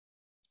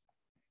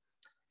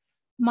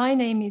My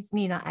name is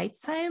Nina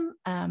Eidsheim.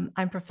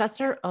 I'm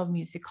professor of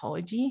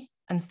musicology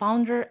and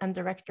founder and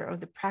director of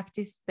the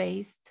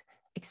practice-based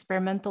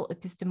experimental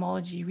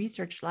epistemology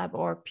research lab,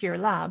 or PEER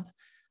lab,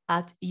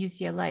 at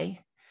UCLA.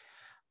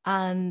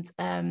 And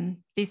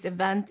this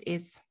event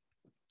is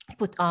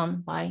put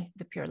on by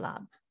the PEER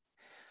lab.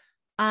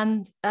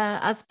 And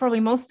as probably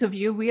most of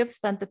you, we have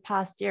spent the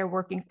past year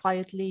working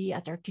quietly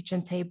at our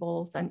kitchen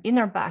tables and in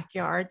our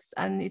backyards.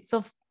 And it's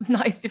so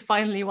nice to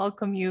finally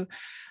welcome you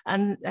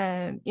and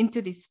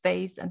into this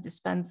space and to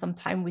spend some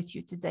time with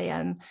you today.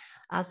 And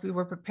as we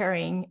were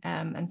preparing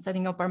and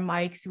setting up our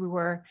mics, we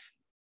were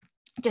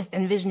just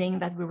envisioning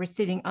that we were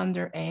sitting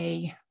under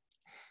a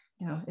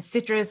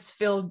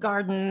citrus-filled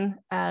garden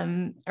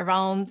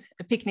around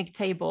a picnic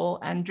table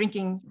and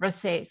drinking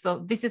rosé. So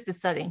this is the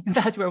setting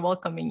that we're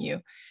welcoming you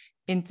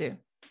into.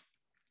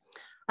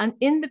 And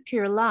in the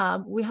PEER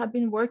lab, we have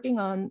been working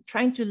on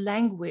trying to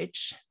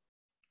language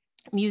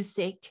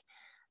music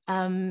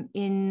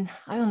in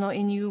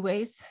new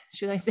ways,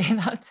 should I say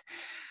that?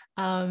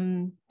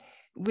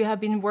 We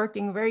have been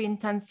working very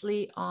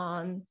intensely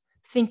on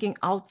thinking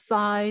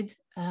outside,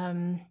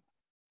 a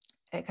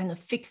kind of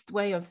fixed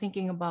way of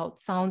thinking about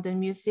sound and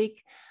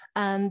music.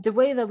 And the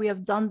way that we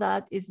have done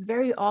that is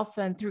very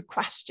often through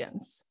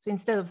questions. So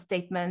instead of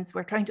statements,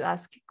 we're trying to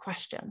ask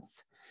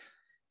questions.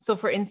 So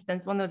for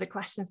instance, one of the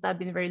questions that have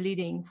been very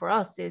leading for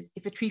us is,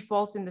 if a tree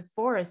falls in the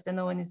forest and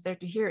no one is there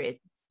to hear it,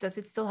 does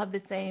it still have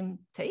the same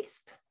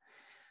taste?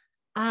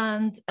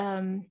 And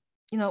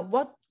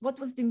what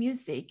was the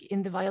music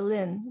in the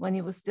violin when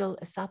it was still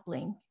a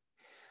sapling?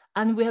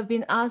 And we have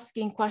been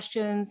asking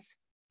questions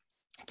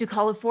to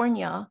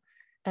California,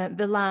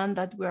 the land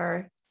that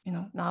we're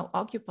now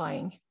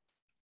occupying,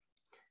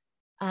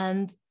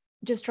 and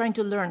just trying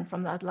to learn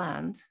from that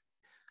land.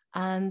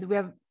 And we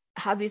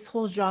have this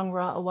whole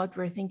genre of what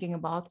we're thinking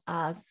about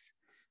as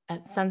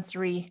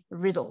sensory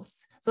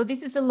riddles. So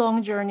this is a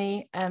long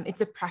journey.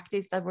 It's a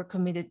practice that we're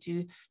committed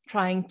to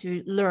trying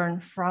to learn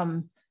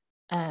from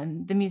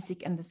the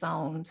music and the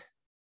sound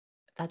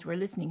that we're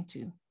listening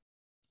to.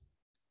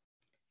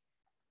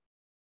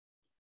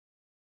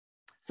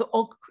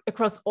 So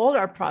across all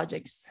our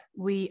projects,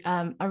 we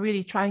are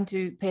really trying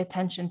to pay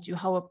attention to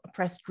how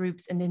oppressed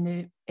groups and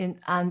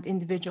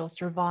individuals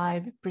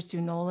survive,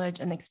 pursue knowledge,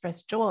 and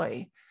express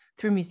joy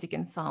through music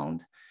and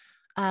sound.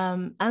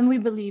 And we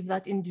believe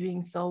that in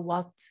doing so,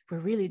 what we're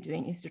really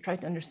doing is to try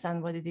to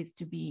understand what it is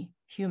to be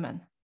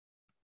human.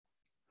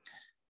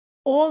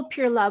 All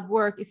PEER lab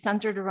work is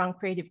centered around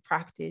creative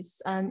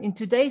practice. And in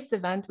today's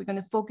event, we're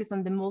going to focus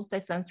on the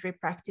multisensory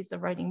practice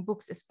of writing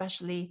books,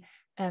 especially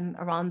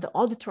around the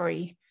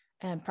auditory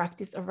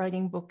practice of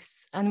writing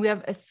books. And we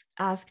have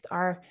asked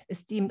our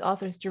esteemed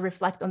authors to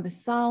reflect on the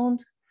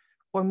sound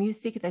or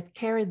music that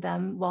carried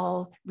them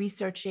while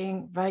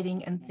researching,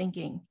 writing, and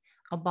thinking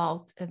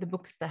about the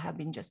books that have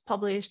been just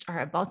published, are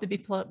about to be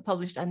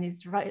published, and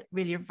is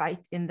really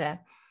right in the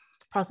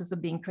process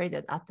of being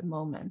created at the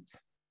moment.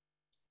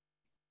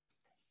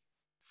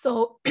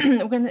 So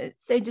I'm going to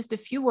say just a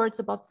few words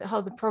about how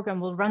the program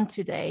will run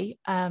today.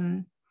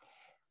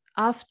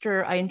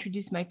 After I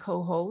introduce my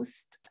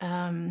co-host,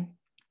 and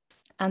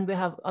we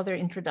have other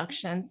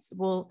introductions,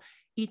 we'll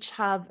each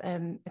have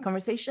a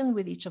conversation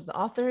with each of the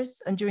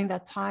authors. And during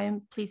that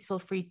time, please feel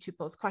free to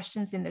post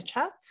questions in the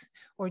chat,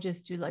 or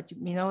just to let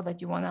me know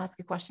that you want to ask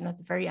a question at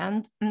the very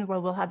end,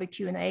 where we'll have a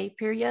Q&A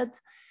period.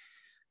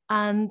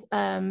 And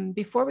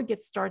before we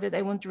get started,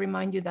 I want to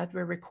remind you that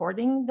we're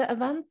recording the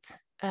event.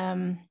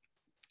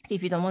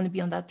 If you don't want to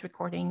be on that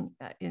recording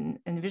in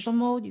visual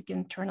mode, you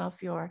can turn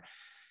off your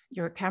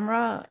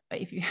camera.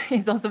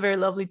 It's also very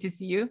lovely to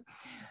see you.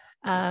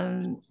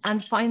 And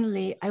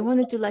finally, I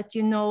wanted to let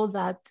you know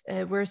that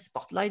we're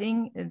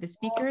spotlighting the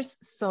speakers.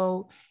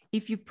 So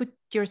if you put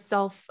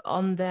yourself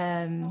on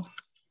the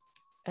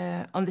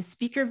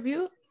speaker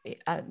view,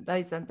 that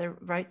is at the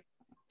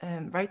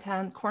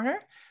right-hand corner,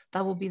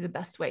 that will be the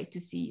best way to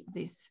see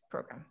this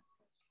program.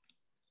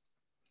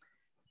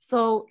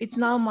 So it's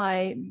now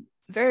my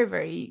very,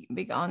 very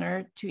big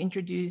honor to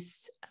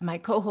introduce my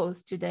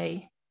co-host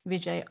today,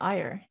 Vijay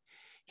Iyer.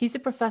 He's a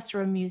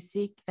professor of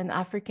music and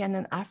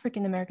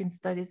African-American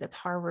studies at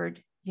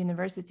Harvard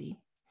University.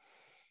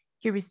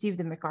 He received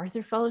the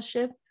MacArthur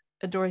Fellowship,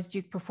 a Doris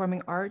Duke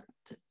Performing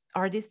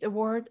Artist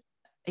Award,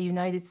 a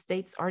United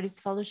States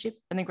Artist Fellowship,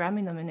 and a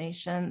Grammy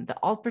nomination, the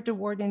Alpert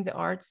Award in the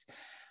Arts,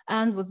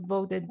 and was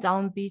voted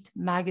Downbeat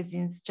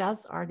Magazine's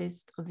Jazz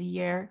Artist of the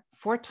Year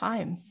 4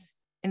 times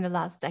in the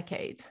last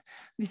decade.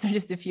 These are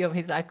just a few of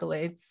his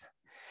accolades.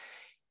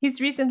 He's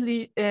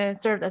recently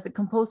served as a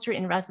composer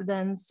in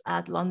residence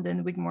at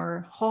London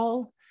Wigmore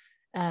Hall.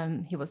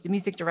 He was the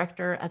music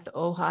director at the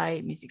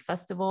Ojai Music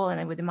Festival,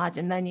 and I would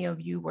imagine many of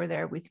you were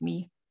there with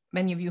me.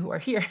 Many of you who are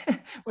here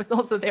was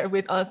also there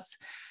with us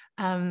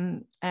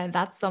and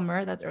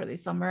that early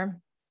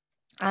summer.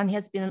 And he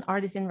has been an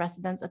artist in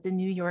residence at the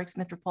New York's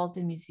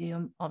Metropolitan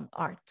Museum of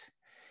Art.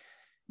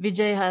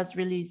 Vijay has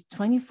released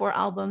 24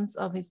 albums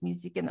of his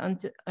music,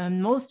 and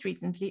most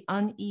recently,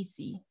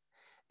 Uneasy,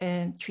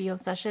 a trio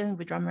session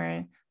with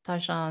drummer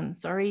Tashan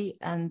Sori,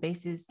 and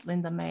bassist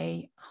Linda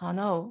May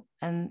Hano.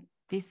 And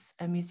this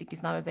music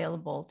is now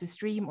available to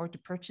stream or to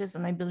purchase.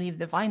 And I believe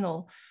the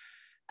vinyl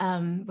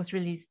was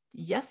released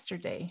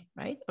yesterday,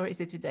 right? Or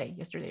is it today?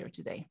 Yesterday or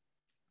today?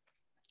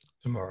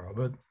 Tomorrow,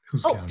 but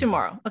who's counting? counting?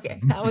 Tomorrow. Okay,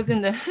 that was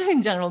in the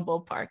general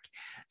ballpark.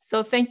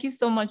 So thank you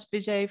so much,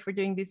 Vijay, for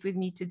doing this with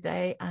me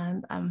today.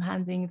 And I'm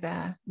handing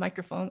the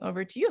microphone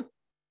over to you.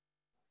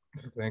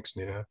 Thanks,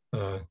 Nina.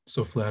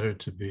 So flattered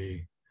to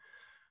be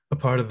a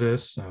part of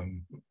this.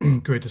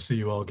 Great to see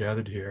you all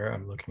gathered here.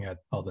 I'm looking at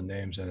all the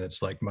names and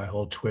it's like my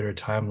whole Twitter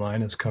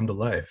timeline has come to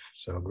life.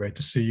 So great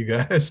to see you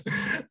guys.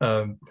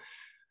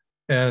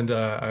 And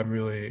I'm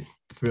really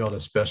thrilled,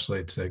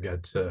 especially to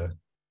get to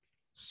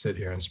sit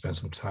here and spend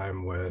some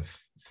time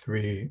with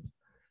three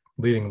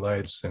leading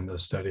lights in the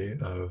study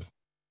of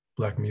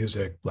Black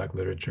music, Black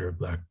literature,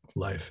 Black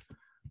life,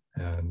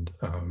 and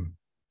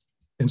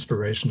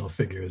inspirational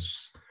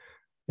figures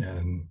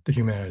in the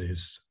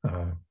humanities.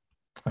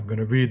 I'm going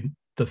to read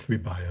the three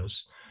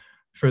bios.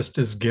 First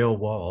is Gayle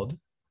Wald.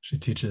 She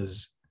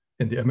teaches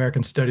in the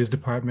American Studies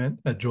Department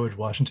at George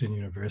Washington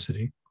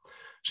University.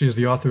 She is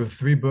the author of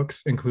 3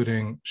 books,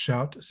 including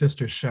Shout,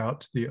 Sister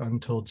Shout, The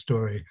Untold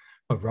Story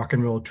of Rock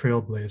and Roll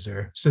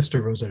Trailblazer,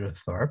 Sister Rosetta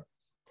Tharpe.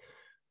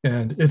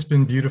 And It's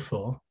Been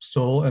Beautiful,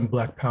 Soul and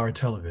Black Power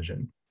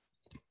Television.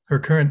 Her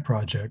current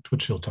project,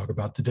 which she'll talk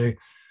about today,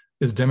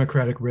 is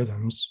Democratic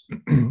Rhythms,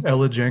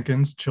 Ella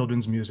Jenkins,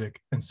 Children's Music,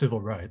 and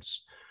Civil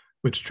Rights,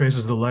 which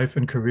traces the life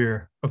and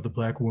career of the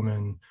Black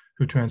woman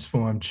who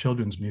transformed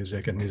children's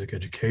music and music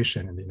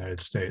education in the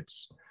United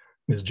States.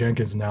 Ms.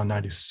 Jenkins, now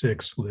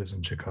 96, lives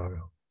in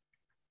Chicago.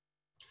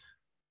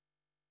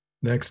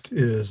 Next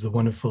is the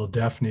wonderful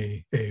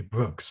Daphne A.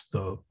 Brooks,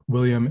 the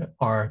William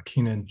R.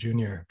 Keenan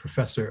Jr.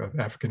 Professor of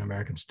African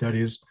American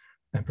Studies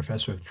and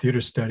Professor of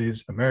Theater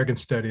Studies, American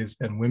Studies,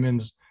 and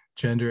Women's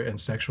Gender and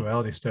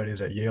Sexuality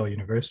Studies at Yale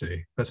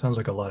University. That sounds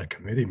like a lot of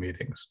committee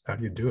meetings. How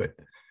do you do it?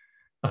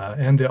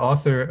 And the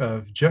author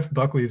of Jeff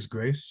Buckley's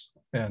Grace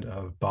and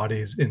of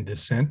Bodies in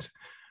Dissent,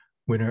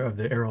 winner of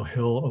the Errol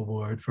Hill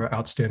Award for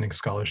Outstanding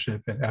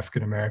Scholarship in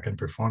African American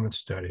Performance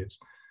Studies,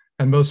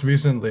 and most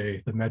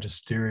recently, the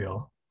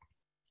magisterial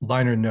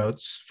Liner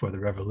Notes for the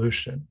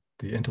Revolution,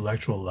 the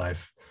intellectual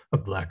life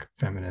of Black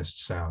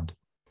feminist sound.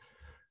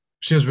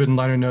 She has written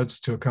liner notes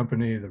to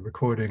accompany the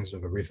recordings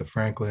of Aretha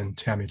Franklin,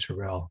 Tammy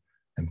Terrell,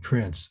 and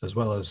Prince, as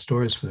well as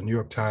stories for the New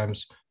York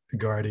Times, The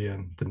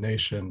Guardian, The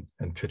Nation,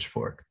 and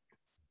Pitchfork.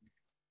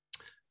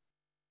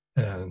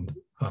 And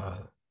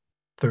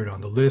third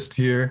on the list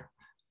here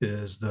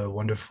is the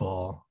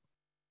wonderful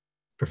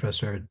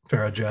Professor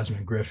Farah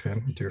Jasmine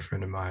Griffin, a dear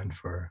friend of mine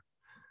for,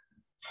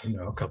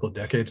 a couple of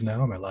decades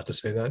now. Am I allowed to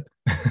say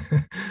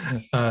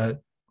that?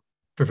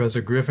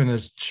 Professor Griffin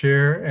is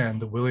chair and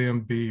the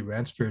William B.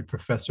 Ransford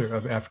Professor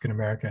of African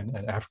American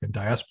and African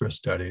Diaspora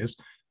Studies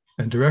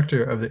and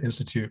director of the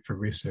Institute for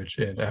Research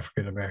in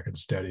African American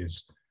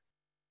Studies.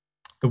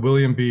 The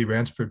William B.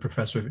 Ransford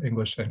Professor of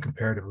English and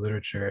Comparative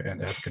Literature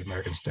and African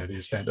American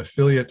Studies and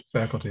affiliate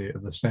faculty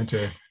of the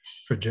Center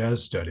for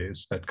Jazz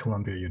Studies at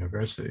Columbia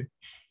University.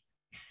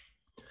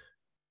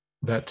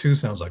 That too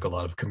sounds like a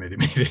lot of committee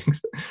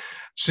meetings.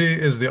 She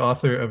is the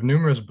author of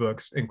numerous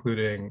books,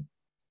 including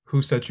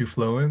Who Set You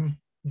Flowin',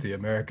 the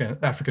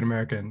African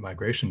American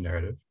Migration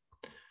Narrative,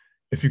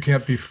 If You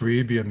Can't Be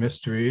Free, Be a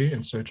Mystery,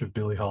 In Search of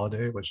Billie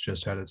Holiday, which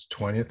just had its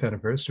 20th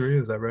anniversary,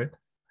 is that right?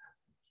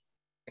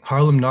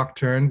 Harlem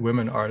Nocturne,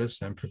 Women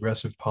Artists and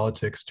Progressive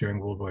Politics During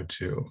World War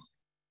II.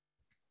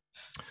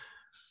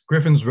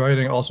 Griffin's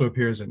writing also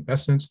appears in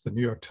Essence, The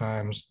New York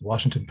Times, The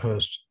Washington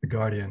Post, The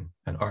Guardian,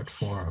 and Art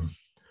Forum.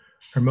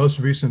 Her most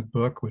recent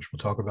book, which we'll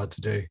talk about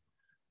today,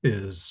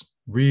 is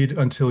Read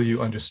Until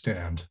You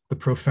Understand, The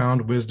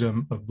Profound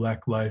Wisdom of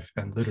Black Life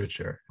and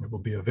Literature. And it will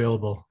be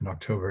available in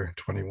October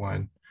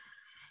 21,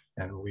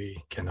 and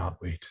we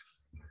cannot wait.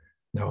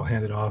 Now I'll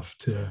hand it off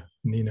to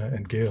Nina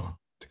and Gayle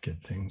to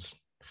get things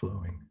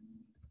flowing.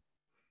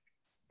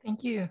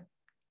 Thank you.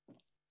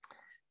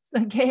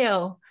 So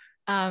Gayle,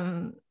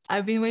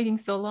 I've been waiting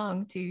so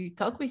long to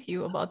talk with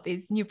you about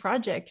this new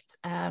project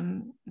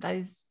that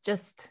is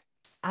just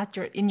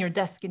in your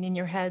desk and in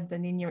your head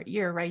and in your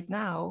ear right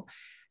now.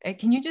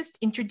 Can you just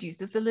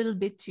introduce us a little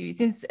bit to,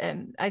 since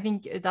I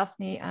think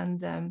Daphne and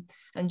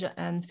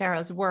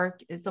Farah's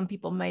work, some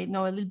people may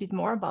know a little bit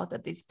more about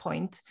at this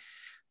point,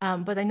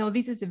 but I know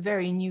this is a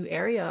very new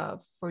area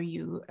for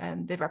you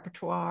and the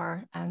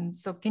repertoire. And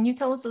so can you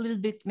tell us a little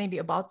bit maybe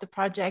about the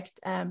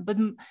project, but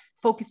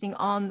focusing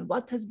on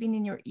what has been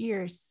in your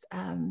ears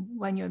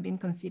when you have been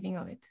conceiving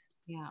of it?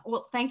 Yeah,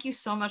 well, thank you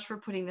so much for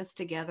putting this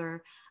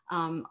together.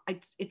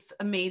 It's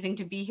amazing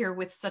to be here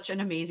with such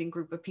an amazing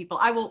group of people.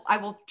 I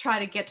will try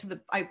to get to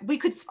the, I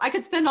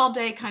could spend all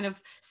day kind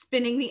of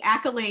spinning the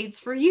accolades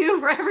for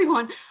you, for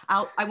everyone.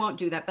 I won't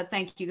do that, but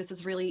thank you. This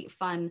is really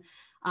fun.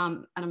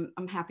 And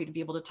I'm happy to be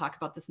able to talk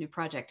about this new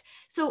project.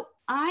 So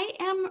I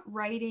am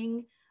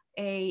writing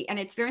and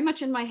it's very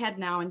much in my head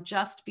now and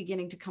just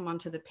beginning to come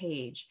onto the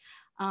page,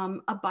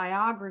 a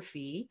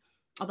biography.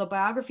 Although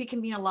biography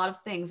can mean a lot of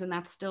things, and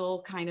that's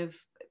still kind of,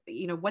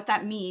 you know, what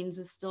that means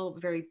is still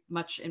very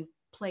much in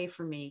play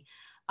for me,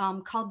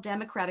 called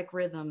Democratic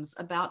Rhythms,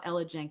 about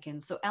Ella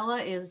Jenkins. So Ella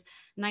is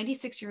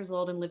 96 years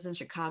old and lives in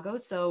Chicago.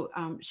 So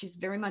she's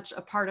very much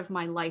a part of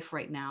my life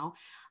right now.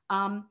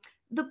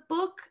 The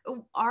book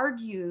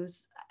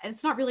argues, and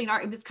it's not really an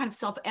argument, it's kind of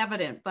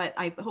self-evident, but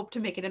I hope to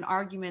make it an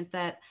argument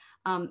that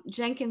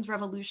Jenkins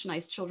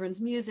revolutionized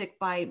children's music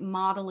by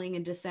modeling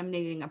and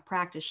disseminating a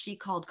practice she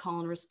called call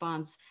and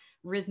response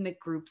rhythmic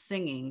group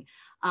singing,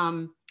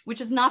 which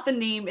is not the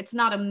name, it's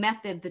not a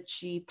method that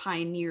she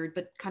pioneered,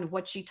 but kind of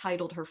what she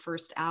titled her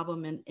first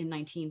album in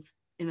the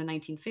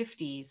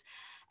 1950s.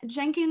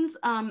 Jenkins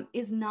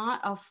is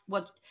not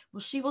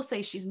she will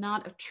say she's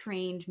not a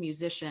trained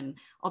musician,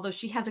 although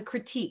she has a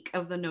critique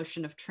of the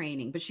notion of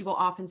training, but she will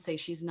often say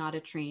she's not a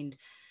trained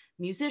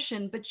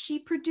musician, but she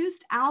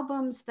produced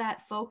albums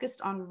that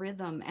focused on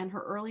rhythm, and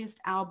her earliest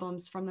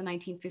albums from the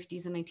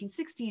 1950s and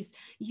 1960s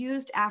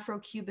used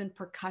Afro-Cuban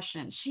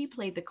percussion. She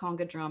played the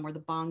conga drum or the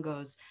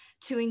bongos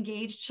to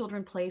engage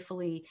children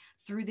playfully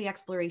through the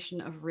exploration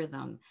of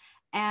rhythm.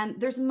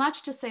 And there's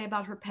much to say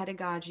about her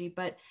pedagogy,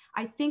 but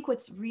I think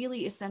what's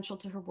really essential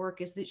to her work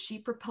is that she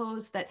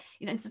proposed that,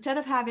 you know, instead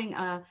of having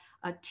a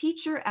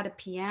teacher at a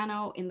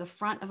piano in the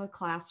front of a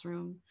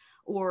classroom,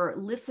 or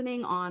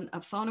listening on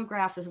a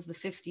phonograph, this is the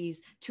 50s,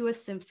 to a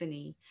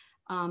symphony,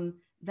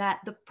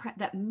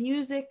 that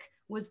music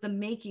was the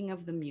making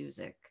of the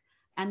music.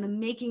 And the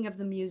making of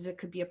the music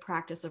could be a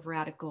practice of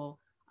radical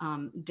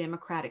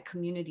democratic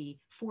community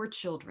for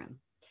children.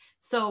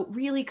 So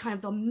really kind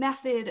of the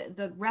method,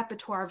 the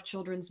repertoire of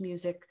children's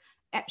music,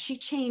 she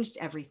changed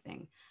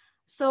everything.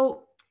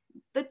 So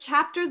the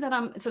chapter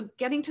that so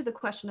getting to the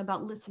question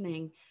about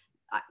listening,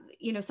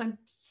 you know, so I'm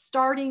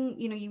starting,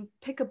 you know, you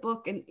pick a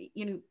book and,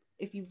 you know,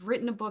 if you've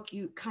written a book,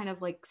 you kind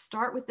of like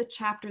start with the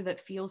chapter that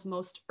feels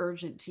most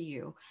urgent to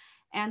you.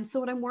 And so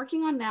what I'm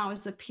working on now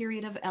is the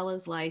period of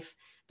Ella's life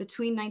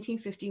between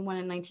 1951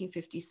 and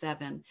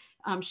 1957.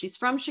 She's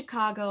from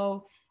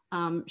Chicago.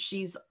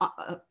 She's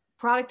a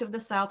product of the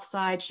South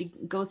Side. She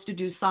goes to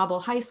do Sable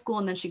High School,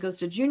 and then she goes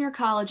to junior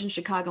college in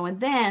Chicago. And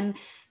then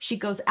she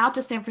goes out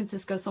to San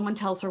Francisco. Someone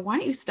tells her, why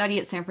don't you study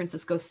at San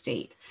Francisco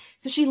State?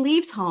 So she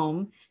leaves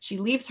home. She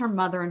leaves her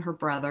mother and her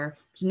brother.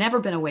 She's never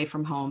been away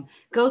from home,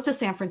 goes to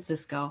San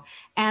Francisco.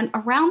 And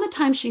around the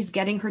time she's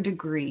getting her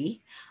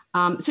degree,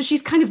 so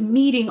she's kind of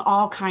meeting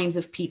all kinds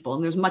of people,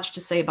 and there's much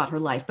to say about her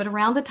life. But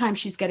around the time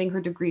she's getting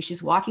her degree,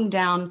 she's walking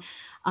down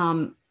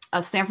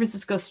a San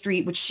Francisco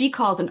street, which she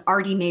calls an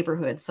arty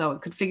neighborhood. So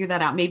could figure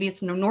that out. Maybe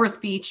it's North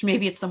Beach,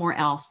 maybe it's somewhere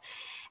else.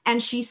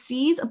 And she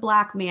sees a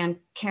Black man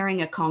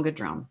carrying a conga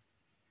drum.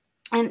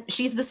 And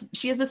she has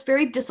this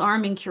very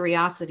disarming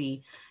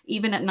curiosity.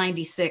 Even at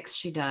 96,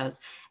 she does.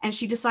 And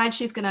she decides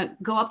she's going to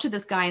go up to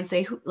this guy and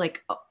say,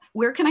 like,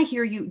 where can I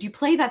hear you? Do you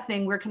play that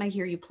thing? Where can I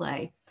hear you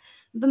play?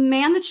 The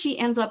man that she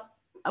ends up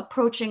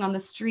approaching on the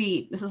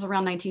street, this is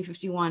around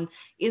 1951,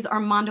 is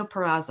Armando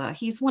Peraza.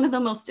 He's one of the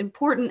most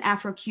important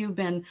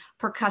Afro-Cuban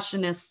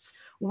percussionists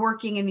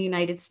working in the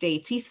United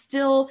States. He's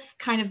still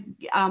kind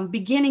of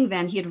beginning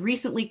then. He had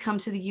recently come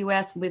to the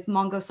US with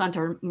Mongo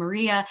Santa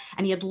Maria,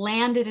 and he had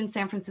landed in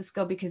San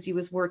Francisco because he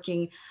was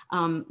working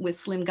with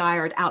Slim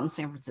Gaillard out in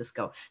San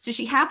Francisco. So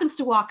she happens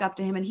to walk up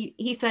to him, and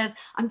he says,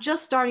 I'm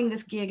just starting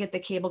this gig at the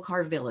Cable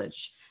Car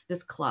Village,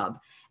 this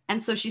club.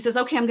 And so she says,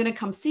 okay, I'm gonna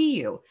come see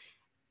you.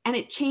 And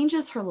it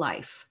changes her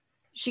life.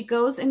 She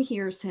goes and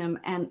hears him,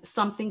 and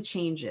something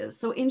changes.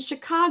 So in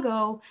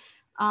Chicago,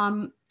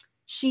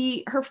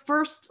 her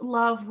first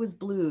love was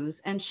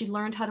blues, and she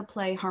learned how to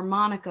play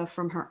harmonica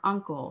from her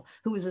uncle,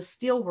 who was a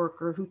steel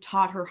worker who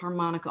taught her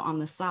harmonica on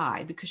the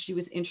side because she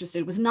was interested.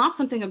 It was not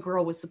something a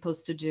girl was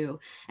supposed to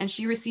do, and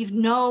she received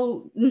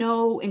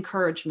no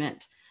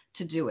encouragement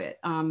to do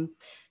it.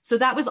 So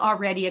that was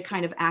already a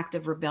kind of act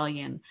of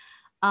rebellion.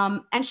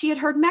 And she had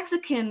heard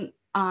Mexican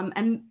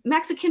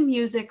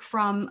music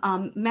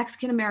from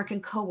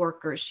Mexican-American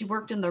coworkers. She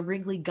worked in the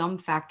Wrigley Gum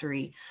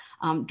Factory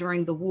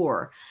during the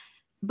war.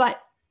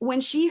 But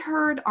when she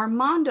heard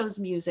Armando's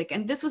music,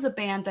 and this was a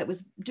band that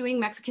was doing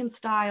Mexican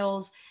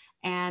styles,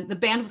 and the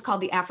band was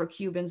called the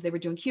Afro-Cubans. They were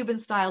doing Cuban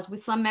styles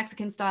with some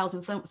Mexican styles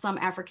and some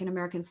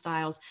African-American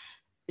styles.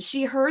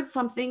 She heard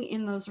something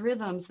in those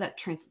rhythms that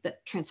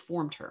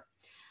transformed her.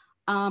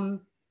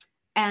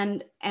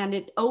 And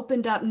it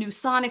opened up new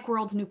sonic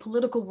worlds, new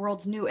political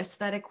worlds, new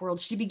aesthetic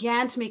worlds. She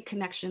began to make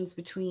connections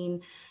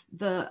between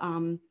the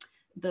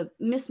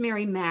Miss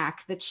Mary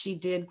Mac that she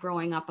did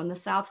growing up on the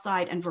South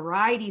Side and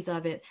varieties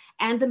of it,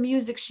 and the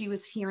music she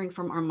was hearing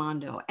from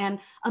Armando. And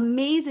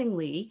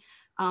amazingly,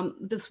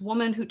 this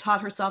woman who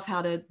taught herself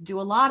how to do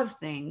a lot of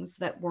things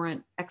that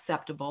weren't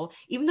acceptable,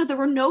 even though there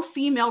were no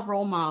female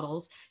role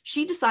models,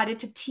 she decided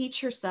to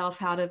teach herself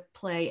how to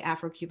play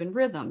Afro-Cuban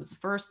rhythms.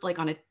 First, like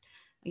on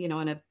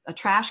in a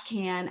trash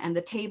can and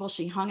the table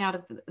she hung out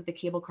at the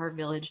Cable Car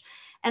Village,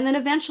 and then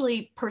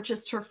eventually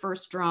purchased her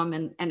first drum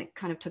and it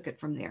kind of took it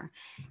from there.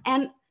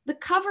 And the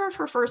cover of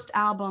her first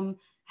album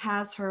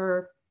has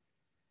her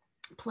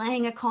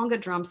playing a conga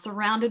drum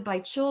surrounded by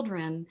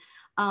children.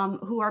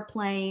 who are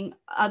playing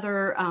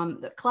other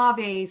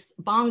claves,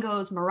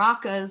 bongos,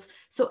 maracas,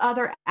 so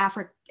other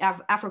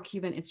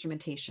Afro-Cuban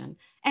instrumentation.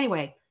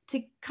 Anyway,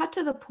 to cut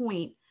to the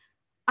point,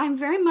 I'm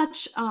very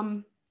much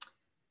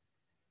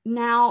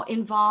now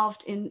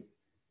involved in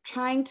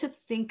trying to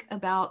think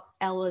about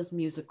Ella's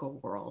musical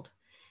world.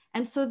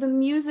 And so the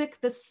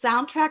music, the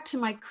soundtrack to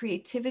my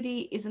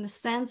creativity is in a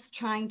sense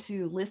trying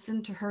to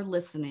listen to her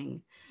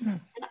listening. And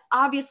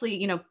obviously,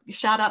 you know,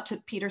 shout out to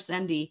Peter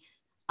Sendy,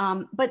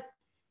 but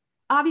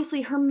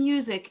obviously her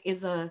music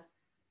is a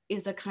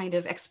kind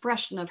of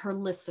expression of her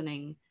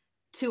listening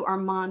to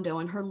Armando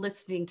and her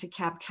listening to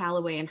Cab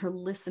Calloway and her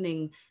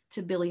listening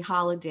to Billie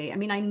Holiday. I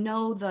mean, I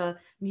know the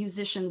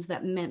musicians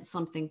that meant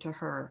something to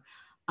her.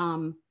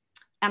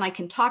 And I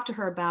can talk to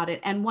her about it.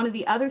 And one of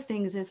the other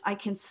things is I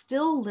can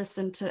still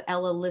listen to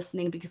Ella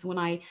listening, because when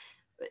I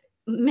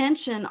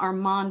mention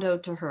Armando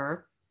to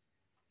her,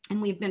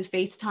 and we've been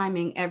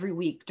FaceTiming every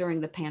week during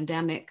the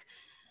pandemic,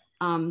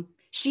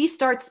 she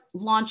starts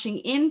launching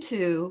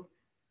into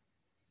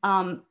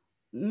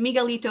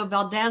Miguelito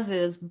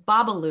Valdez's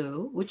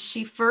Babalu, which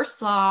she first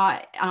saw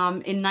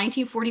in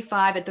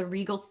 1945 at the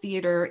Regal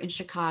Theater in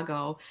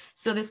Chicago.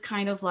 So this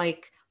kind of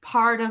like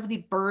part of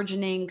the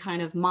burgeoning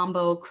kind of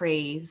mambo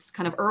craze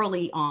kind of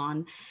early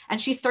on.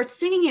 And she starts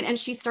singing it, and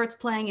she starts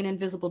playing an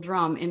invisible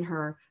drum in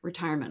her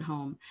retirement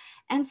home.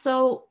 And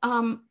so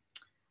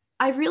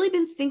I've really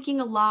been thinking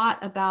a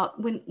lot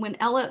about when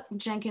Ella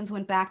Jenkins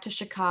went back to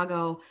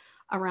Chicago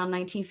around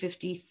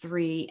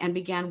 1953 and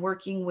began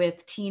working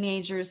with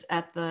teenagers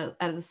at the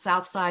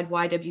South Side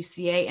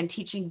YWCA and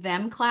teaching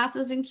them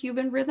classes in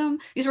Cuban rhythm.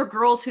 These were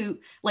girls who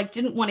like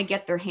didn't want to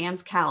get their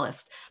hands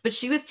calloused, but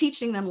she was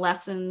teaching them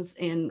lessons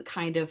in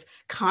kind of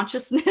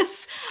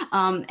consciousness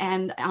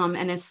and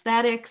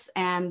aesthetics,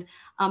 and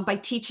by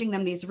teaching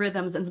them these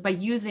rhythms and by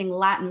using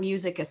Latin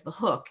music as the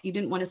hook. You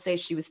didn't want to say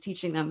she was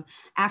teaching them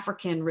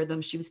African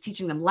rhythms, she was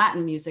teaching them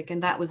Latin music,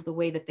 and that was the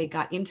way that they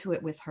got into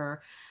it with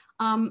her.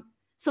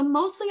 So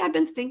mostly I've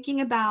been thinking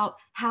about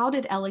how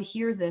did Ella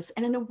hear this?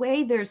 And in a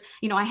way there's,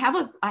 you know, I have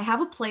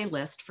a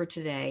playlist for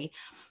today,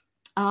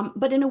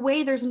 but in a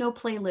way there's no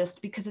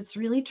playlist because it's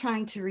really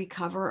trying to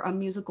recover a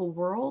musical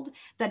world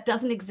that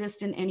doesn't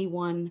exist in any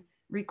one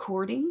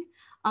recording,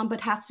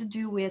 but has to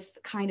do with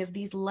kind of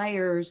these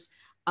layers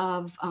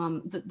of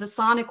the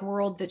sonic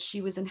world that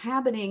she was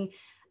inhabiting,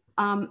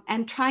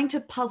 and trying to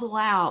puzzle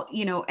out,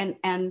 you know,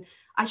 and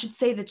I should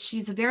say that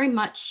she's very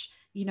much,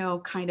 you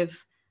know,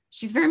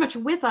 she's very much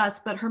with us,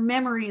 but her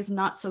memory is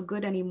not so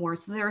good anymore.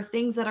 So there are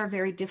things that are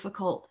very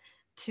difficult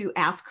to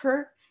ask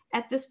her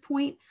at this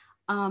point.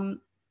 And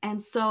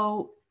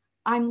so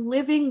I'm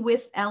living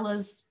with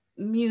Ella's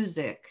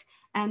music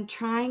and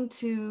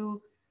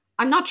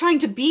I'm not trying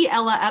to be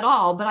Ella at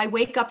all, but I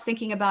wake up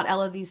thinking about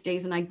Ella these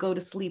days, and I go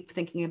to sleep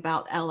thinking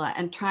about Ella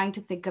and trying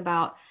to think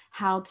about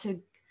how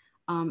to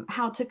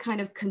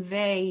kind of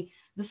convey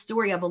the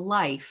story of a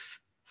life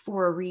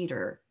for a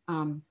reader.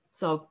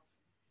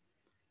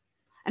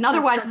 And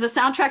otherwise, the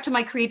soundtrack to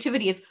my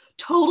creativity is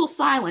total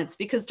silence,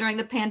 because during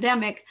the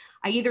pandemic,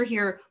 I either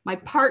hear my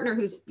partner,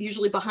 who's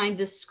usually behind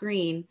this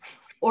screen,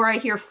 or I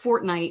hear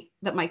Fortnite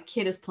that my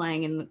kid is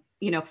playing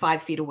in,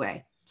 5 feet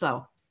away.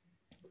 So.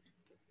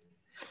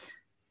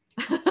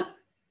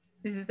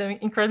 This is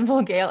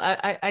incredible, Gayle.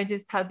 I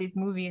just had this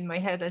movie in my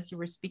head as you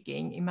were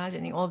speaking,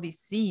 imagining all these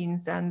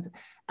scenes. And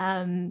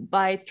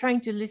by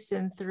trying to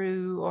listen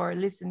through or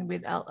listen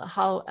with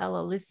how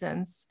Ella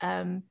listens,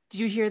 do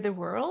you hear the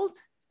world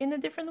in a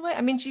different way?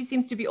 I mean, she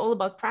seems to be all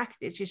about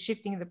practice. She's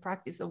shifting the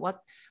practice of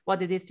what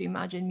it is to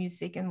imagine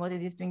music and what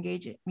it is to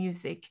engage in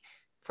music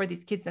for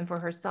these kids and for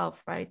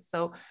herself, right?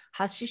 So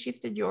has she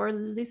shifted your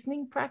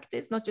listening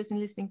practice, not just in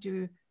listening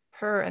to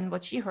her and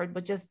what she heard,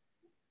 but just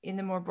in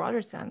a more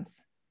broader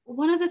sense?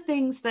 One of the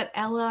things that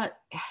Ella,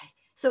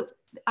 so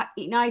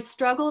I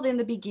struggled in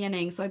the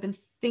beginning. So I've been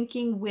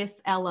thinking with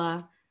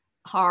Ella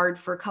hard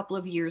for a couple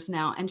of years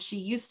now. And she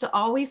used to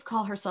always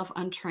call herself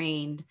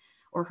untrained,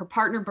 or her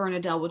partner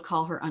Bernadelle would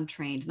call her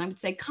untrained. And I would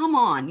say, come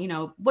on,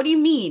 what do you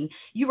mean?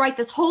 You write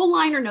this whole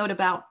liner note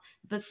about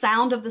the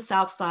sound of the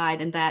South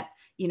Side, and that,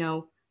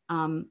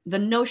 the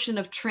notion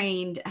of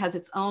trained has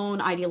its own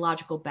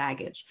ideological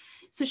baggage.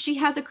 So she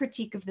has a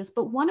critique of this.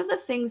 But one of the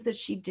things that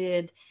she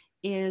did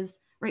is,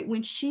 right,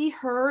 when she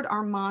heard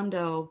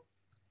Armando,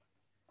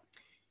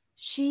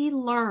 she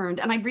learned,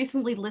 and I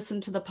recently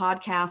listened to the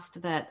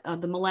podcast that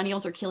the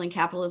Millennials Are Killing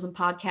Capitalism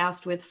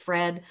podcast with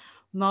Fred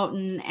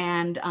Moten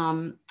and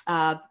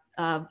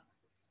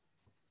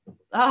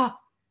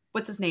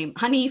what's his name?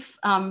 Hanif,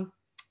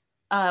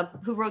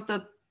 who wrote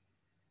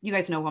you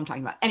guys know who I'm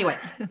talking about. Anyway,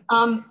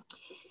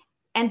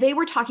 and they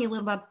were talking a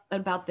little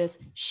about this.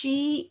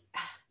 She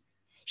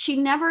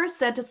never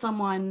said to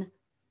someone,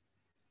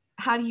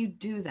 how do you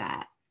do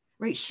that?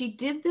 Right? She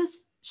did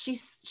this. She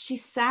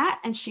sat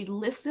and she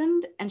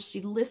listened and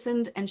she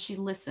listened and she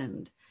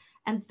listened.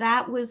 And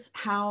that was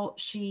how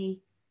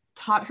she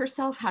taught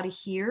herself how to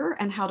hear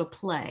and how to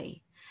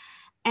play.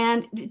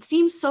 And it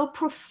seems so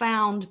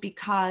profound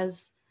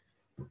because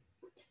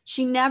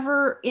she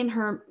never, in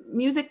her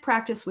music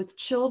practice with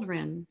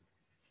children,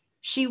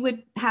 she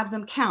would have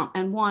them count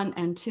and 1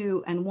 and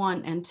 2 and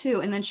 1 and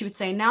 2. And then she would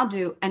say, now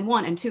do and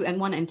 1 and 2 and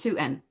 1 and 2.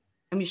 And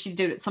I mean, she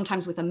did it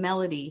sometimes with a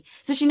melody.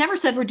 So she never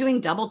said we're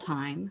doing double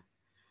time.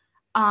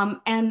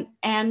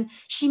 And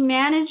she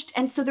managed.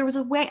 And so there was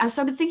a way,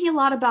 so I've been thinking a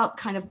lot about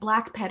kind of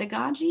Black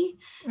pedagogy,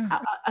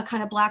 a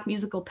kind of Black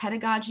musical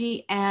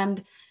pedagogy,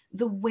 and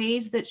the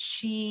ways that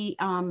she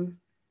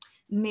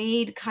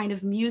made kind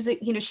of music,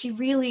 you know, she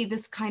really,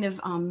 this kind of,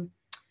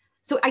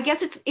 so I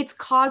guess it's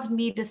caused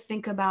me to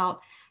think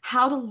about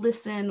how to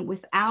listen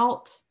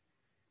without,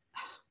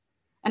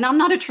 and I'm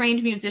not a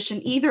trained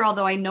musician either,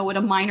 although I know what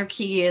a minor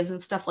key is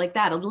and stuff like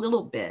that a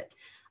little bit,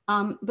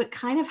 but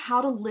kind of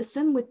how to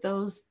listen with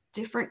those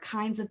different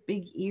kinds of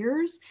big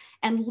ears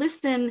and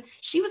listen.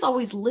 She was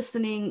always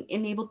listening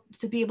and able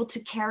to be able to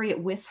carry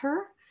it with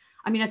her.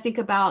 I mean, I think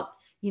about,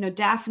 you know,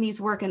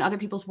 Daphne's work and other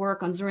people's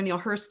work on Zora Neale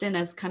Hurston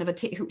as kind of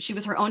she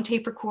was her own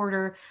tape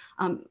recorder.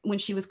 When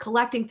she was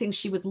collecting things,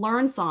 she would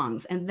learn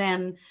songs and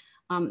then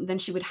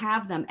she would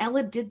have them.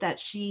 Ella did that.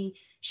 She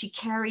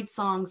carried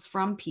songs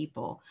from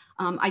people.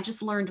 I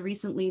just learned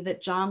recently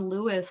that John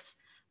Lewis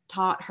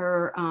taught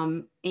her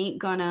Ain't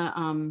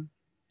Gonna,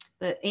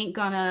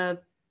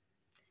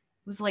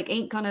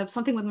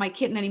 something with my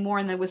kitten anymore,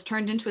 and that was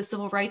turned into a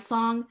civil rights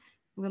song.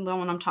 The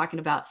one I'm talking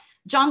about.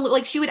 John,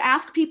 like she would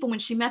ask people when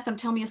she met them,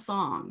 tell me a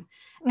song.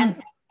 And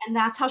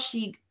that's how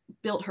she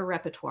built her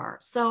repertoire.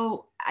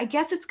 So I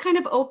guess it's kind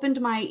of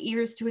opened my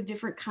ears to a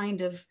different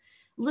kind of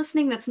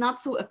listening that's not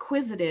so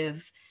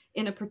acquisitive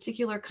in a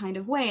particular kind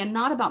of way, and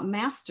not about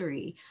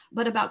mastery,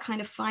 but about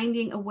kind of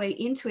finding a way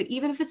into it,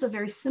 even if it's a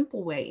very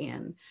simple way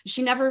in.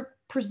 She never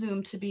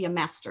presumed to be a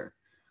master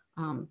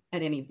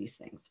at any of these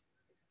things.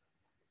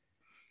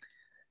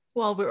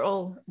 Well, we're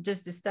all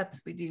just the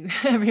steps we do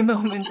every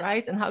moment,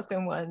 right? And how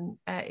can one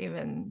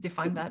even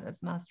define that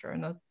as master or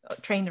not,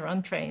 trained or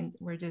untrained?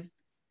 We're just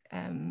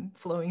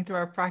flowing through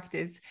our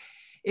practice.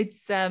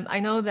 It's, I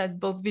know that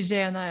both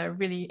Vijay and I are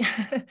really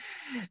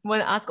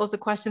want to ask also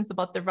questions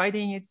about the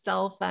writing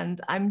itself.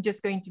 And I'm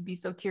just going to be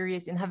so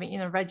curious in having, you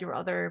know, read your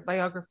other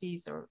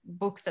biographies or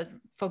books that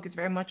focus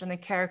very much on the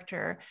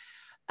character,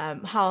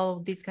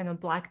 how this kind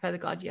of Black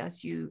pedagogy,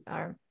 as you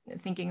are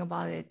thinking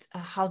about it,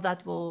 how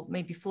that will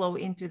maybe flow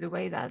into the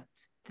way that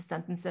the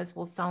sentences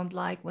will sound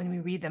like when we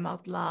read them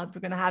out loud.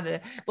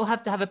 We'll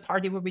have to have a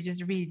party where we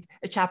just read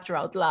a chapter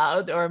out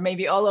loud, or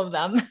maybe all of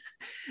them.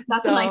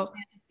 That's a nice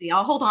fantasy.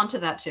 I'll hold on to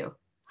that too.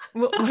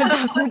 We're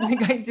definitely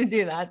going to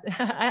do that.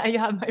 I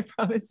have my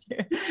promise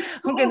here.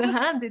 I'm going to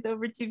hand it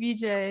over to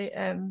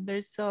Vijay.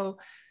 There's so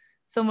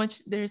much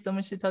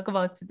to talk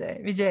about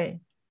today. Vijay.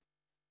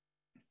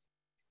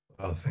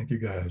 Well, thank you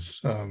guys.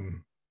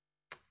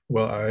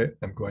 Well, I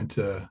am going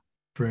to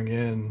bring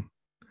in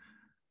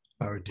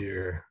our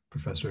dear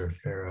Professor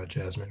Farah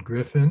Jasmine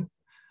Griffin.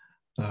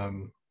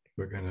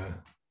 We're going to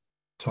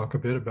talk a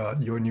bit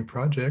about your new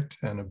project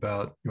and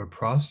about your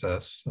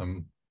process.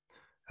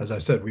 As I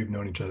said, we've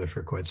known each other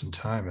for quite some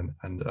time,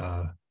 and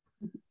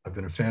I've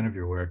been a fan of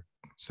your work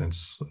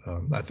since,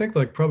 I think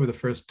like probably the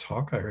first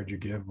talk I heard you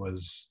give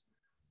was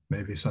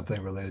maybe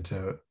something related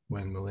to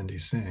When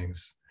Melindy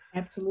Sings.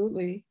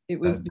 Absolutely. It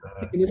was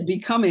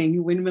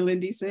becoming When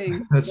Melindy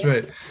Sings. That's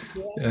right.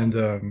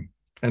 Yeah.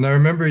 And I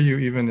remember you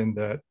even in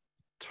that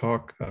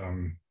talk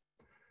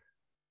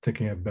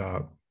thinking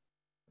about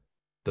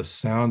the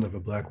sound of a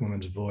Black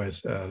woman's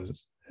voice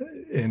as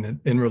in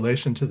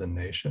relation to the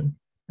nation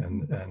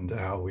and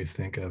how we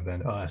think of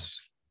an us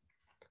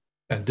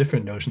and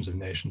different notions of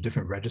nation,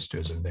 different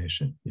registers of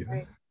nation even.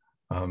 Right.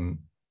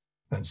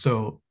 And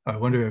so I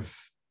wonder if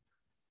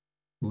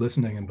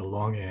listening and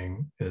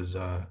belonging is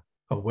a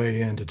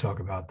way in to talk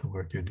about the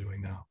work you're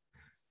doing now,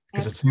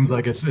 because it seems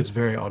like it's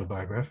very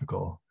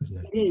autobiographical,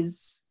 isn't it? It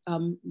is.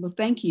 Well,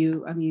 thank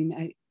you. I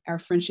mean, our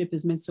friendship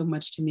has meant so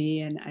much to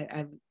me, and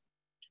I've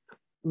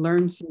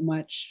learned so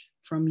much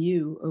from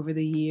you over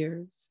the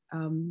years.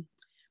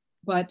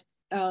 But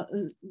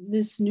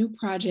this new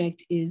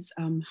project is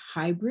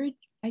hybrid,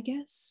 I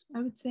guess I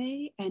would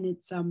say, and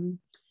it's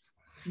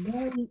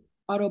very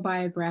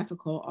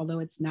autobiographical, although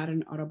it's not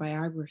an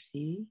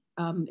autobiography.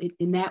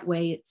 In that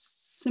way, it's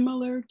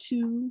similar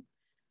to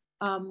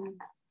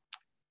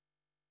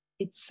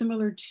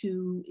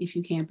If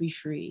You Can't Be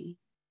Free.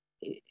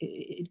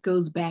 It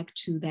goes back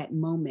to that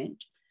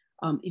moment.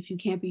 If You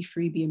Can't Be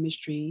Free, Be a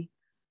Mystery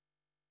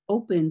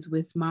opens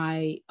with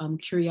my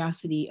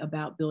curiosity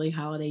about Billie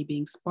Holiday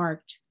being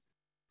sparked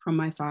from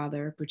my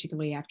father,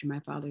 particularly after my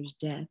father's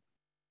death.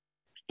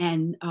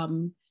 And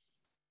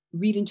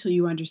Read Until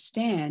You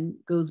Understand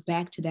goes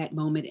back to that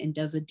moment and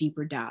does a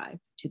deeper dive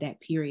to that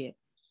period.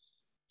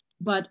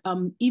 But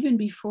even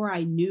before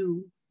I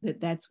knew that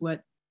that's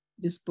what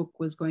this book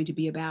was going to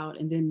be about,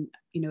 and then,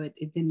 you know,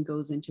 it then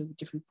goes into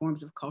different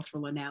forms of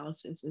cultural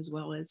analysis as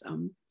well as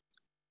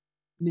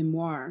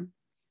memoir.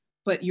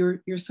 But you're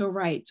so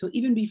right. So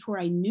even before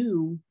I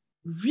knew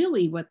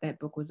really what that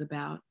book was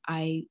about,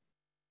 I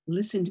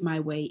listened my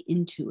way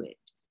into it.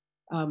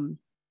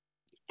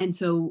 And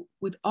so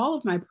with all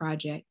of my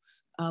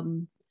projects,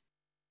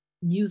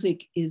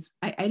 music is,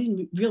 I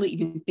didn't really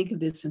even think of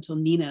this until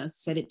Nina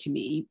said it to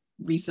me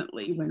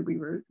recently when we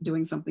were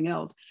doing something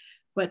else,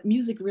 but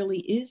music really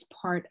is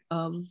part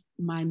of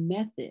my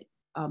method.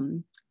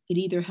 It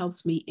either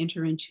helps me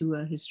enter into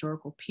a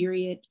historical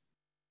period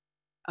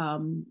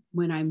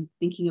when I'm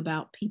thinking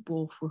about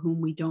people for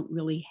whom we don't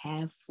really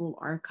have full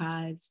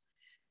archives.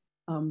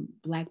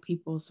 Black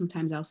people,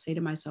 sometimes I'll say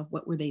to myself,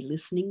 what were they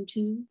listening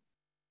to?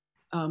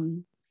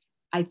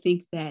 I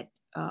think that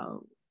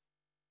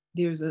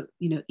there's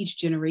each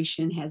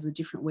generation has a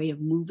different way of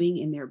moving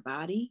in their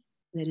body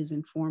that is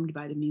informed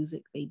by the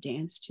music they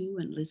dance to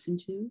and listen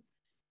to.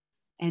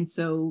 And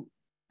so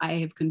I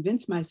have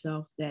convinced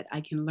myself that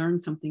I can learn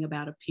something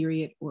about a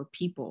period or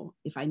people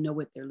if I know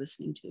what they're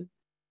listening to.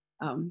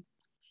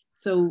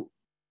 So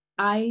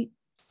I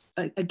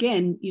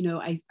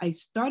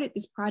started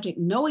this project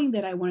knowing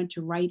that I wanted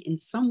to write in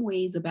some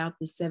ways about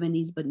the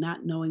 70s, but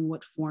not knowing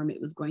what form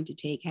it was going to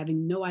take,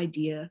 having no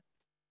idea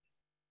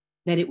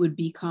that it would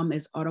become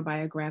as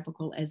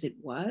autobiographical as it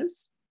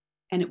was.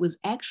 And it was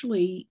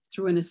actually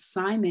through an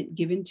assignment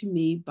given to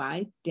me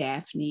by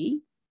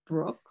Daphne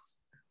Brooks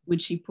when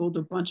she pulled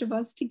a bunch of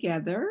us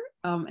together.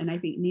 And I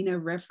think Nina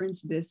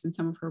referenced this in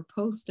some of her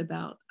posts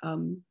about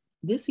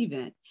this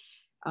event,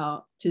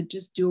 to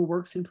just do a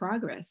works in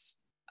progress.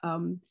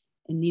 And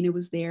Nina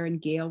was there, and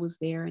Gayle was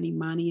there, and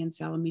Imani and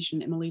Salamish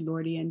and Emily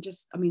Lordy. And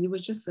it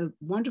was just a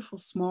wonderful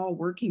small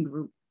working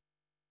group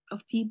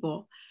of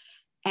people.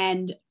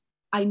 And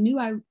I knew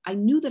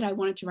that I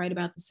wanted to write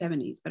about the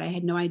 70s, but I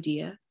had no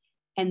idea.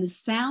 And the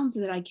sounds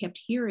that I kept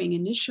hearing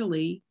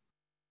initially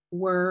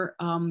were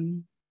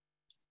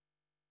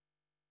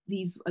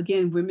these,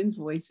 again, women's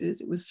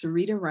voices. It was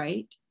Sarita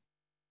Wright,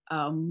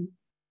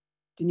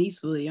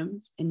 Denise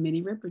Williams, and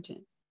Minnie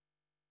Riperton.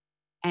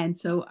 And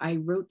so I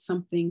wrote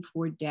something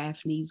for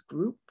Daphne's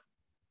group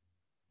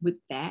with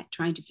that,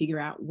 trying to figure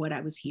out what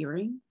I was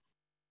hearing.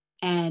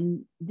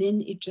 And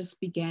then it just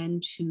began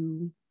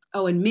to,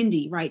 and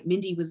Mindy, right?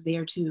 Mindy was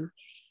there too.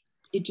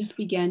 It just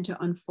began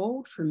to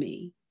unfold for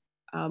me.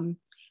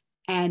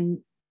 And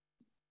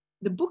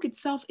the book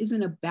itself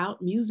isn't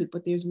about music,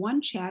 but there's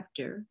one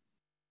chapter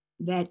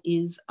that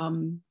is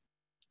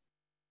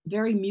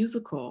very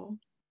musical,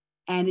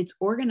 and it's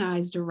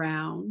organized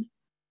around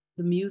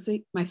the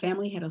music. My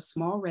family had a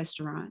small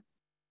restaurant,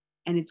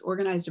 and it's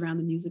organized around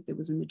the music that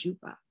was in the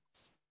jukebox.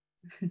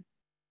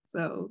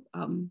 So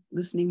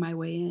listening my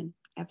way in,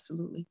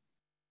 absolutely.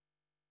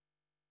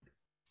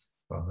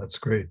 Wow, that's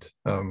great.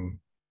 I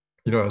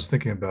was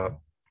thinking about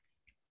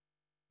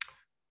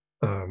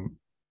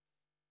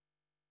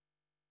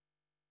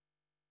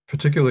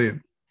particularly,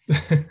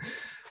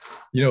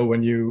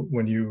 when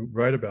you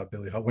wrote about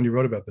Billie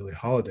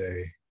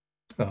Holiday,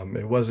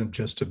 it wasn't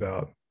just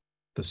about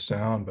the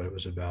sound, but it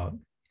was about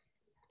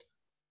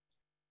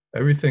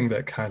everything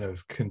that kind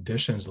of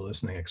conditions the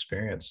listening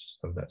experience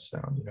of that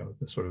sound.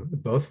 The sort of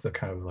both the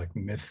kind of like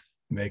myth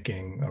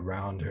making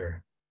around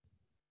her,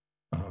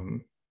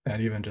 and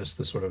even just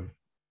the sort of,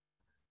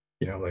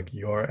 like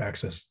your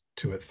access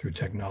to it through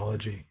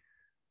technology,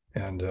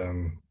 and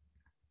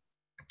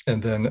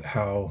then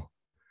how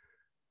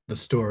the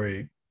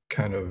story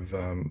kind of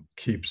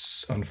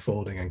keeps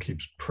unfolding and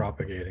keeps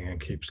propagating and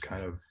keeps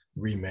kind of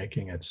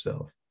remaking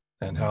itself,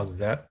 and how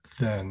that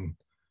then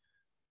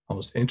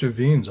almost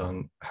intervenes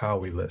on how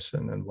we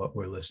listen and what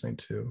we're listening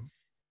to.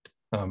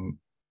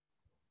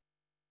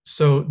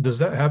 So does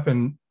that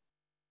happen?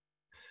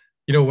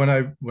 When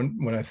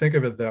I think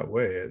of it that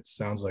way, it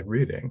sounds like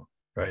reading,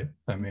 right?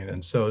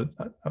 And so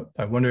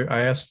I wonder.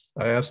 I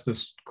asked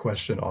this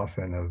question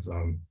often of.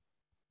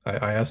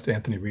 I asked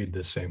Anthony Reid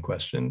this same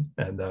question,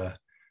 and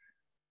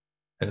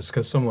it's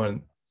because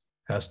someone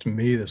asked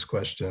me this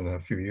question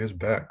a few years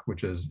back,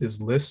 which is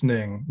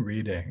listening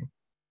reading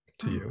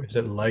to you? Is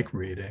it like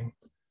reading?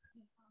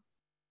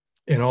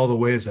 In all the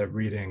ways that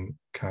reading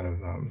kind of,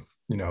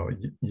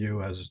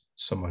 you as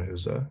someone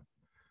who's a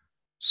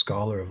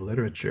scholar of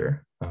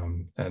literature,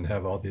 and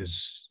have all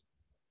these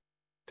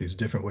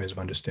different ways of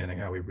understanding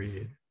how we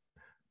read.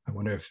 I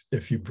wonder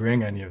if you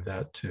bring any of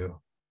that to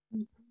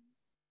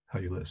how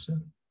you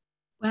listen.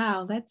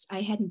 Wow,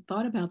 I hadn't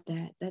thought about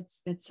that.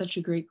 That's such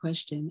a great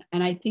question.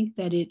 And I think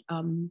that it,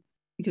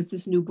 because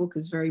this new book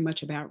is very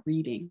much about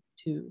reading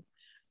too.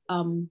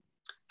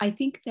 I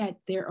think that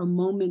there are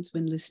moments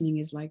when listening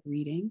is like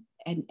reading,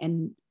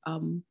 and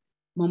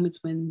moments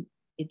when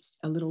it's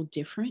a little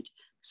different.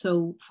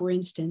 So for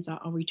instance,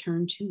 I'll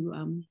return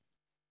to,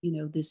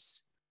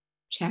 this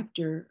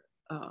chapter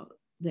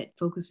that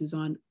focuses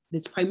on,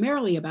 that's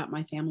primarily about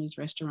my family's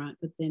restaurant,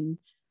 but then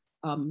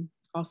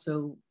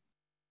also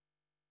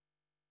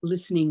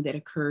listening that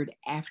occurred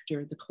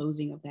after the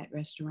closing of that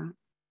restaurant.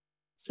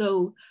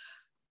 So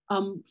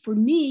for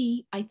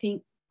me, I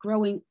think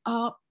growing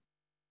up,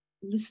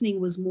 listening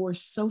was more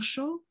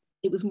social.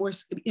 It was more,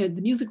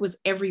 the music was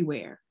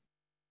everywhere.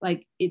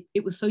 Like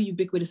it was so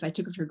ubiquitous, I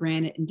took it for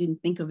granted and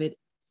didn't think of it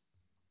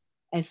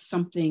as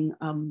something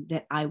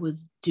that I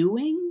was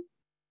doing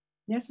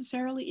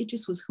necessarily. It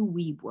just was who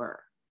we were.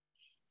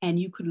 and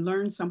you could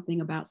learn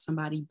something about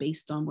somebody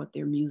based on what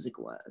their music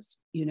was,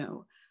 you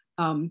know.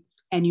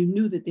 And you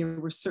knew that there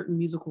were certain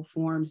musical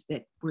forms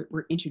that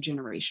were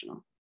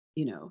intergenerational,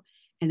 you know.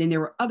 And then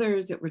there were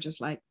others that were just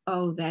like,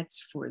 oh, that's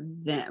for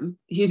them,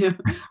 you know.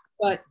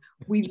 But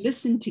we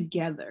listened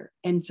together.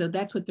 And so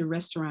that's what the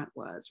restaurant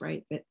was,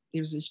 right? That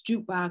there's this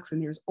jukebox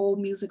and there's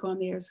old music on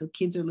there. So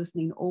kids are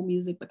listening to old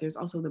music, but there's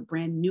also the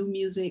brand new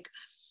music.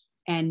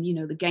 And, you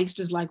know, the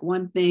gangsters like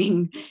one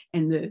thing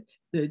and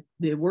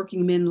the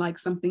working men like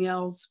something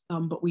else,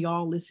 but we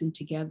all listened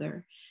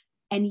together.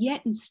 And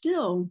yet, and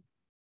still,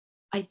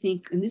 I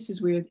think, and this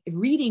is where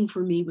reading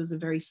for me was a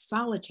very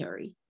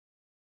solitary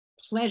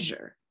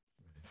pleasure,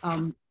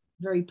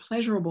 very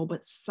pleasurable,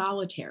 but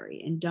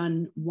solitary, and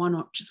done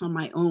just on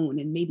my own,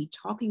 and maybe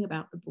talking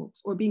about the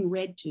books or being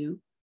read to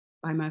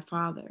by my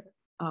father,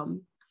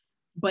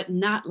 but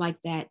not like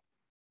that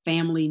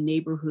family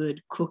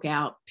neighborhood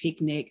cookout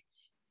picnic,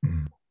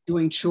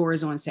 doing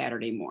chores on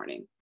Saturday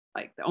morning.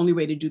 Like the only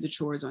way to do the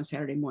chores on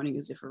Saturday morning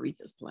is if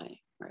Aretha's playing,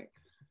 right?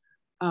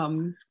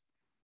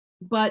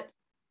 But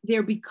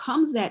there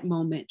becomes that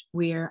moment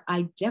where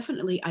I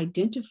definitely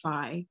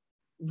identify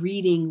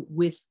reading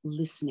with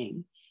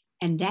listening.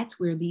 And that's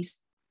where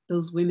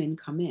those women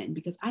come in,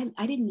 because I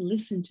didn't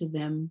listen to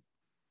them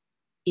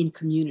in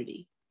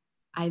community.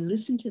 I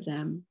listened to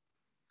them,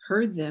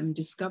 heard them,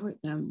 discovered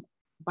them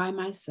by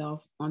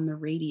myself on the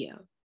radio.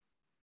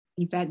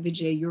 In fact,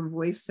 Vijay, your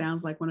voice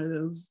sounds like one of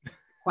those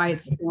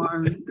quiet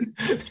storms.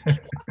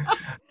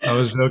 I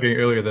was joking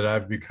earlier that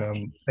I've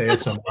become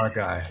ASMR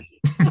guy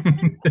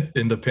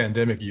in the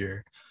pandemic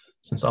year,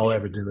 since all I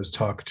ever do is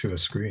talk to a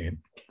screen.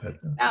 But,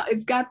 now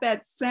it's got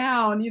that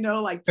sound, you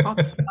know, like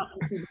talking out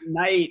into the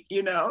night,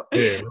 you know.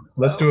 Yeah,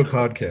 let's do a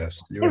podcast.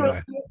 You and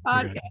I. Do a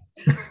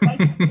podcast. So I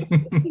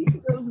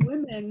think those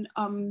women,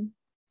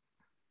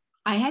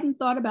 I hadn't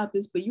thought about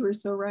this, but you were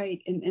so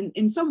right. And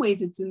in some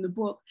ways it's in the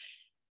book.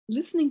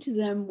 Listening to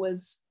them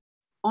was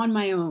on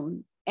my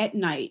own at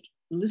night,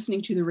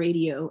 listening to the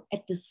radio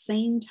at the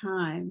same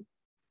time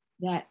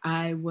that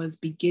I was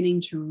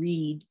beginning to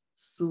read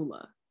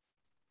Sula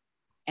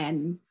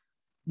and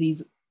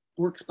these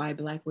works by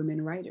Black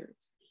women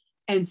writers.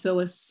 And so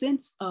a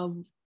sense of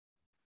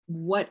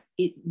what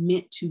it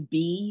meant to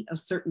be a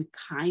certain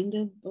kind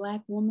of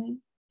Black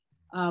woman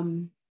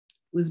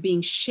was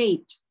being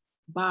shaped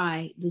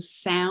by the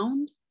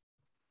sound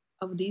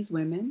of these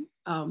women,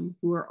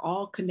 who are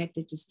all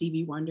connected to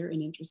Stevie Wonder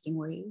in interesting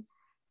ways,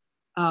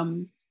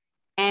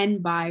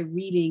 and by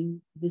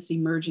reading this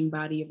emerging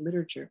body of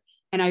literature.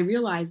 And I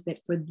realized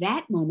that for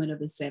that moment of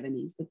the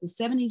 70s, that the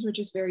 70s were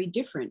just very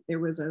different. There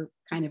was a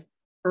kind of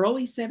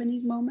early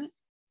 70s moment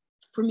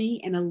for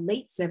me and a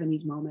late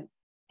 70s moment.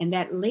 And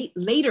that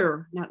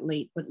later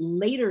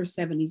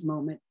 70s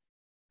moment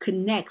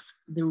connects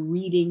the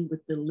reading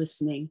with the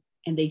listening,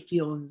 and they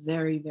feel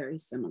very, very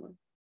similar.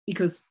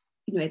 Because,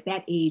 you know, at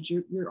that age,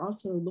 you're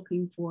also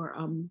looking for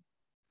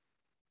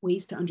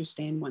ways to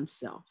understand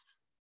oneself.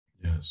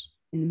 Yes.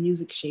 And the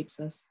music shapes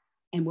us,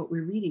 and what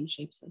we're reading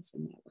shapes us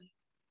in that way.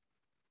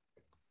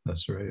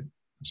 That's right.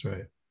 That's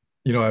right.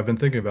 You know, I've been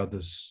thinking about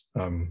this.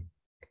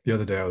 The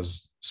other day, I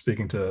was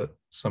speaking to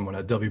someone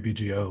at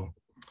WBGO.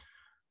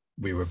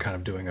 We were kind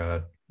of doing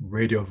a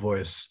radio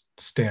voice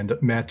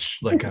stand-up match,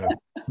 like kind of,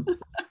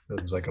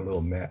 it was like a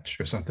little match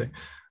or something.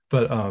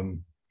 But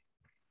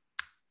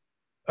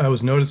I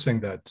was noticing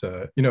that,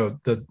 you know,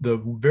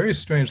 the very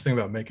strange thing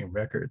about making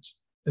records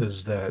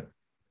is that,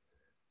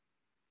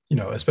 you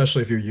know,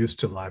 especially if you're used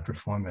to live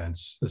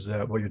performance, is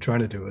that what you're trying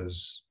to do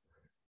is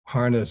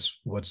harness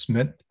what's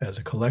meant as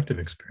a collective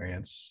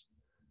experience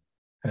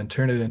and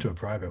turn it into a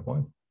private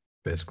one,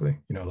 basically.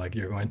 You know, like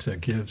you're going to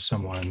give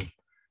someone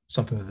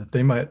something that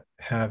they might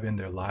have in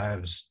their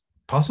lives,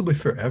 possibly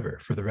forever,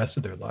 for the rest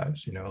of their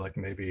lives. You know, like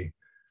maybe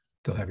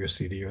they'll have your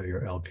CD or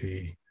your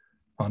LP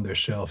on their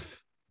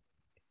shelf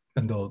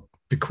and they'll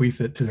bequeath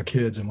it to their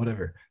kids and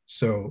whatever.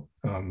 So,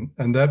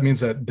 and that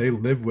means that they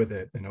live with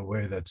it in a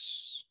way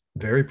that's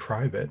very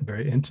private,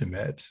 very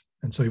intimate.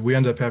 And so we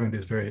end up having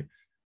these very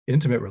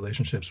intimate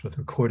relationships with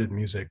recorded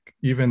music,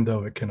 even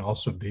though it can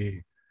also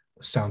be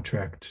a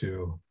soundtrack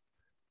to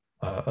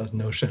a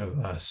notion of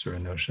us or a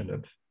notion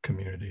of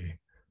community.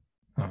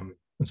 And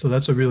so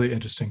that's a really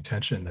interesting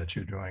tension that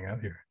you're drawing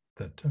out here.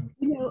 That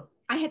you know,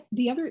 I had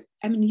the other.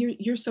 I mean,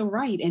 you're so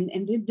right.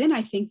 And then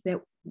I think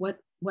that what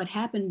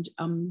happened.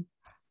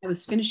 I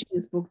was finishing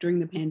this book during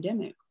the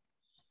pandemic,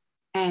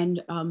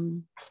 and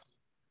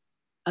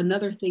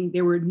another thing,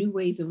 there were new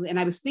ways of, and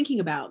I was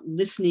thinking about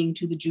listening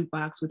to the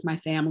jukebox with my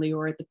family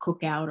or at the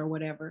cookout or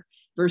whatever,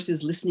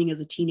 versus listening as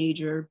a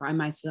teenager by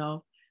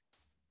myself.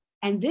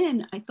 And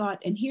then I thought,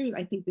 and here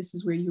I think this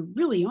is where you're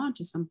really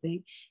onto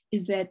something,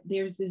 is that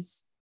there's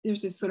this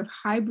sort of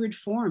hybrid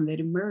form that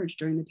emerged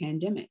during the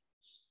pandemic.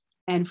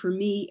 And for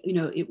me, you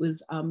know, it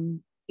was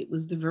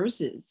the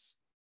verses,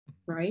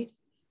 right?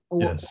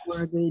 Or, yes.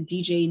 or the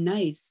DJ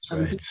Nice,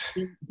 right.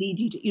 the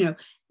DJ, you know,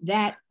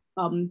 that.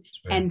 Right.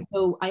 And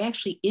so I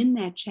actually, in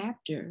that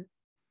chapter,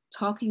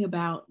 talking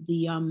about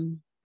the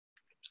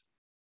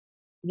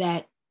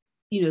that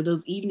you know,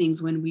 those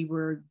evenings when we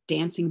were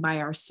dancing by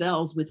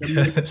ourselves with a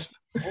million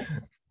people,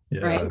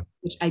 Yeah. right?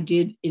 Which I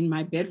did in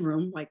my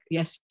bedroom. Like,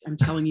 yes, I'm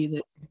telling you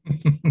this.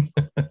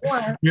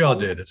 Or, we all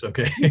did. It's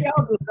okay. We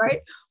all did,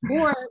 right?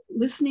 Or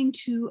listening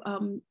to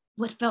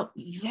what felt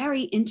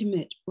very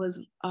intimate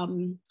was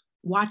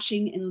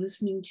watching and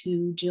listening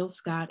to Jill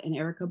Scott and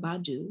Erykah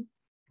Badu.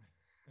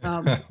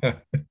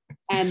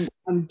 And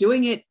I'm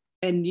doing it.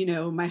 And, you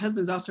know, my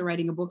husband's also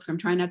writing a book, so I'm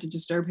trying not to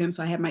disturb him.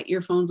 So I have my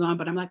earphones on,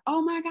 but I'm like,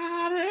 oh my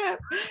God,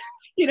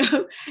 you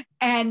know,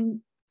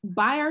 and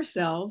by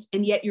ourselves.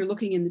 And yet you're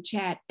looking in the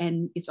chat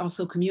and it's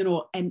also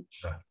communal. And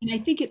I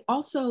think it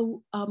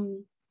also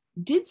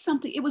did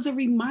something. It was a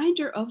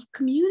reminder of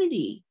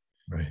community.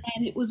 Right.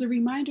 And it was a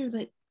reminder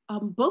that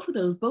both of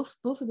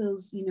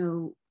those, you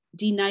know,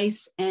 D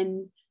Nice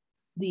and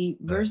the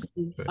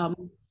verses,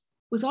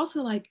 was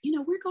also like, you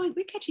know,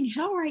 we're catching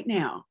hell right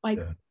now. Like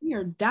we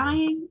are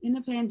dying in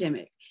the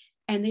pandemic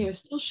and they are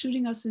still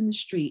shooting us in the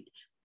street.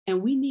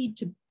 And we need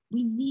to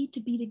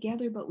be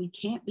together, but we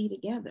can't be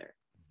together.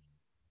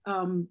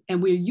 And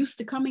we're used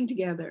to coming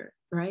together,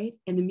 right?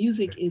 And the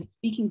music is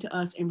speaking to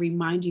us and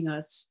reminding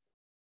us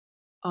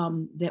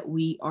that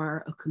we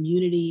are a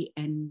community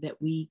and that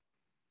we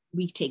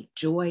take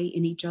joy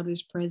in each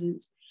other's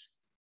presence.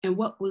 And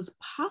what was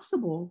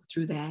possible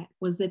through that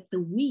was that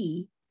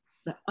the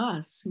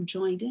us who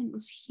joined in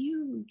was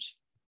huge.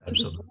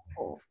 Absolutely.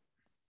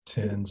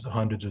 Tens,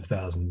 hundreds of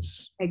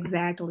thousands.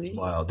 Exactly.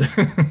 Wild.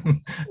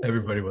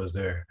 Everybody was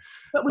there.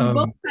 But it was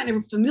both kind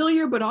of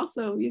familiar, but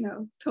also, you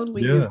know,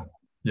 totally new.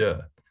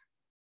 Yeah.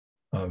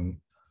 Well,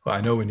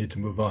 I know we need to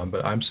move on,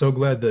 but I'm so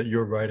glad that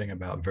you're writing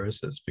about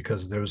verses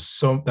because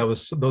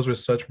those were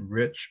such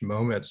rich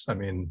moments. I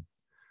mean,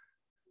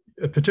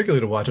 particularly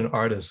to watch an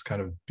artist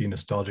kind of be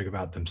nostalgic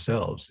about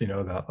themselves, you know,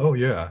 about, oh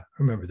yeah, I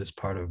remember this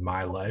part of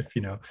my life,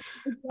 you know.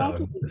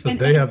 Exactly. So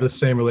they have the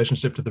same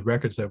relationship to the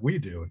records that we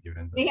do.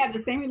 Even they have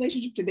the same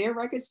relationship to their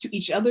records, to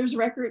each other's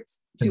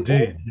records, to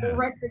Indeed, old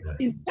records,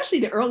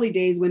 especially the early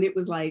days when it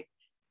was like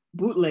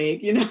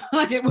bootleg, you know,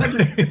 it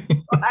wasn't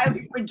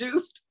highly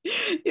produced,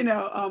 you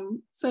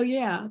know. So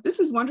yeah, this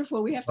is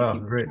wonderful. We have to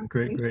keep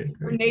great.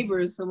 We're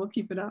neighbors, so we'll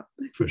keep it up.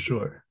 For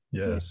sure.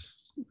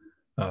 Yes.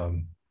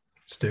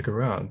 Stick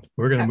around.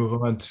 We're going to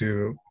move on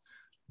to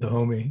the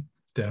homie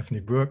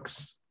Daphne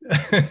Brooks,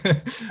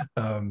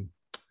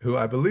 who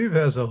I believe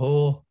has a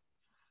whole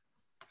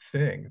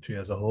thing. She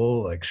has a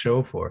whole like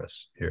show for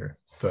us here.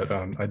 But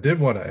I did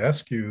want to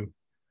ask you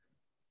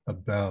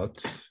about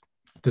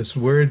this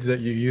word that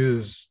you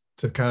use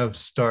to kind of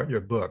start your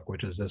book,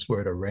 which is this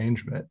word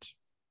arrangement,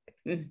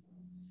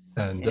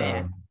 and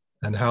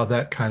how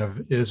that kind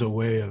of is a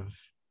way of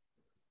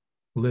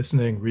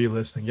listening,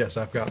 re-listening. Yes,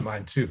 I've got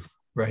mine too.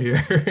 Right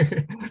here.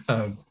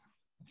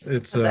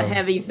 It's a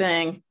heavy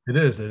thing. It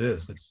is.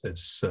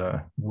 It's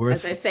worth.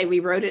 As I say, we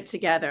wrote it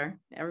together.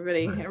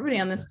 Everybody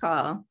on this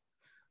call.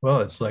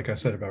 Well, it's like I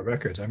said about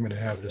records. I'm going to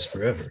have this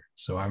forever,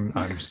 so I'm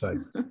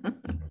psyched.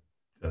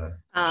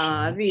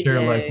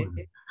 Vijay.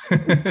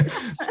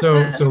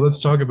 So let's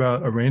talk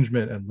about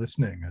arrangement and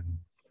listening. And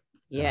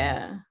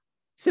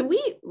so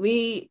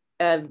we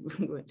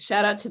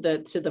shout out to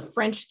the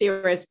French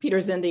theorist Peter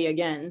Zindi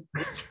again.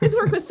 His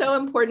work was so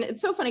important.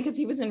 It's so funny because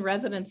he was in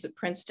residence at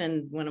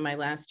Princeton one of my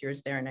last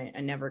years there, and I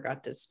never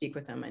got to speak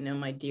with him. I know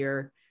my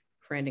dear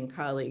friend and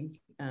colleague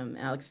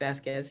Alex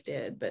Vasquez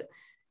did, but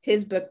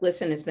his book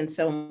Listen has been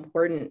so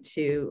important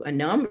to a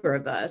number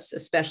of us,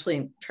 especially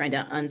in trying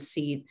to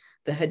unseat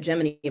the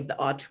hegemony of the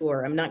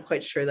auteur. I'm not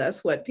quite sure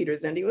that's what Peter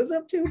Zindi was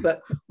up to, but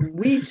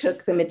we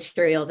took the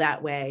material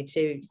that way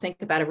to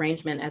think about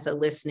arrangement as a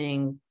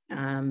listening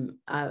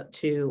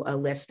to a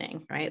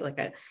listening, right?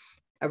 Like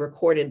a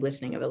recorded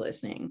listening of a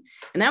listening.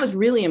 And that was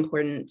really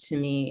important to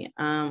me,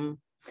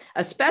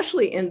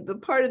 especially in the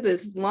part of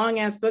this long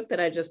ass book that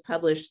I just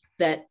published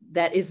that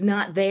is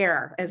not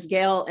there, as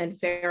Gayle and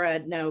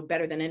Farah know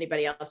better than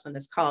anybody else on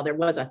this call. There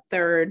was a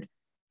third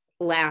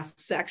last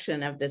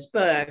section of this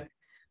book.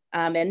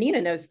 And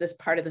Nina knows this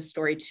part of the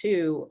story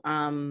too.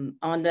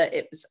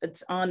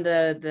 It's on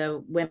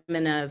the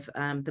women of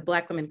the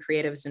Black women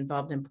creatives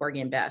involved in Porgy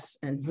and Bess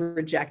and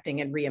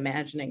rejecting and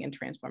reimagining and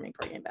transforming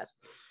Porgy and Bess.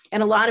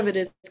 And a lot of it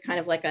is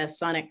kind of like a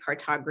sonic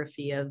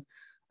cartography of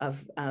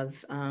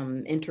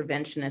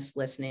interventionist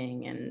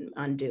listening and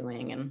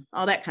undoing and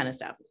all that kind of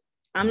stuff.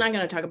 I'm not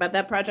going to talk about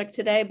that project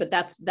today, but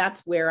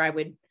that's where I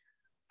would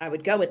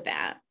go with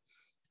that.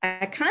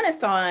 I kind of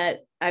thought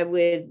I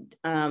would,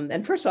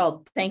 and first of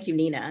all, thank you,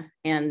 Nina,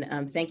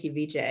 and thank you,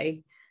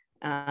 Vijay,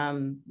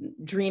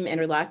 dream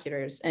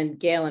interlocutors, and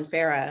Gayle and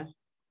Farah,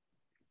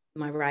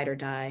 my ride or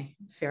die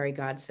fairy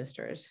god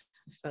sisters,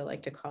 as I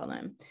like to call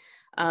them.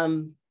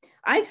 I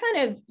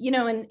kind of,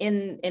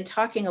 in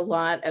talking a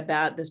lot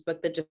about this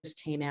book that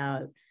just came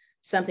out,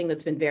 something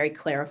that's been very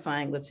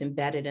clarifying, what's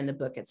embedded in the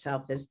book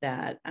itself is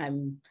that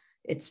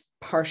it's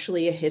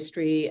partially a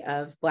history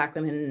of Black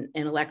women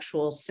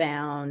intellectual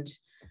sound.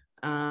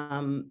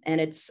 And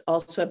it's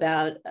also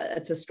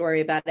it's a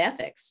story about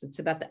ethics. It's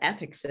about the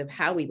ethics of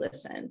how we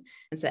listen.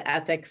 It's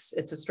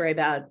a story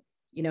about,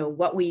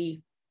 what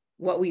we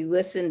what we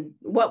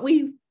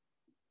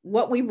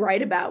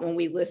write about when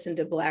we listen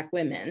to Black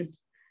women,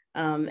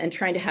 and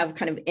trying to have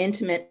kind of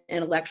intimate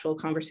intellectual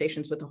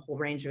conversations with a whole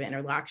range of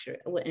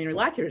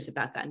interlocutors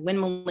about that. And when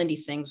Melindy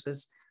Sings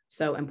was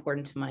so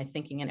important to my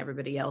thinking and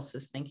everybody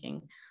else's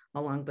thinking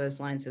along those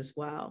lines as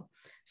well.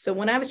 So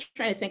when I was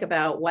trying to think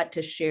about what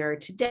to share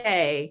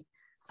today,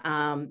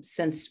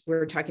 since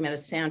we're talking about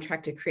a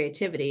soundtrack to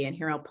creativity, and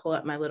here I'll pull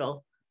up my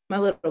little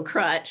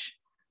crutch,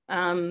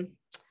 I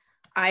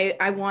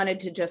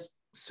wanted to just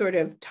sort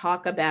of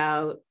talk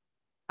about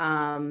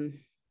the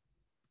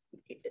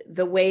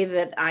way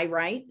that I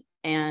write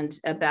and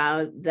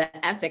about the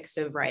ethics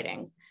of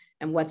writing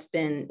and what's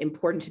been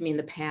important to me in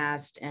the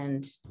past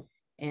and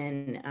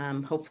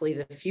hopefully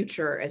the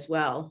future as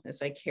well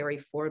as I carry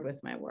forward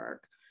with my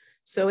work.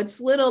 So it's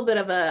a little bit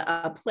of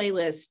a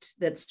playlist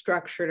that's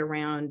structured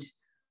around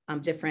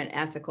different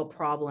ethical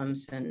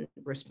problems and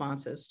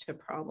responses to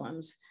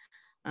problems.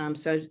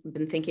 So I've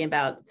been thinking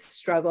about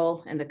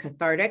struggle and the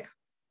cathartic.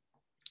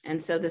 And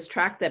so this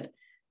track that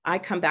I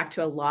come back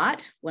to a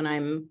lot when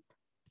I'm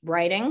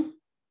writing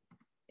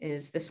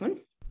is this one.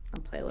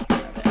 I'll play a little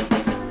bit of it.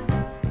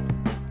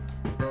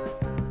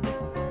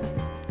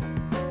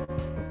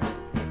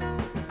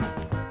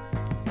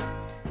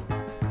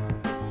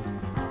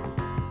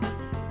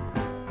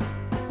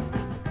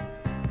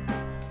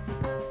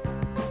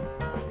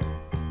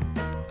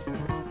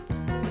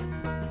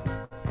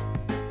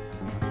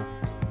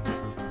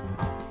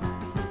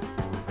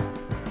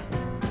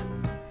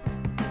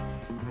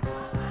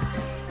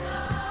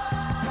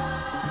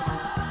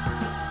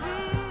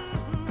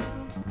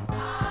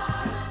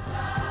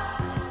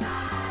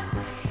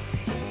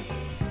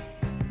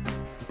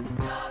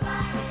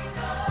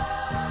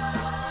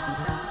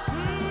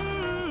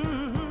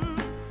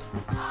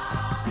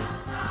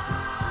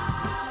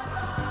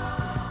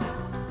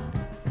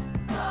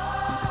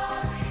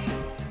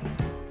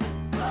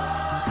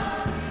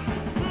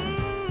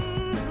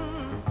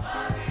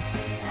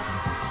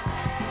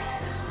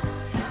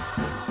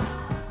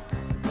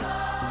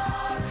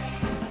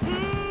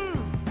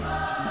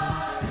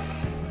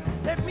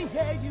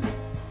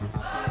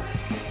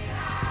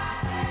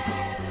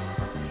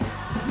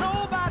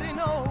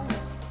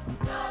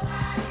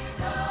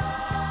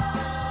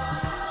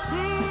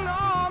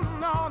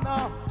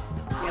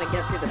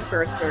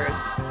 First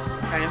verse,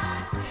 okay?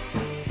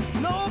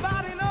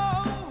 Nobody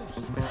knows.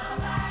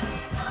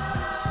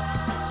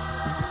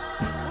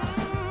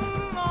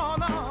 Oh,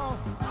 no.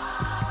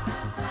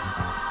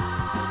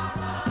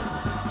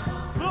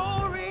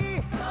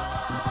 Glory,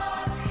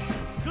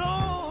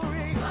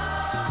 glory,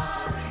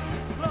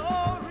 glory,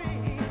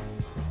 glory.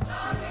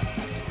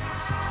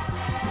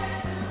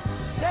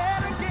 Say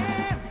it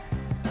again.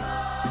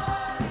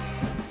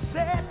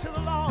 Say it to the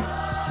Lord.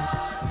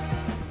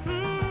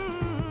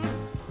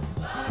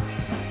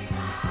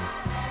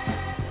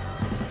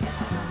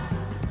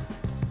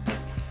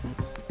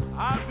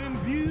 I've been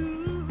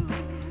viewed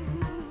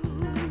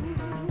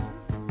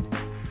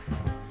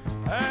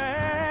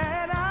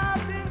and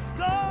I've been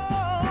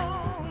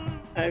scorned.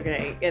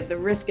 Okay, at the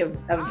risk of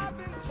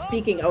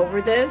speaking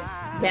over this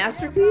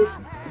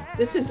masterpiece,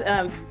 this is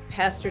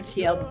Pastor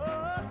T.L.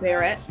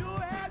 Barrett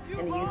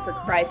in the Youth for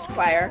Christ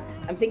Choir.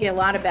 I'm thinking a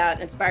lot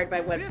about, inspired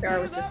by what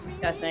Farah was just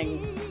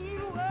discussing.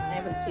 I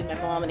haven't seen my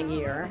mom in a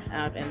year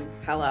out in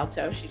Palo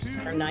Alto. She just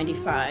turned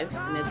 95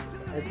 and is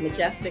as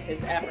majestic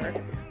as ever.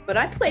 But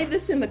I played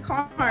this in the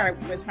car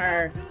with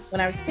her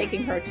when I was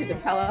taking her to the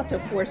Palo Alto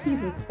Four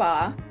Seasons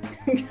Spa,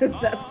 because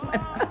that's my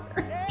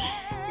mother.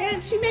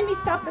 And she made me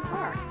stop the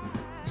car.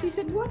 She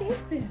said, "What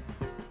is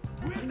this?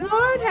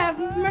 Lord have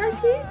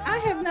mercy. I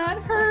have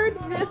not heard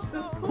this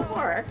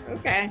before."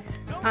 Okay.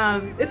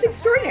 It's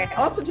extraordinary.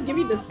 Also, to give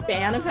you the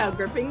span of how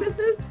gripping this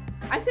is,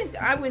 I think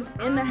I was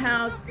in the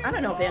house. I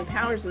don't know if Van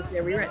Powers was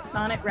there. We were at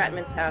Sonnet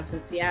Ratman's house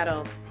in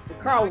Seattle.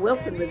 Carl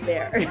Wilson was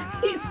there.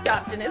 He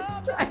stopped in his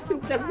tracks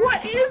and said,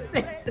 "What is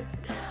this?"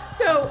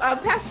 So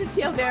Pastor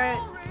T.L. Barrett,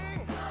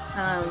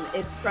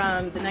 it's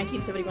from the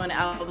 1971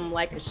 album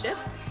Like a Ship.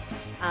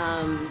 You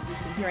can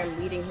hear him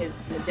leading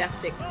his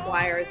majestic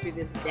choir through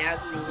this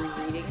dazzling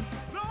reading.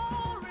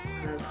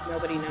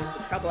 Nobody Knows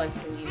the Trouble I've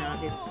seen,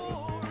 obviously.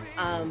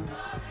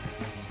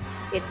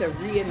 It's a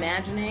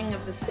reimagining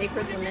of the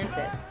sacred lament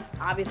that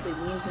obviously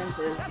leans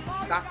into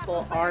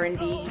gospel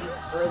R&B,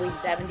 early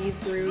 70s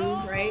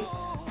groove, right?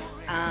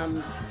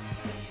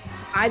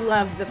 I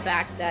love the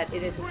fact that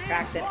it is a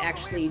track that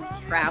actually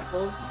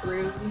travels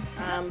through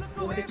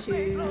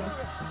fortitude,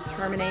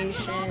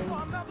 determination,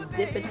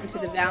 dip into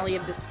the valley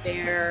of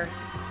despair,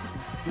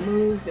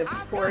 moved, of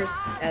course,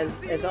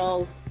 as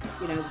all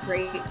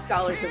great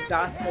scholars of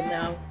gospel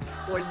know,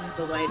 towards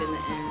the light in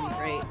the end,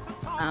 right?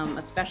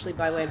 Especially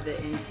by way of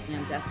the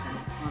incandescent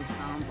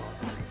ensemble,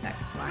 that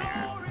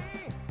choir.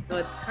 So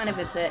it's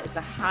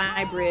a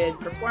hybrid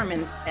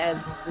performance,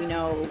 as we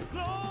know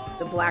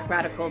the Black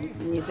radical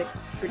music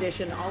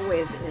tradition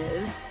always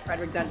is.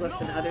 Frederick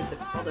Douglass and others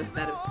have told us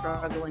that, of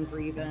struggle and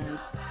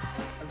grievance,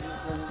 of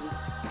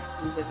resilience,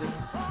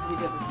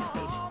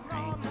 revivification,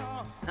 right?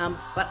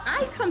 But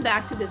I come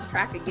back to this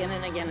track again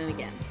and again and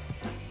again,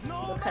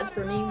 because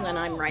for me, when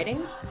I'm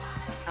writing,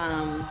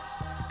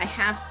 I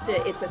have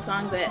to, it's a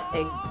song that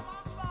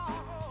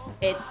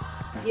it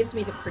gives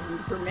me the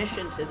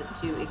permission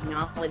to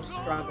acknowledge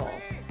struggle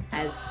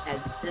as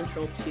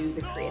central to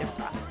the creative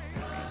process.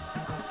 Right?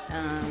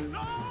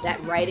 That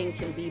writing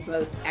can be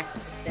both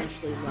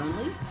existentially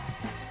lonely,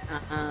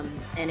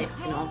 and it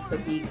can also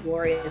be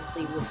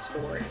gloriously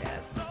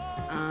restorative.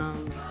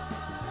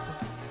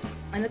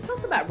 And it's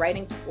also about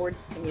writing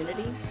towards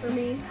community for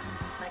me.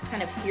 I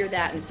kind of hear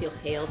that and feel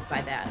hailed by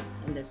that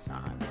in this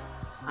song.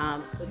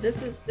 So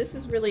this is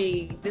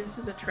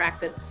a track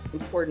that's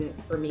important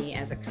for me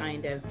as a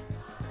kind of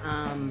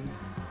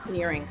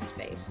clearing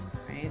space,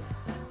 right?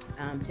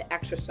 To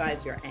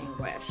exercise your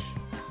anguish,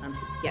 to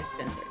get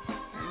centered.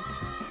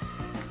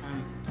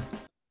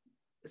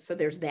 So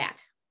there's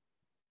that.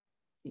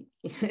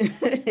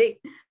 Got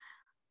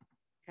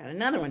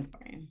another one for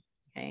you,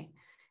 okay?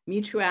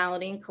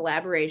 Mutuality and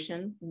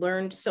collaboration.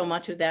 Learned so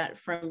much of that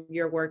from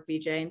your work,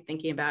 Vijay, and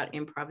thinking about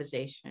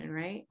improvisation,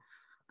 right?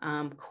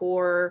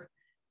 Core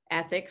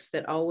ethics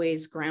that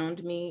always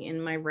ground me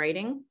in my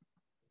writing,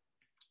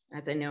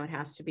 as I know it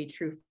has to be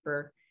true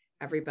for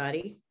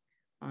everybody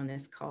on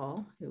this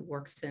call who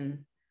works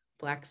in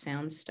Black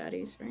sound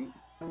studies, right?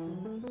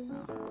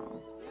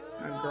 Oh,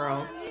 our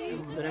girl, a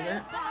little bit of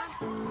it.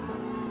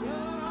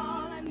 You're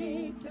all I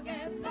need to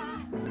get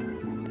by.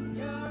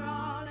 You're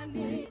all I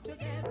need to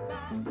get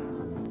by.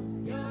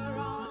 You're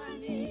all I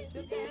need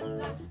to get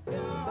by.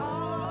 You're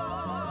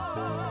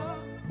all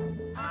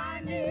I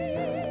need to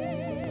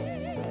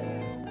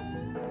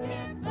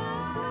get by.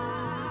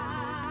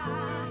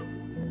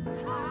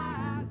 I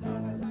love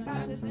it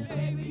about you,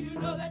 baby. You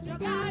know that you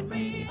got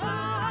me.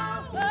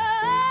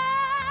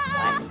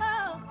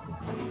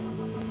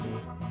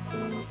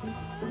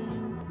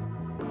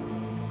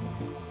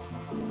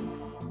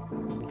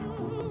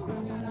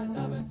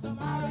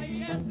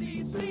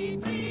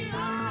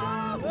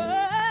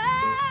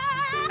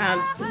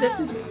 So this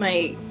is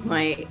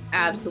my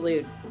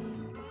absolute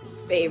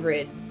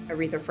favorite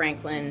Aretha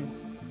Franklin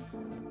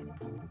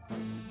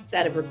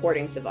set of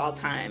recordings of all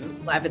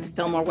time. Live at the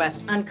Fillmore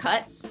West,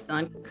 uncut.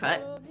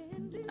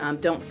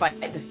 Don't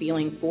Fight the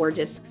Feeling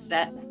 4-disc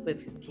set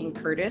with King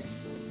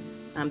Curtis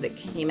that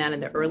came out in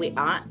the early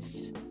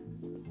aughts.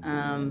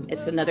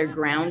 It's another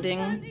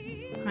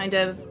grounding kind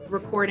of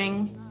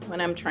recording when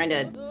I'm trying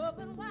to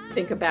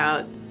think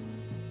about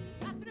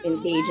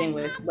engaging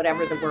with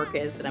whatever the work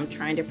is that I'm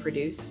trying to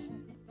produce.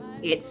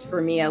 It's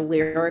for me a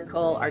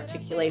lyrical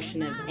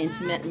articulation of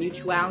intimate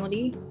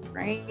mutuality,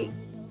 right?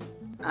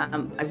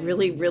 I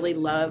really, really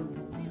love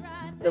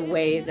the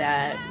way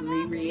that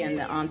Riri and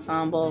the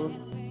ensemble,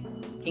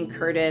 King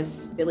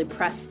Curtis, Billy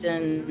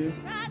Preston,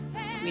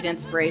 Sweet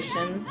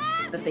Inspirations,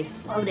 that they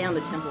slow down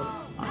the tempo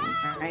of the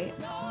song, right?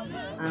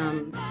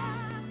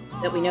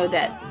 That we know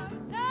that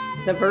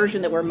the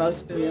version that we're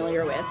most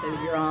familiar with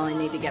of You're All I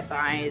Need to Get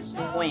By is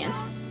buoyant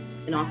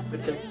in all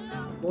sorts of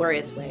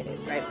glorious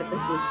ways, right? But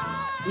this is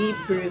deep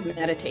groove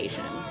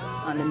meditation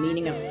on the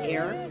meaning of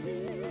care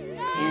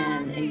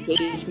and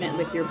engagement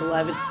with your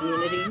beloved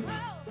community.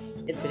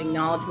 It's an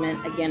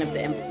acknowledgement, again, of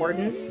the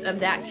importance of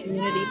that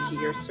community to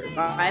your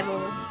survival.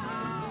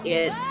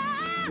 It's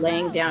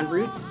laying down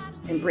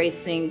roots,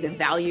 embracing the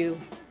value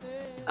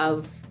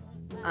of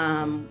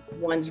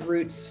one's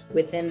roots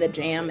within the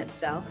jam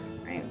itself,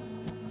 right?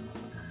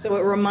 So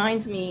it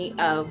reminds me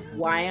of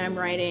why I'm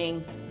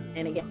writing,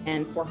 and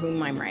again, for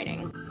whom I'm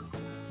writing.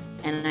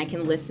 And I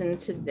can listen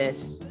to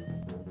this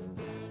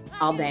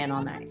all day and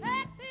all night.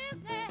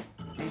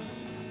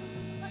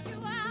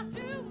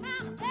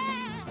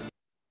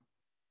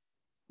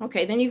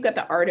 Okay, then you've got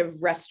the art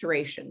of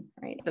restoration,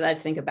 right? That I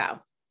think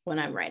about when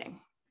I'm writing,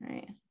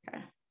 right?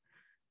 Okay.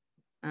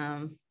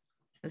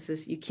 This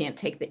is, you can't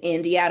take the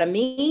indie out of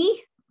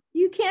me.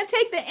 You can't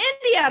take the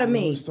indie out of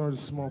me. Start a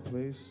small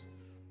place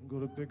and go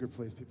to a bigger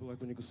place. People like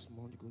when you go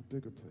small, you go to a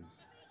bigger place.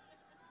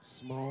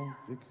 Small,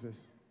 big place.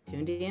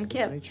 Tuned in,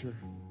 Kip. Nature.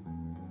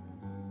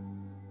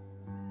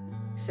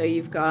 So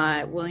you've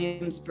got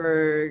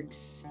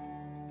Williamsburg's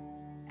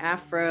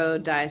Afro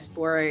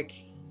diasporic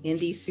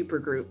indie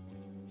supergroup.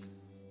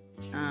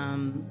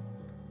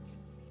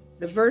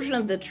 The version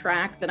of the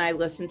track that I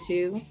listen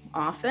to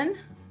often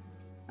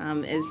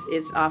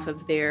is off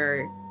of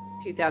their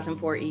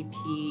 2004 EP,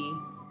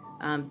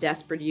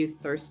 Desperate Youth,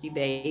 Thirsty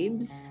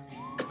Babes.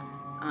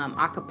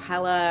 A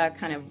cappella,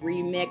 kind of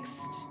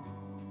remixed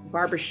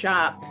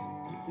barbershop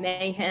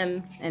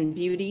mayhem and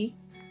beauty.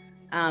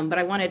 But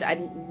I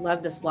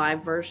love this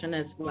live version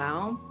as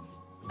well.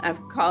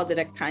 I've called it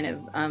a kind of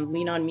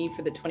lean on me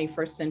for the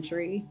 21st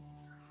century.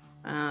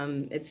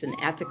 It's an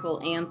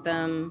ethical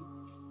anthem.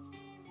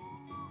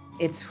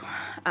 It's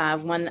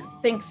one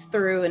that thinks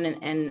through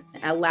and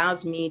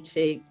allows me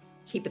to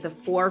keep at the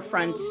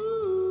forefront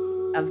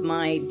of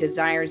my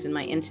desires and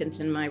my intent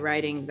in my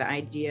writing, the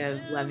idea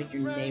of loving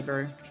your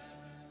neighbor,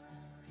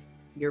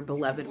 your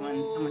beloved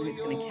one, someone who's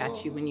going to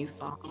catch you when you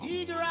fall.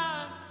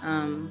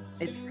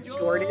 It's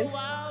restorative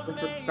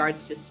with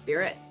regards to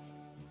spirit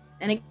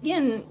And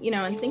again, you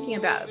know, and thinking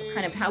about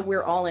kind of how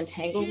we're all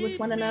entangled with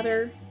one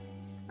another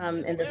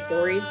and the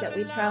stories that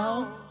we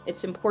tell,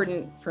 it's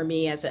important for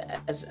me as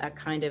a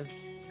kind of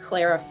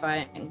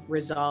clarifying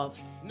resolve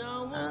in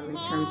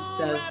terms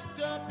of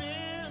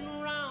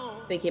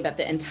thinking about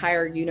the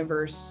entire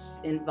universe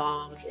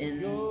involved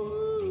in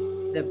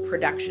the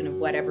production of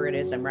whatever it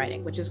is I'm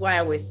writing, which is why I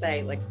always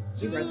say, like,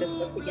 we wrote this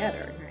book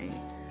together, right?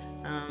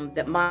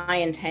 That my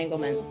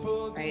entanglements,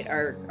 right,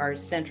 are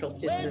central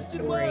to the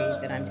story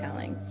that I'm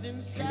telling,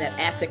 and that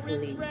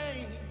ethically,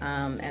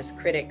 as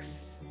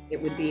critics,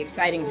 it would be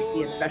exciting to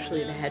see,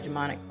 especially the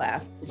hegemonic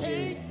class,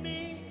 to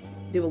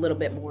do a little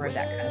bit more of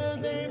that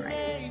kind of thinking,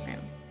 right?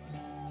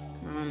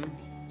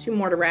 Two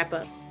more to wrap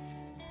up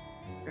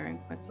very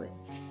quickly.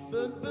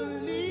 But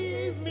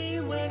believe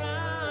me when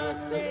I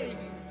say,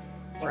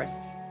 Chorus.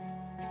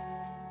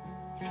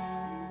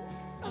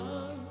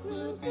 I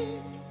will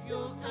be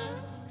your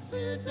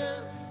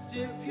accident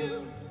if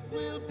you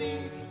will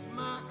be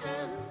my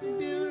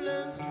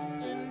ambulance,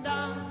 and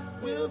I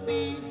will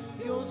be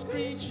your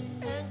screech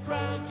and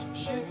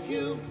crash if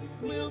you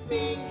will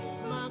be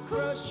my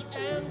crush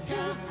and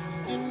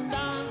cast, and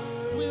I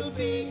will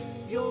be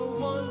your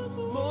one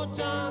more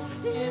time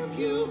if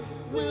you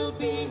will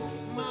be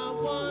my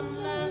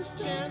one last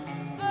chance.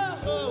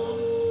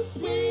 Oh,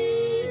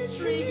 sweet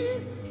tree,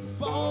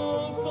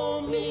 fall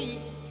for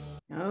me.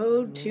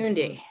 Oh,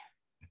 Tundi.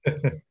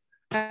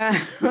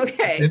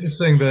 Okay.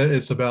 Interesting that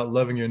it's about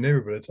loving your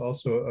neighbor, but it's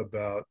also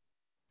about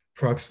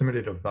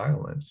proximity to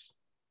violence.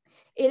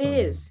 It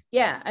is,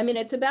 yeah. I mean,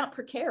 it's about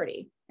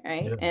precarity,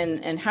 right? Yeah.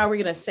 And how we're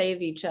going to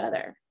save each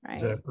other,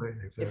 right?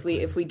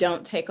 Exactly. If we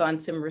don't take on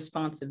some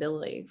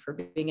responsibility for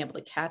being able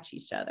to catch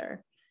each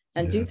other,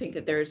 and do think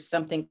that there's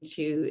something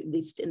to, at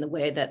least in the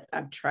way that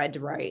I've tried to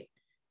write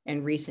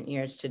in recent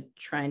years, to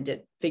trying to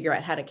figure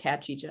out how to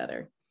catch each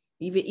other,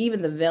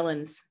 even the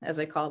villains, as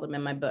I call them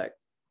in my book.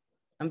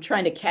 I'm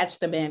trying to catch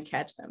them and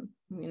catch them.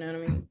 You know what I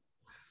mean?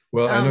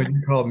 Well, I know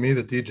you called me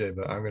the DJ,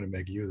 but I'm going to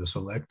make you the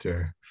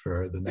selector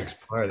for the next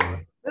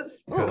party. The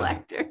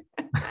selector.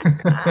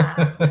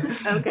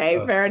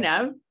 Okay, fair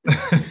enough.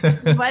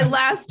 My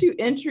last two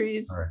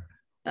entries,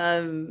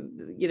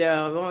 you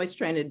know, I'm always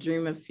trying to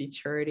dream of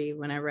futurity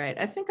when I write.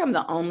 I think I'm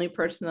the only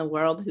person in the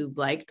world who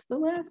liked the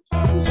last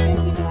album.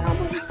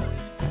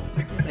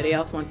 Anybody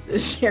else wants to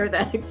share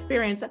that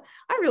experience?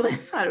 I really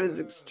thought it was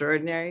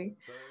extraordinary.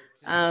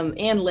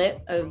 Ann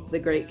Litt of the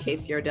great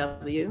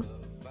KCRW.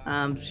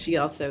 She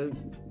also,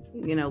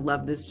 you know,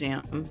 loved this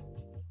jam,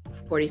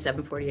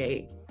 47,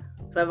 48.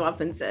 So I've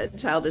often said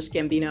Childish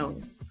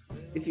Gambino,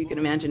 if you can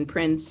imagine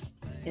Prince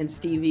and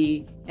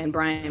Stevie and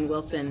Brian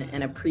Wilson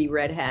and a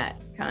pre-Red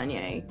Hat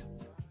Kanye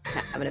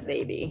having a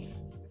baby,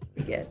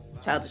 you get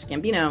Childish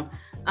Gambino.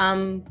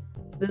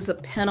 This is a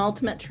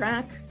penultimate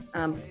track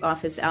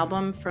off his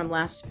album from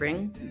last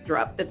spring,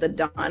 dropped at the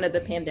dawn of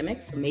the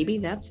pandemic. So maybe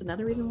that's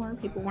another reason why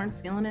people weren't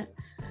feeling it.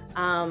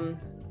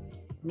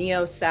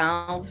 Neo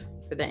Salve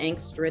for the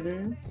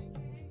angst-ridden.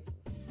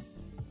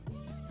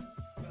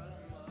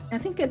 I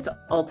think it's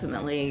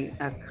ultimately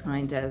a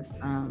kind of,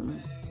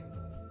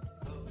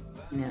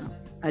 you know,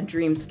 a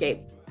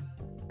dreamscape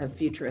of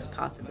futurist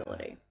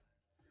possibility.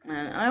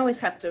 And I always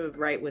have to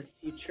write with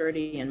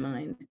futurity in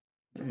mind.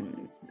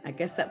 And I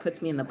guess that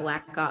puts me in the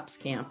Black Ops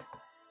camp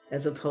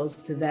as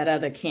opposed to that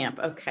other camp.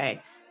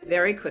 Okay,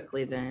 very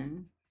quickly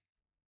then.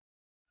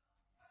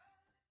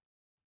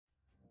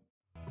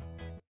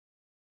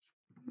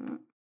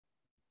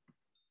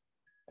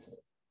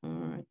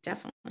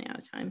 Definitely out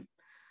of time.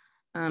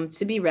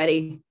 To be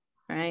ready,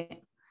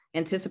 right?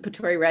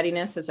 Anticipatory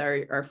readiness, as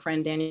our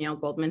friend Danielle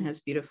Goldman has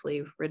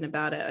beautifully written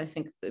about it. I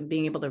think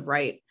being able to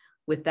write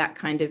with that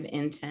kind of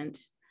intent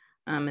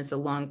is a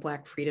long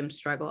Black freedom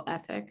struggle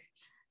ethic.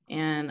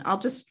 And I'll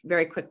just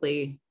very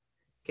quickly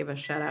give a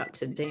shout out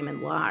to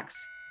Damon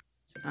Locks,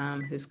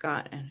 who's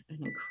got an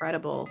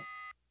incredible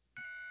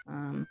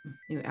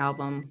new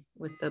album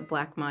with the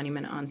Black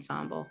Monument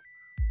Ensemble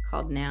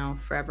called Now,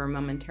 Forever,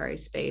 Momentary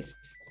Space.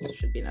 There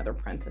should be another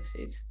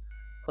parentheses,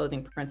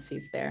 clothing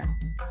parentheses there.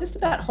 Just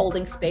about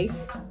holding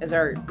space, as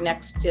our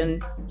next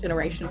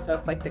generation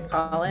folk like to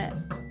call it.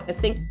 I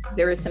think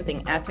there is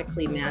something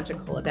ethically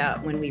magical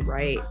about when we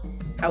write,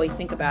 how we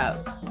think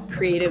about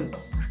creating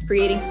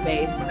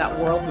space, about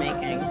world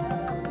making,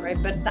 right?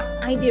 But the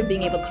idea of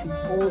being able to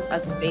hold a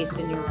space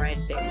in your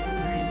writing,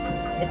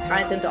 right? It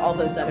ties into all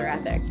those other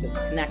ethics of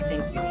connecting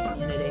to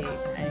community,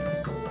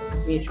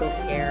 right? Mutual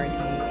care and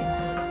aid.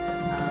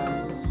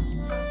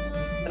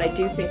 But I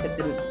do think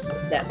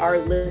that our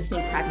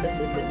listening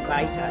practices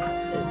invite us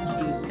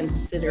to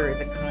consider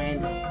the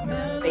kind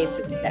of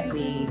spaces that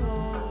we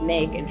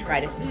make and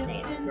try to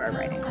sustain through our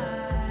writing.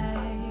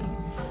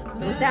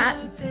 So with that,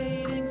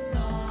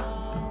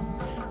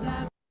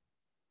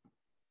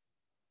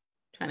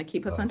 trying to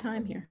keep us on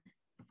time here.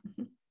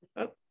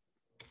 Oh.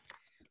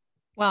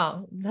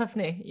 Wow,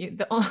 Daphne,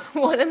 the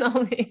one and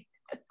only.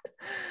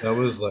 That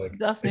was like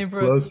Daphne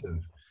Brooks.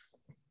 explosive.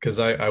 Because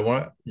I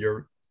want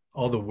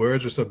all the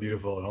words were so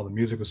beautiful and all the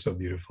music was so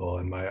beautiful,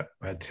 and my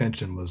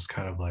attention was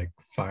kind of like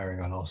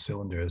firing on all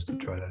cylinders to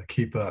try to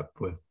keep up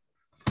with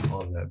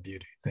all of that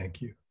beauty.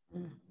 Thank you.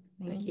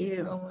 Thank you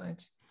so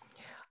much.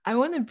 I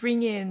want to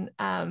bring in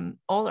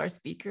all our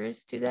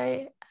speakers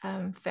today,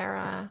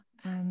 Farah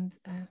and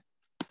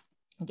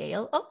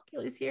Gayle. Oh,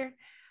 Gayle is here.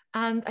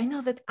 And I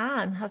know that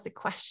Anne has a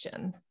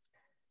question.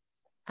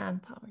 Anne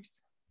Powers.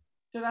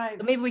 Should I?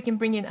 So maybe we can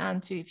bring in Anne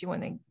too if you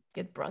want to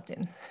get brought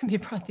in. Be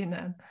brought in,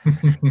 Anne.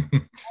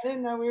 I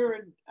didn't know we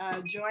were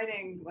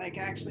joining, like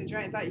actually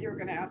joining. I thought you were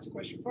going to ask a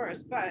question for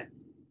us, but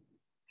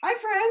hi,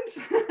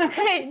 friends.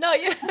 Hey, no,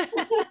 you're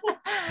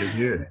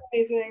here.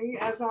 Amazing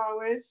as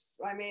always.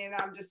 I mean,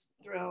 I'm just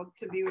thrilled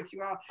to be with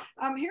you all.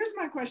 Here's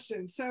my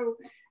question. So,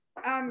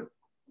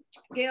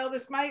 Gayle,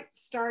 this might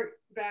start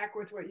back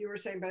with what you were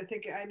saying, but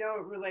I know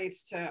it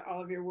relates to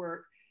all of your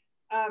work.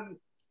 How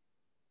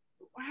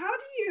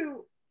do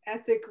you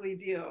ethically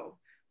deal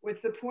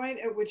with the point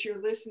at which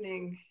your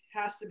listening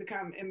has to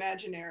become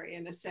imaginary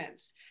in a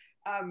sense?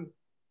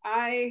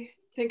 I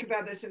think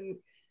about this in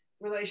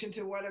relation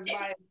to one of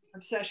my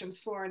obsessions,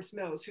 Florence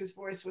Mills, whose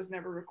voice was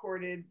never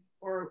recorded,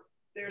 or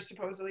there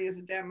supposedly is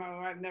a demo.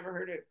 I've never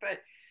heard it,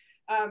 but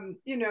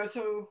you know,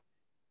 so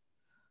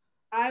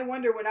I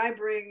wonder what I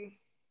bring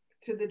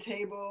to the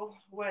table,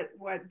 what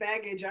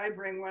baggage I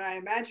bring when I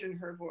imagine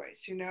her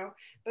voice, you know.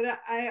 But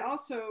I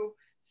also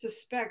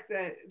suspect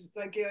that,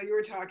 like Gayle, you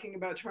were talking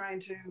about trying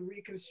to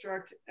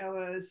reconstruct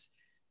Ella's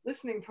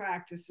listening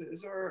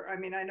practices, or I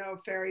mean, I know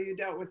Farah, you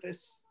dealt with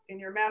this in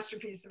your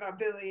masterpiece about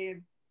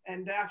Billy,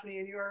 and Daphne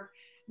in your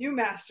new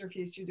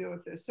masterpiece, you deal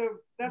with this. So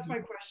that's my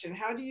question.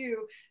 How do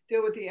you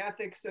deal with the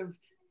ethics of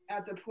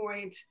at the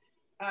point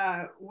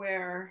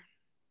where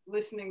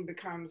listening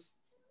becomes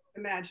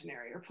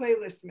imaginary, or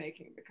playlist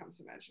making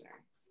becomes imaginary?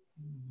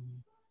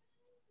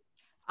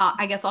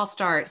 I guess I'll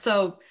start.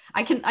 So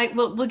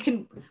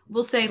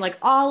we'll say like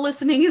all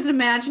listening is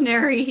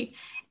imaginary,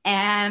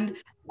 and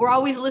we're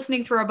always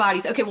listening through our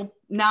bodies. Okay, well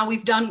now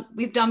we've done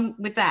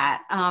with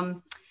that.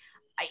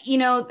 You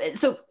know,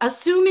 so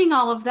assuming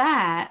all of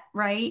that,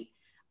 right?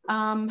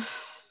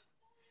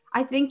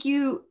 I think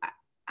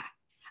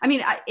I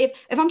mean,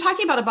 if I'm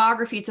talking about a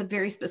biography, it's a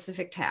very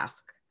specific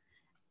task,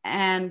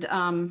 and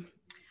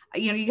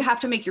you know, you have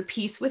to make your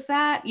peace with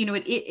that. You know,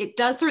 it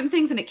does certain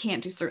things and it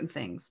can't do certain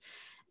things.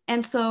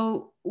 And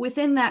so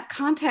within that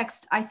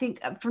context, I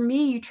think for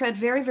me, you tread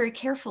very, very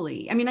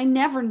carefully. I mean, I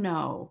never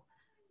know,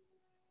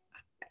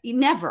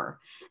 never.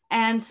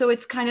 And so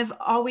it's kind of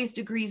always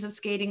degrees of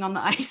skating on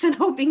the ice and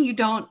hoping you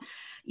don't,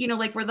 you know,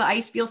 like where the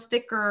ice feels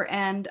thicker,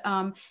 and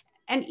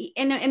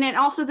then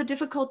also the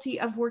difficulty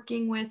of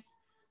working with,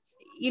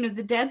 you know,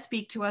 the dead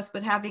speak to us,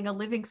 but having a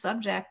living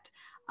subject,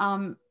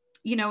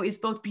 you know, is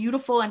both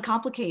beautiful and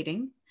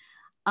complicating.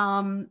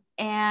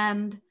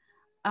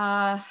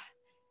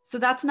 So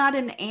that's not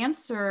an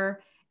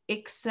answer,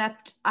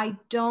 except and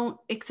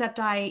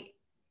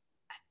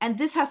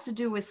this has to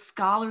do with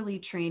scholarly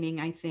training,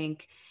 I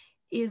think,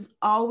 is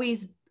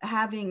always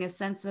having a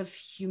sense of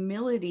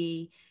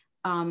humility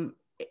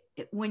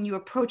when you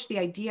approach the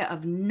idea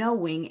of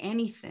knowing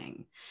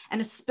anything.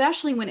 And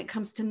especially when it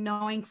comes to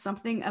knowing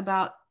something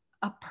about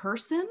a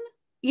person,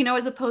 you know,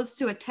 as opposed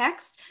to a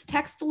text.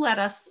 Text let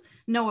us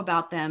know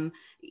about them.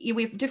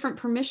 We have different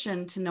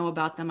permission to know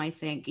about them, I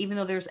think, even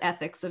though there's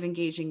ethics of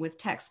engaging with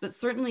text, but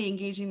certainly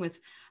engaging with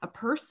a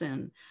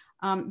person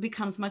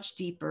becomes much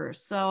deeper.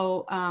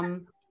 So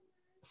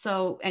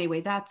anyway,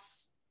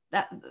 that's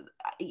that,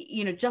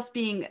 you know, just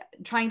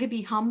trying to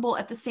be humble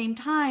at the same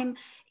time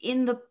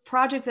in the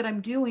project that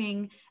I'm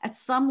doing. At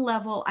some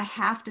level, I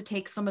have to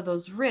take some of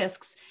those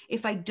risks.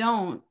 If I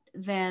don't,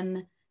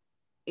 then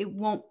it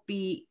won't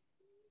be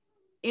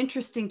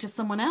interesting to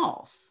someone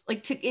else.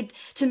 Like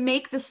to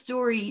make the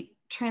story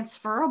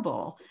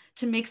transferable,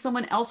 to make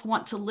someone else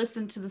want to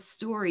listen to the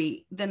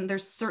story, then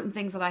there's certain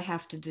things that I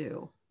have to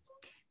do.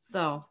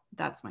 So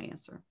that's my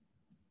answer.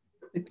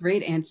 A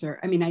great answer.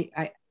 I mean,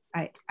 I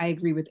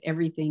agree with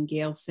everything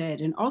Gayle said.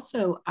 And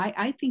also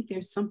I think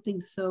there's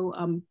something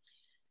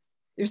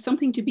there's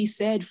something to be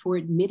said for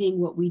admitting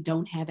what we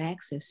don't have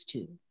access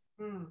to.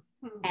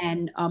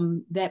 And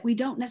that we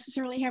don't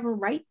necessarily have a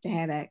right to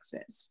have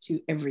access to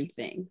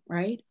everything,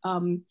 right?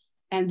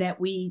 And that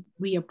we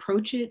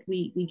approach it,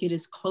 we get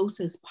as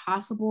close as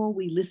possible.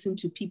 We listen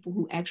to people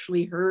who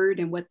actually heard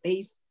and what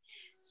they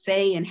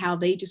say and how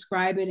they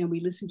describe it. And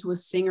we listen to a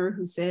singer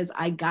who says,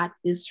 I got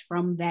this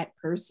from that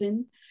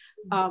person.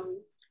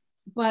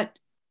 But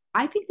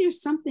I think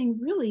there's something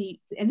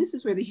really, and this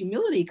is where the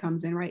humility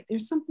comes in, right?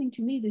 There's something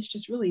to me that's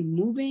just really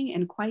moving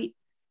and quite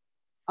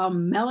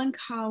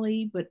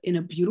melancholy, but in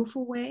a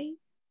beautiful way,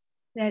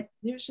 that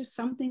there's just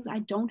some things I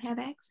don't have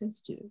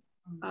access to.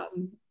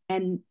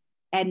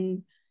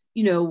 And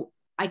you know,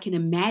 I can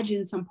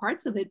imagine some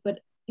parts of it, but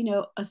you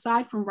know,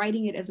 aside from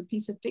writing it as a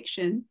piece of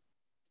fiction,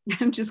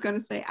 I'm just going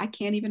to say I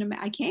can't even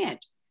I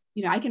can't.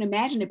 You know, I can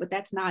imagine it, but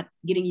that's not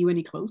getting you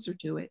any closer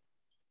to it.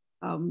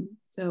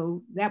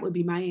 So that would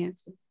be my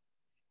answer.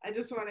 I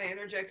just want to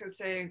interject and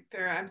say,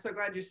 Farah, I'm so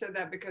glad you said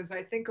that, because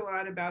I think a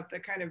lot about the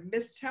kind of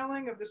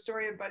mistelling of the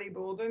story of Buddy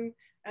Bolden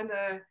and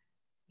the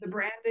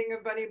branding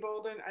of Buddy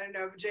Bolden. I don't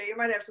know, Jay, you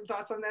might have some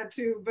thoughts on that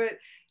too, but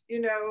you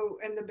know,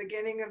 in the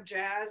beginning of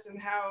jazz, and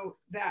how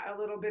that a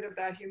little bit of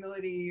that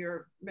humility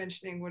you're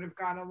mentioning would have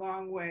gone a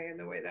long way in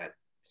the way that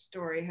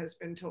story has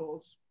been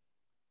told.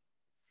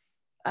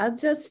 I'll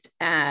just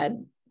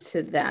add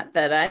to that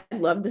I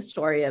love the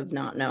story of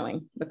not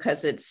knowing,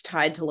 because it's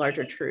tied to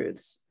larger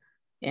truths.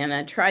 And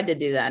I tried to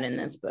do that in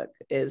this book,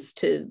 is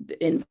to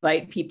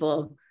invite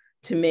people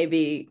to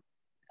maybe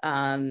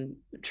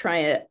try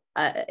a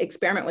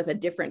experiment with a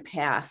different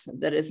path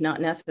that is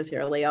not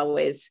necessarily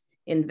always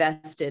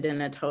invested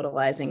in a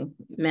totalizing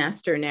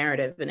master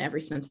narrative in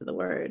every sense of the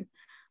word,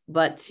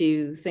 but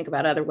to think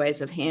about other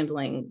ways of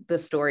handling the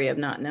story of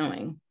not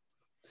knowing.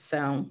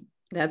 So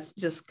that's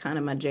just kind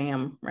of my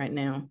jam right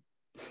now.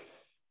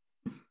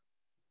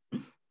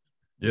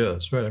 Yeah,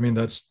 that's right. I mean,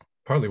 that's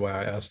partly why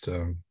I asked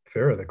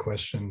Farah the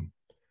question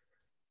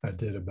I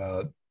did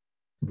about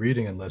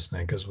reading and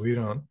listening, because we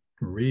don't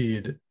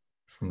read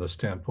from the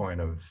standpoint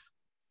of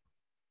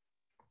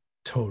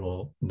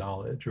total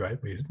knowledge,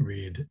 right? We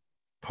read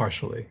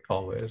partially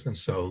always. And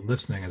so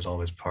listening is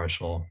always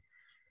partial.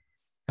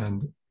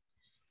 And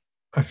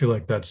I feel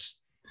like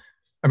that's,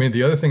 I mean,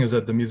 the other thing is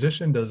that the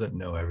musician doesn't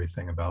know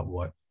everything about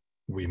what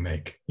we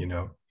make, you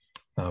know?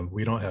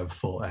 We don't have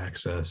full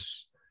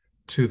access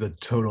to the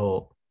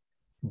total,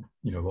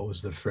 you know, what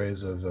was the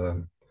phrase of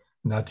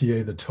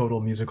Nattier, the total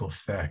musical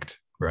effect,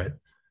 right?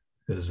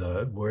 Is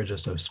we're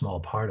just a small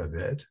part of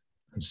it.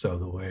 And so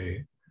the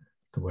way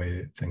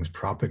things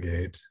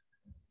propagate,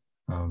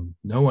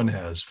 no one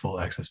has full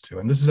access to.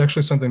 And this is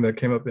actually something that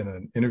came up in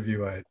an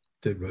interview I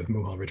did with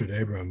Muhal Richard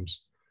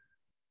Abrams,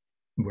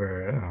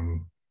 where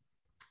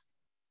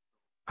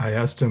I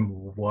asked him,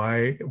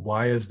 why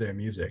is there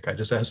music? I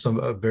just asked him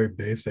a very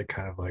basic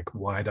kind of like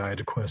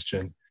wide-eyed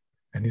question.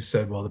 And he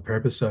said, well, the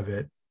purpose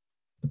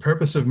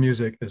of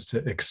music is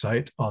to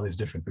excite all these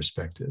different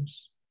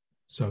perspectives.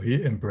 So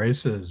he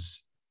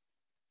embraces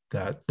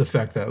that, the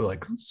fact that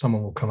like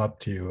someone will come up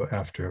to you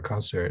after a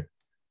concert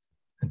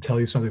and tell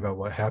you something about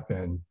what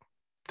happened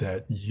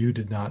that you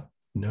did not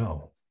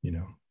know, you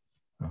know?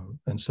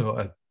 And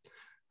so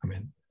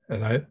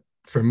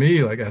for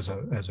me, like as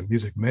a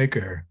music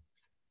maker,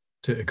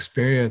 to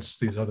experience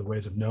these other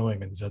ways of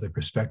knowing and these other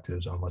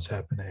perspectives on what's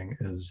happening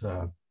is,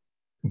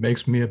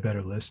 makes me a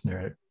better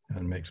listener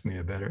and makes me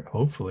a better,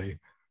 hopefully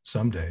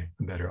someday,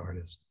 a better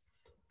artist.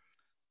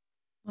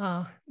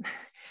 Wow.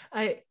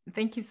 I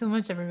thank you so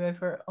much, everybody,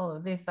 for all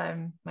of this.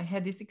 My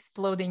head is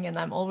exploding, and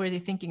I'm already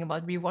thinking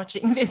about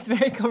rewatching this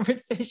very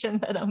conversation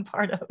that I'm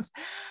part of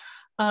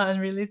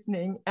and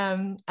re-listening.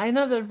 I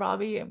know that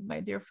Robbie, my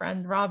dear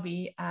friend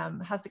Robbie,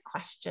 has a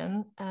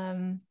question.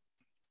 Can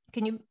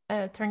you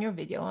turn your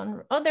video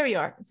on? Oh, there you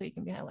are, so you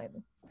can be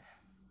highlighted.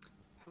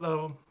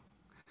 Hello.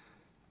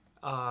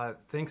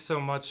 Thanks so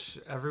much,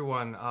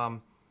 everyone.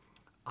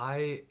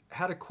 I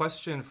had a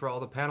question for all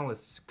the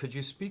panelists. Could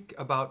you speak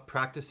about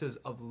practices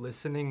of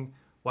listening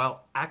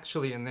while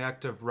actually in the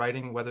act of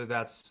writing, whether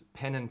that's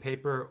pen and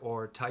paper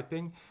or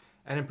typing?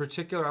 And in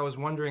particular, I was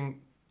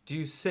wondering, do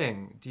you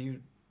sing? Do you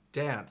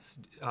dance?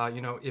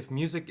 You know, if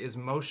music is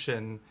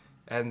motion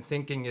and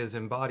thinking is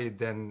embodied,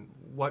 then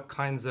what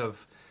kinds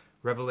of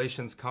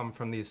revelations come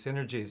from these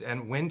synergies?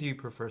 And when do you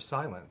prefer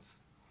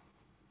silence?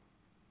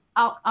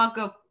 I'll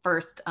go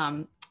first.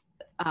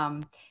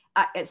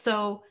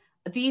 So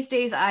these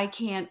days I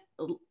can't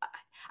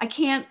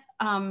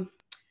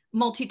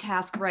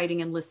multitask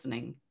writing and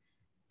listening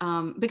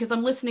because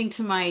I'm listening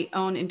to my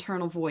own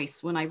internal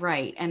voice when I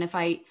write. And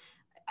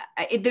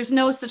there's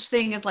no such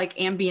thing as like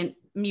ambient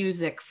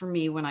music for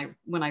me when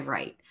I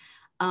write.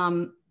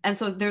 And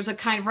so there's a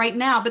kind of right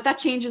now, but that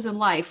changes in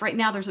life. Right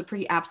now, there's a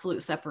pretty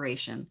absolute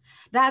separation.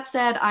 That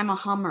said, I'm a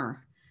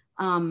hummer.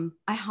 I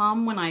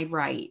hum when I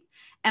write.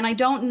 And I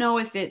don't know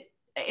if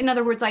in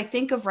other words, I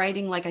think of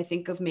writing like I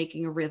think of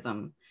making a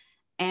rhythm.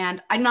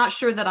 And I'm not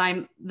sure that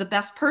I'm the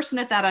best person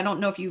at that. I don't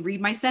know if you read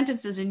my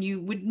sentences and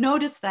you would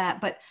notice that,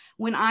 but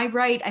when I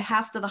write,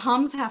 the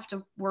hums have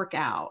to work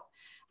out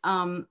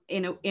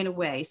in a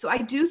way. So I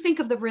do think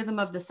of the rhythm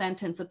of the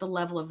sentence at the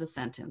level of the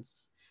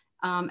sentence.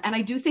 And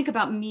I do think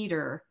about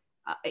meter,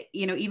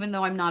 even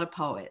though I'm not a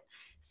poet.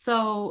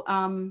 So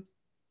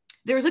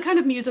there's a kind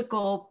of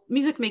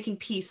music making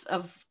piece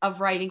of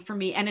writing for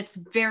me. And it's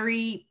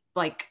very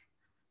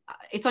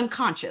it's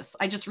unconscious.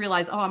 I just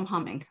realize, oh, I'm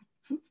humming.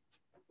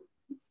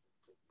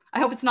 I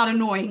hope it's not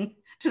annoying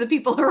to the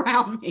people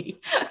around me.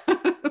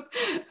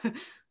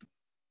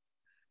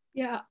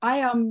 Yeah,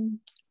 I'm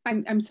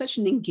such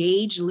an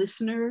engaged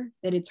listener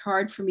that it's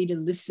hard for me to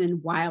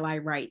listen while I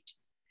write.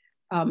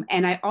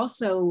 And I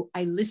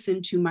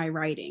listen to my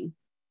writing,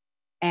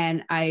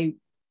 and I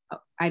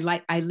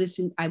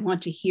listen. I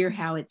want to hear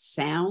how it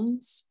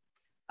sounds.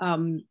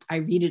 I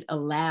read it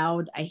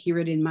aloud. I hear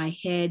it in my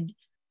head.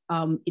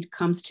 It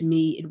comes to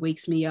me. It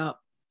wakes me up.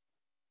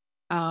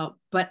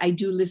 But I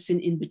do listen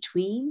in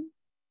between.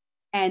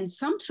 And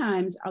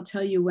sometimes I'll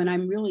tell you when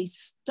I'm really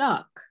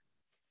stuck,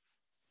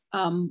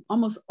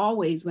 almost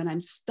always when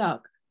I'm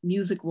stuck,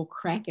 music will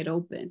crack it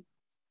open.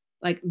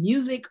 Like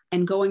music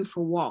and going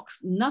for walks,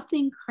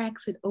 nothing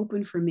cracks it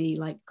open for me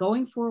like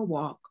going for a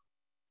walk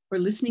or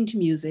listening to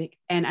music.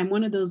 And I'm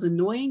one of those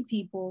annoying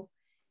people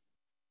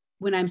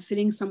when I'm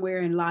sitting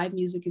somewhere and live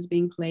music is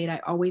being played. I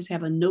always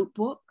have a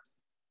notebook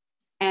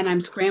and I'm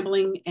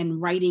scrambling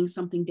and writing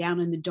something down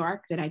in the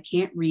dark that I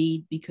can't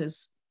read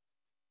because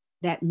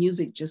that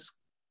music just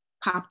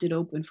popped it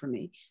open for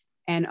me.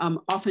 And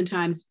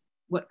oftentimes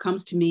what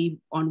comes to me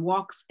on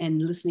walks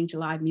and listening to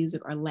live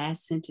music are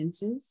last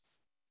sentences.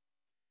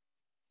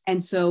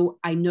 And so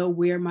I know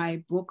where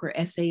my book or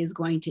essay is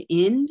going to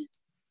end,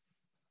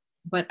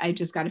 but I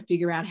just got to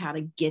figure out how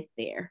to get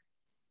there.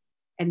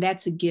 And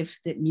that's a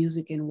gift that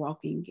music and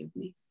walking give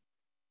me.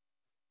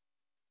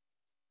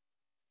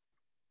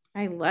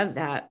 I love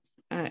that.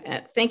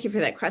 Thank you for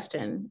that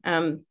question.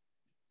 I'm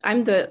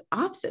the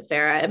opposite,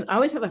 Farah. I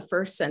always have a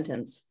first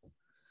sentence.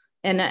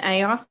 And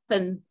I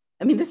often,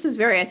 I mean, this is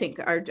very, I think,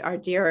 our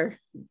dear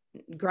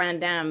Grande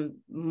Dame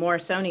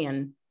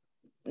Morrisonian,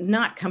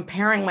 not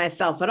comparing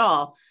myself at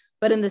all,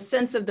 but in the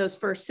sense of those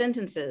first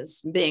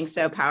sentences being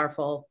so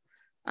powerful,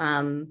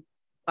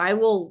 I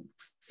will,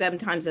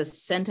 sometimes a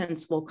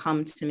sentence will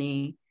come to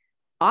me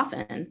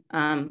often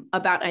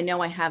about, I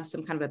know I have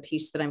some kind of a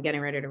piece that I'm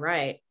getting ready to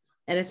write.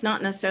 And it's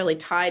not necessarily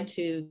tied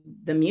to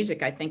the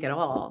music, I think, at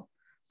all,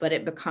 but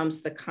it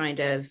becomes the kind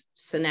of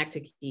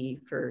synecdoche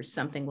for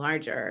something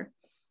larger.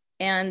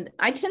 And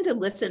I tend to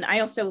listen. I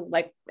also,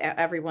 like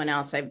everyone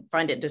else, I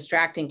find it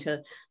distracting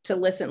to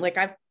listen. Like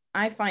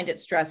I find it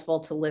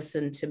stressful to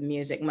listen to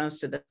music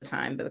most of the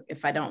time, but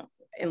if I don't,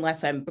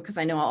 because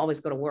I know I'll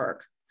always go to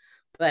work.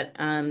 But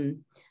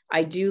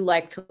I do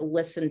like to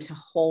listen to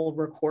whole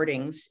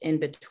recordings in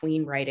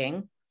between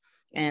writing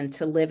and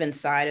to live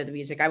inside of the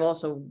music. I will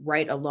also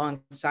write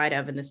alongside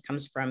of, and this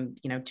comes from,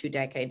 2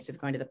 decades of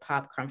going to the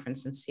pop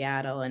conference in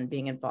Seattle and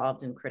being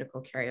involved in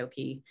critical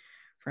karaoke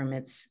from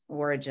its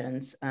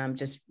origins,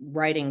 just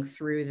writing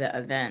through the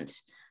event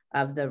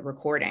of the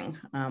recording.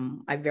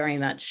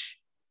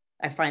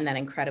 I find that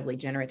incredibly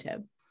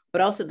generative. But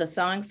also the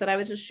songs that I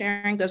was just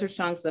sharing, those are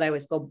songs that I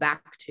always go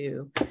back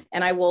to.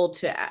 And I will,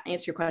 to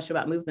answer your question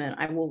about movement,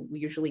 I will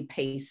usually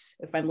pace.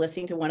 If I'm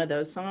listening to one of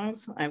those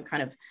songs, I'm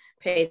kind of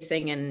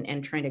pacing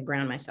and trying to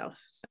ground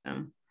myself.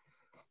 So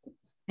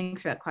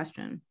thanks for that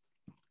question.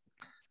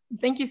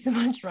 Thank you so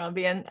much,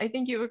 Robbie. And I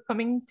think you were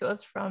coming to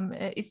us from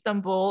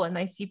Istanbul, and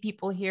I see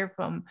people here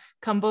from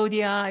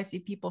Cambodia. I see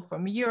people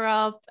from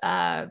Europe,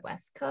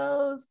 West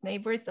Coast,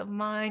 neighbors of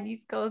mine,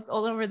 East Coast,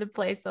 all over the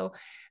place. So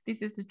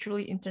this is a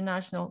truly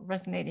international,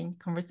 resonating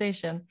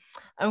conversation.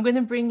 I'm going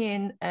to bring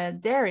in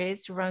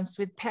Darius, who runs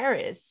with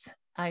Paris.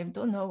 I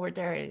don't know where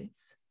Darius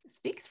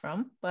speaks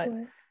from, but...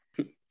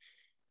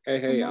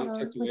 Hey, I'm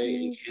tucked away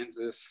in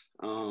Kansas.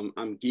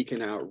 I'm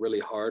geeking out really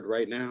hard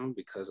right now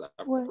because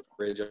I've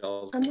read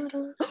y'all's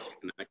and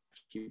I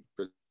keep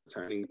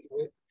returning to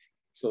it.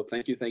 So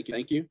thank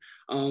you.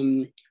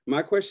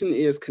 My question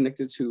is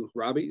connected to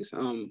Robbie's,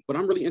 but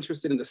I'm really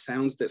interested in the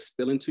sounds that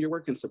spill into your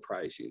work and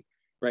surprise you,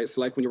 right?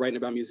 So like when you're writing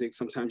about music,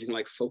 sometimes you can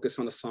like focus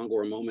on a song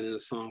or a moment in a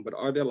song, but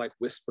are there like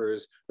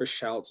whispers or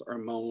shouts or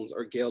moans,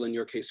 or Gayle, in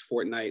your case,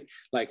 Fortnite,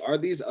 like are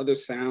these other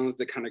sounds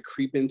that kind of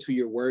creep into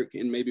your work,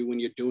 and maybe when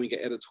you're doing an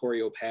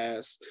editorial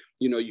pass,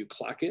 you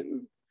clock it?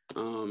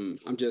 I'm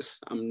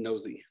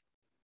nosy.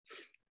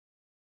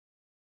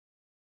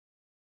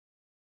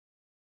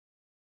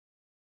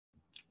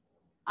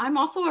 I'm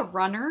also a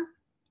runner.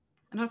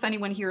 I don't know if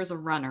anyone here is a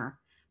runner,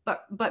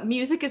 but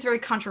music is very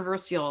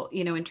controversial,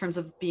 in terms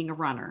of being a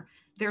runner.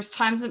 There's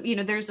times,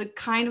 there's a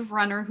kind of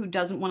runner who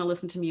doesn't want to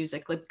listen to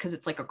music because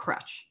it's like a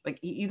crutch. Like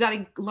you got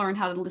to learn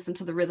how to listen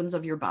to the rhythms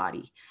of your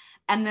body.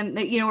 And then,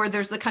 or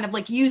there's the kind of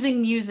like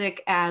using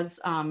music as,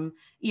 in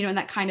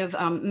that kind of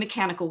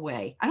mechanical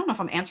way. I don't know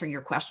if I'm answering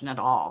your question at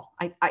all.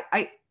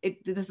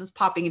 This is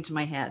popping into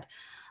my head.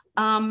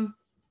 And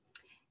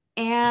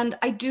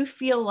I do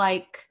feel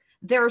like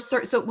there are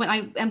certain, so when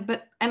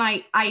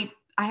I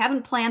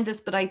haven't planned this,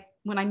 but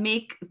when I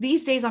make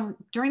these days,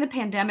 during the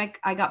pandemic,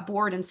 I got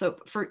bored. And so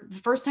for the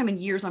first time in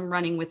years, I'm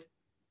running with,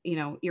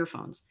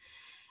 earphones.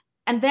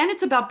 And then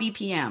it's about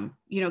BPM,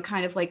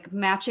 kind of like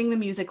matching the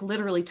music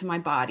literally to my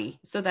body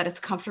so that it's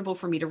comfortable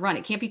for me to run.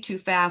 It can't be too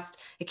fast.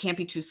 It can't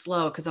be too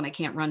slow because then I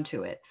can't run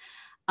to it.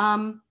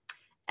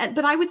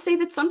 But I would say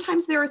that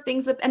sometimes there are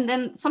things that, and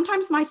then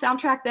sometimes my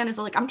soundtrack then is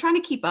like, I'm trying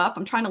to keep up.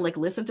 I'm trying to like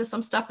listen to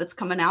some stuff that's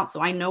coming out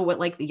so I know what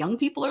like the young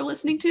people are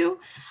listening to.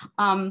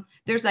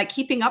 There's that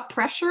keeping up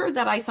pressure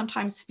that I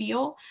sometimes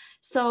feel.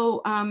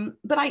 So,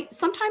 but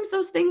sometimes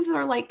those things that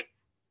are like,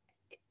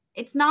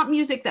 it's not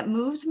music that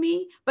moves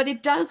me, but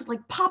it does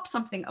like pop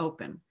something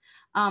open.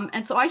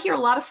 And so I hear a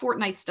lot of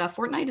Fortnite stuff.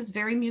 Fortnite is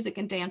very music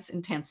and dance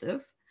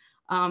intensive.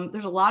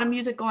 There's a lot of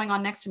music going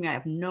on next to me. I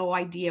have no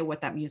idea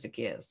what that music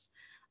is.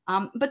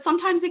 But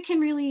sometimes it can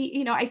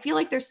really, I feel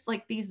like there's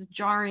like these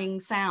jarring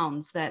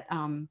sounds that,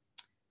 kind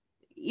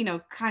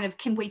of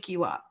can wake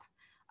you up.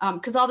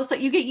 Because all of a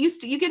sudden you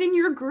get in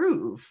your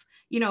groove,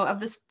 you know, of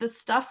this, the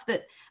stuff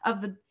that,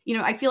 of the, you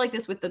know, I feel like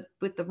this with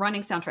the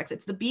running soundtracks,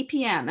 it's the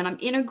BPM and I'm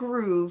in a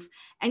groove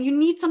and you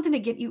need something to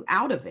get you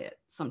out of it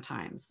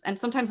sometimes. And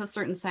sometimes a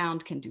certain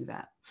sound can do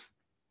that.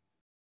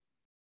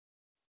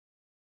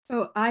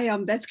 Oh,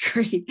 that's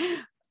great.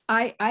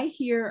 I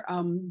hear,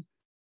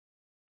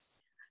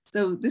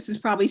 so this is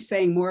probably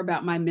saying more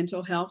about my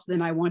mental health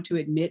than I want to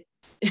admit,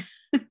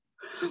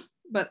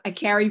 but I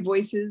carry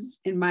voices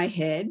in my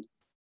head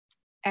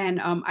and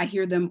I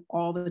hear them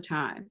all the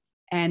time.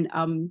 And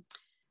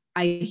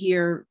I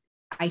hear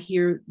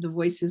the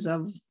voices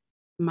of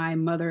my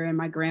mother and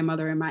my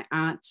grandmother and my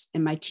aunts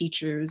and my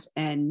teachers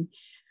and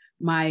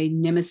my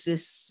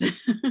nemesis.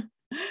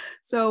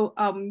 So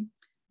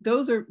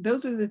those are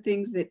the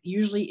things that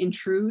usually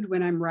intrude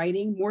when I'm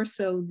writing, more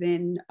so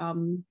than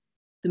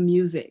the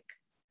music.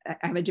 I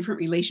have a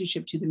different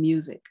relationship to the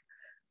music,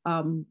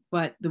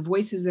 but the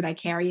voices that I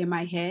carry in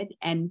my head,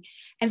 and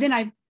then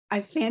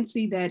I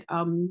fancy that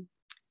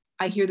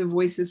I hear the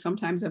voices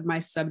sometimes of my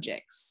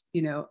subjects.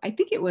 You know, I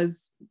think it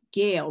was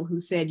Gayle who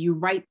said you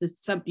write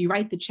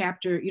the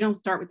chapter. You don't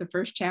start with the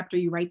first chapter.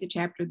 You write the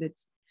chapter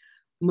that's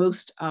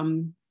most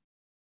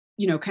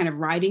you know, kind of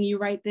writing you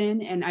right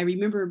then. And I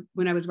remember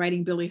when I was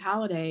writing Billie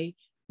Holiday,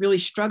 really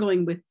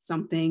struggling with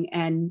something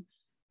and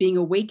being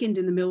awakened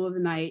in the middle of the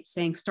night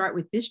saying, start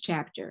with this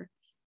chapter.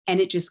 And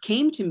it just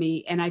came to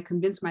me and I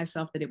convinced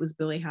myself that it was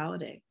Billie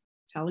Holiday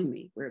telling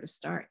me where to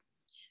start.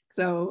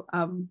 So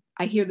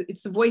I hear that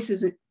it's the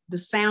voices, the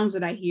sounds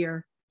that I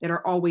hear that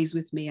are always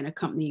with me and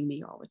accompanying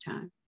me all the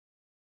time.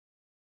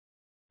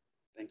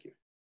 Thank you.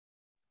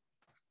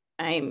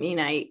 I mean,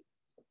 I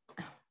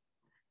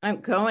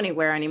don't go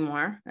anywhere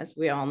anymore, as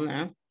we all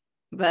know,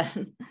 but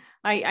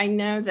I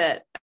know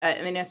that,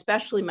 I mean,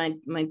 especially my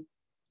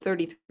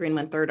 33 and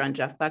 1/3 on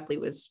Jeff Buckley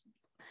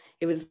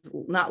it was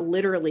not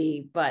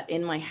literally, but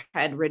in my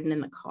head, written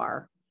in the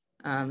car,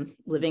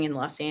 living in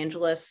Los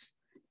Angeles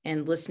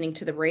and listening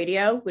to the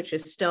radio, which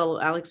is still,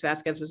 Alex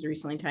Vasquez was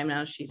recently timed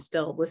out. She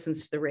still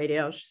listens to the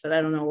radio. She said,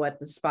 I don't know what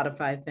the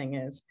Spotify thing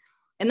is.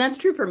 And that's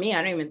true for me.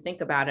 I don't even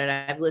think about it.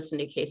 I've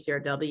listened to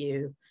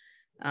KCRW,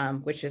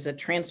 which is a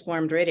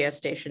transformed radio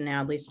station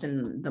now, at least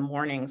in the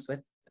mornings,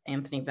 with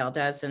Anthony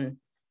Valdez and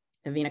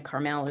Davina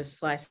Carmel, who's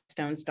Sly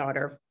Stone's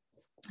daughter.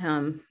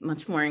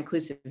 Much more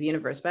inclusive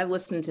universe. But I've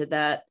listened to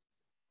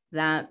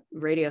that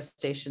radio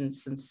station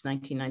since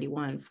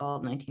 1991, fall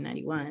of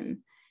 1991.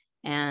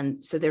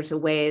 And so there's a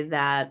way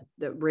that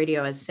the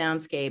radio as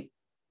soundscape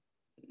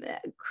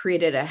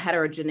created a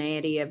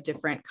heterogeneity of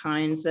different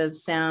kinds of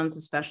sounds,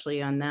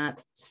 especially on that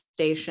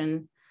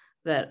station,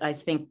 that I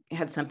think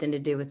had something to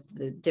do with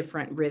the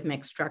different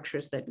rhythmic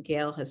structures that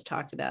Gayle has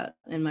talked about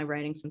in my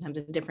writing, sometimes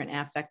in different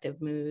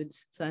affective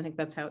moods. So I think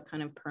that's how it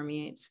kind of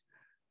permeates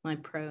my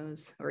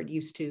prose, or it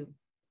used to.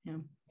 Yeah.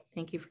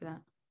 Thank you for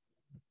that.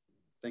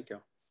 Thank you.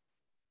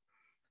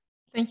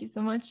 Thank you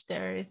so much,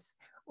 Darius.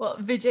 Well,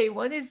 Vijay,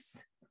 what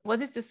is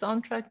the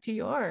soundtrack to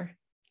your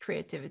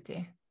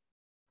creativity?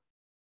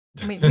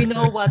 I mean, we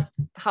know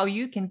how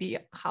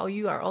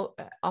you are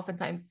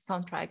oftentimes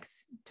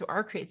soundtracks to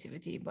our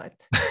creativity,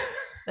 but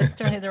let's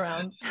turn it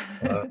around.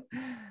 Yeah,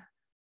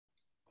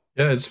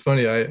 it's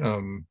funny.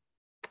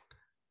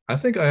 I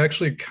think I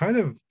actually kind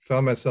of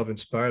found myself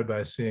inspired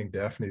by seeing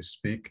Daphne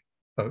speak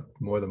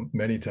more than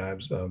many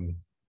times, and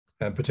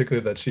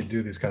particularly that she'd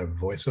do these kind of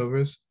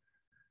voiceovers.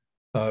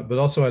 But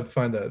also I'd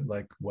find that,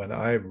 like, when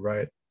I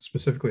write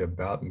specifically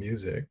about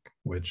music,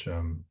 which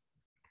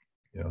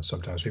you know,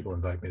 sometimes people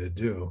invite me to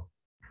do,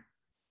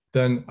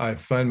 then I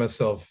find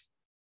myself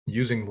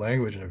using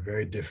language in a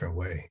very different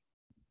way.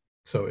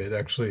 So it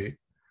actually,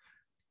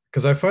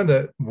 because I find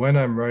that when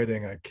I'm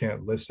writing, I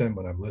can't listen.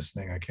 When I'm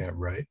listening, I can't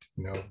write,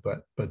 you know,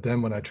 but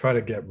then when I try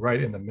to get right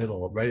in the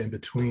middle, right in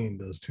between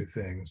those two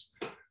things,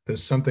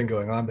 there's something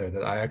going on there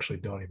that I actually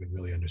don't even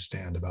really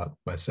understand about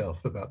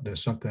myself,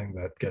 there's something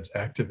that gets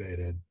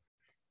activated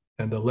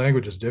and the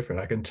language is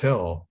different. I can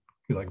tell,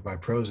 like, my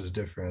prose is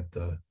different.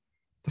 The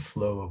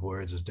flow of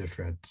words is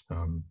different.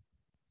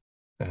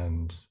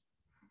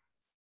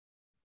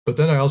 But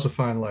then I also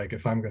find, like,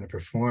 if I'm going to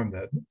perform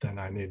that, then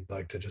I need,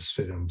 like, to just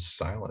sit in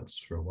silence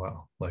for a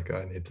while. Like,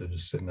 I need to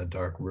just sit in a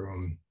dark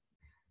room,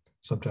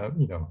 sometimes,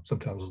 you know,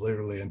 sometimes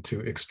literally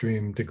into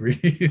extreme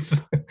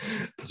degrees,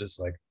 just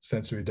like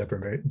sensory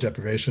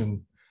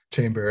deprivation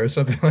chamber or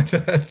something like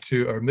that,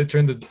 or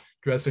turn the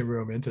dressing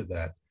room into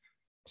that,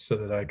 so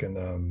that I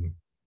can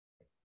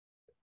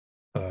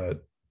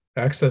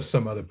access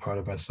some other part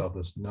of myself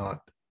that's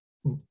not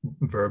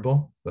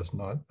verbal, that's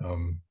not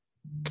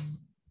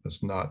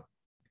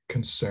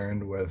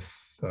concerned with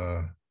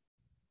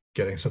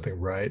getting something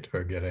right,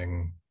 or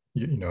getting,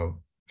 you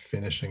know,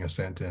 finishing a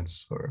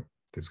sentence, or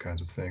these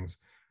kinds of things.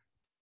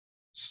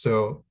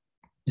 So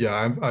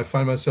yeah, I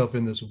find myself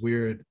in this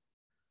weird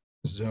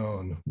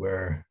zone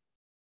where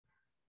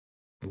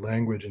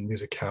language and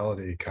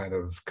musicality kind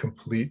of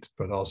complete,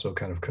 but also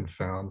kind of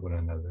confound one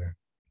another.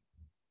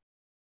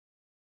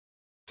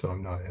 So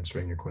I'm not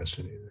answering your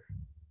question either.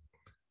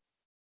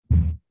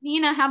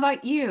 Nina, how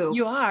about you?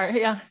 You are,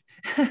 yeah.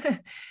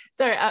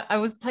 Sorry, I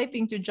was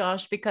typing to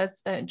Josh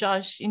because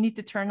Josh, you need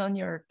to turn on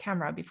your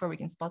camera before we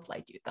can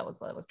spotlight you. That was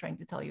what I was trying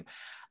to tell you.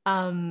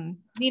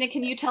 Nina,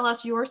 can you tell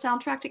us your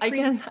soundtrack to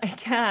Creed? I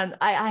can.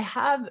 I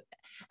have,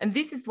 and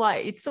this is why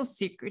it's so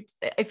secret.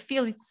 I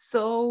feel it's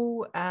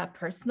so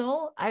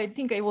personal. I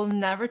think I will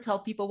never tell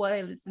people what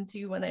I listen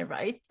to when I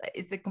write.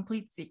 It's a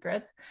complete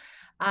secret.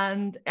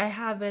 And I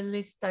have a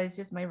list that is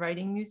just my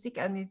writing music,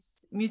 and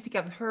it's music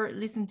I've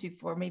listened to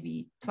for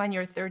maybe 20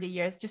 or 30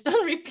 years, just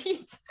on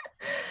repeat.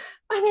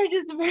 And they're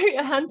just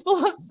a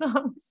handful of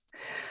songs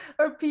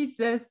or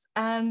pieces.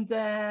 And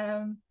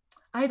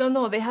I don't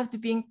know, they have to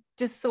be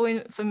just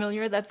so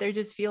familiar that they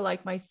just feel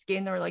like my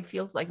skin or like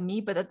feels like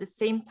me, but at the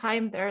same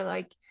time, they're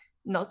like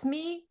not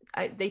me.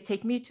 They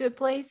take me to a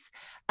place,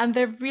 and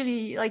they're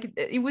really like,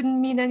 it wouldn't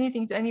mean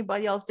anything to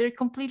anybody else. They're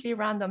completely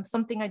random,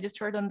 something I just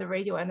heard on the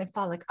radio, and I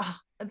felt like, oh,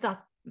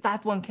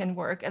 that one can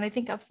work. And I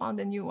think I've found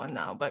a new one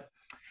now. But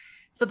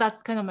so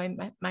that's kind of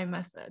my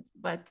method,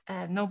 but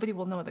nobody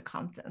will know the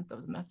content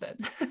of the method.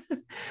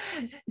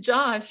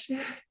 Josh,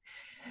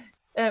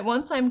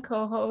 one-time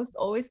co-host,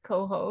 always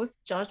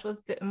co-host. Josh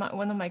was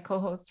one of my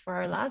co-hosts for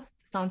our last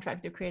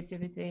Soundtrack to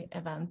Creativity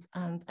event,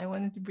 and I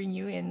wanted to bring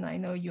you in. I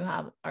know you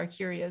are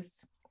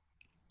curious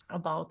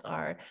about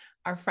our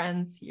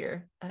friends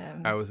here.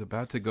 I was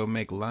about to go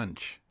make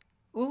lunch.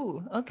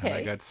 Ooh, okay. And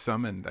I got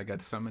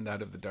summoned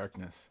out of the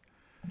darkness.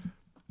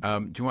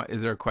 Do you want?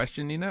 Is there a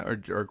question, Nina,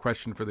 or a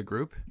question for the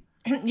group?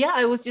 Yeah,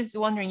 I was just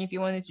wondering if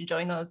you wanted to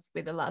join us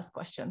with the last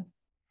question.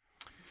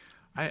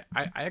 I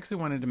actually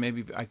wanted to,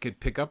 maybe I could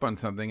pick up on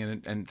something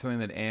and something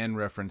that Anne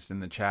referenced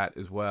in the chat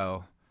as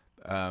well,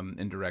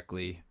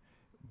 indirectly.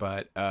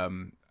 But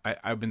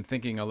I've been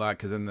thinking a lot,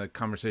 because in the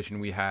conversation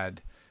we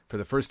had for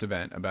the first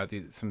event about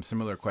some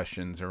similar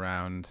questions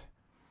around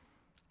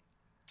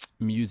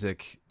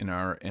music in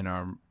our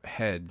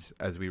heads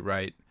as we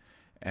write.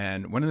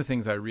 And one of the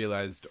things I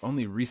realized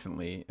only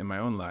recently in my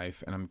own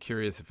life, and I'm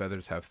curious if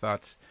others have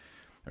thoughts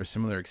or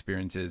similar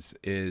experiences,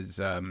 is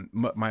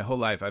my whole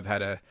life I've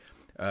had a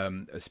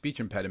speech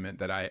impediment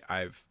that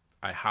I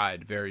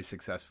hide very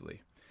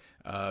successfully.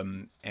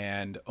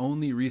 And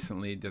only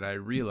recently did I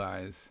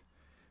realize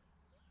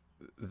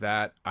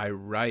that I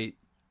write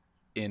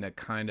in a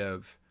kind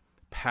of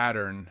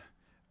pattern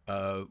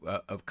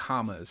of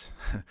commas,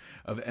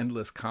 of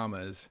endless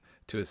commas,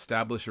 to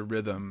establish a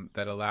rhythm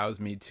that allows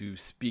me to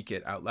speak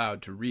it out loud,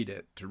 to read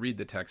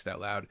the text out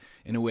loud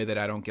in a way that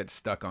I don't get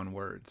stuck on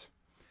words.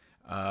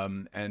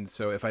 And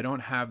so if I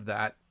don't have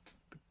that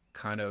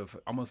kind of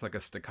almost like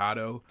a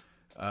staccato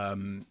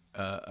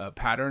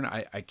pattern,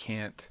 I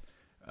can't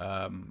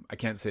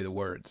say the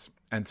words.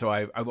 And so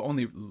I've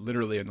only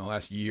literally in the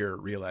last year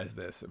realized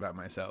this about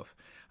myself,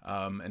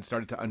 and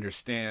started to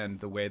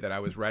understand the way that I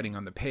was writing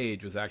on the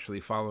page was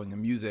actually following a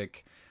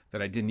music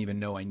that I didn't even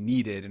know I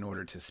needed in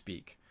order to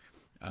speak.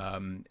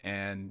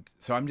 And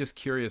so I'm just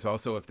curious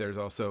also if there's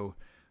also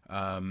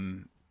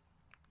kind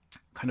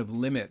of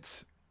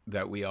limits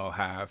that we all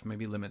have.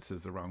 Maybe limits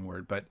is the wrong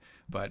word, but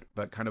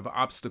kind of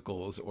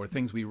obstacles or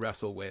things we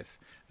wrestle with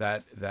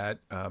that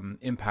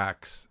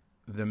impacts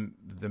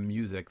the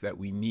music that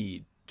we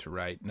need to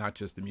write, not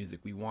just the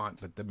music we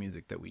want, but the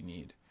music that we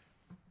need.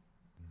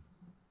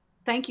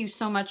 Thank you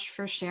so much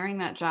for sharing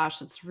that,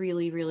 Josh. It's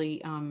really,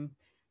 really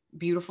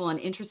beautiful and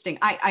interesting.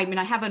 I mean,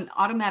 I have an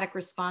automatic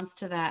response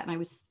to that, and I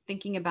was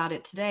thinking about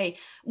it today.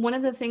 One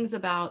of the things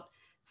about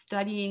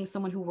studying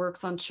someone who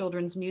works on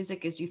children's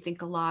music is you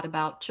think a lot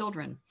about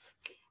children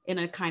in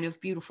a kind of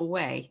beautiful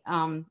way.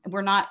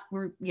 We're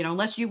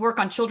unless you work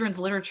on children's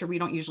literature, we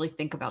don't usually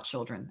think about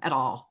children at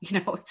all,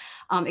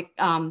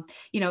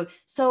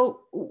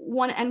 so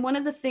one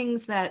of the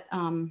things that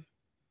I've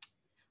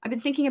been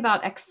thinking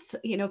about,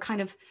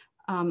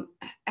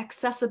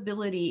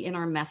 accessibility in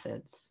our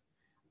methods.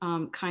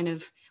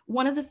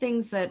 One of the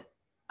things that,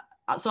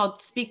 so I'll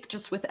speak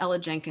just with Ella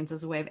Jenkins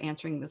as a way of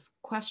answering this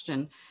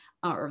question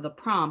or the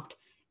prompt,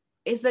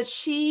 is that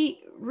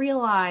she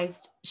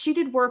realized she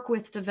did work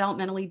with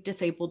developmentally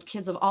disabled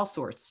kids of all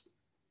sorts.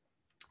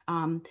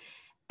 And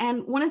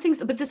one of the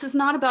things, but this is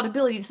not about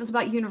ability, this is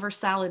about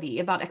universality,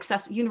 about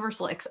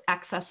universal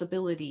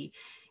accessibility,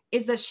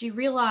 is that she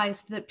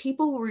realized that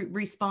people will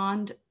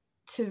respond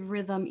to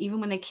rhythm even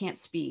when they can't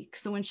speak.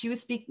 So when she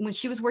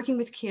was working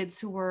with kids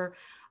who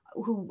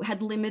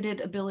had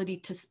limited ability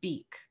to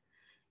speak,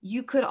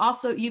 you could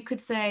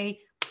say,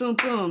 boom,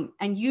 boom,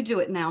 and you do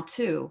it now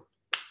too.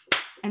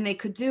 And they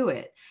could do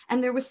it.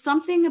 And there was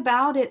something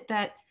about it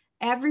that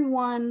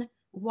everyone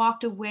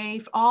walked away,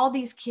 all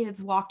these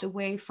kids walked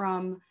away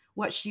from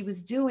what she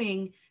was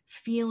doing,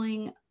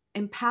 feeling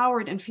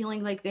empowered and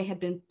feeling like they had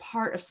been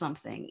part of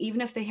something, even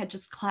if they had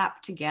just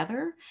clapped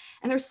together.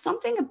 And there's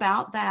something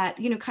about that,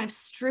 kind of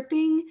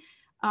stripping.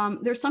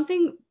 There's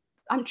something,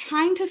 I'm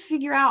trying to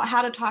figure out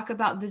how to talk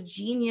about the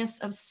genius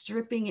of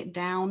stripping it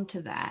down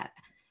to that,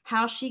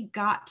 how she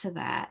got to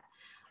that,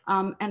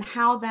 and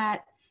how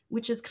that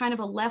which is kind of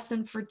a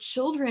lesson for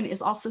children,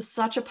 is also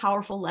such a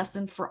powerful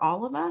lesson for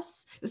all of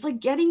us. It was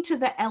like getting to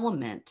the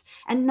element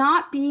and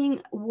not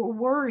being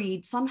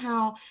worried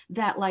somehow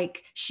that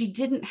like she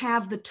didn't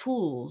have the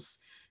tools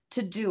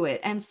to do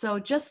it. And so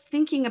just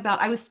thinking about,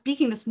 I was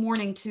speaking this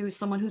morning to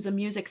someone who's a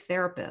music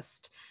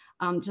therapist,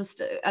 and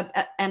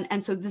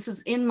so this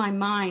is in my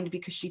mind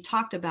because she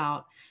talked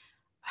about,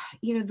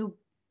 kind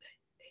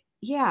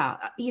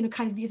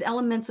of these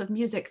elements of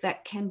music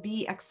that can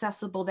be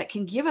accessible, that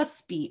can give us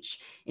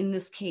speech in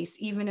this case,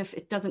 even if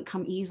it doesn't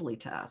come easily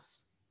to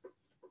us.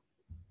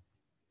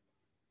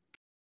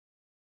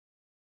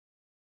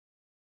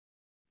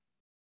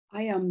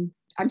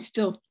 I'm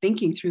still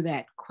thinking through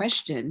that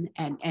question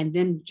and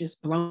then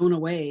just blown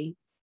away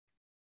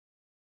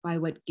by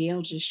what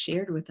Gayle just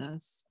shared with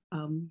us.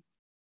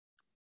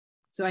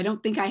 So I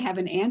don't think I have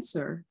an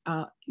answer,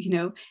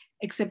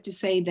 except to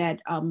say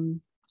that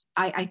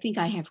I think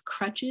I have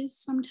crutches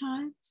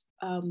sometimes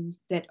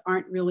that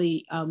aren't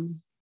really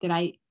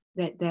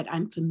that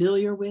I'm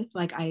familiar with,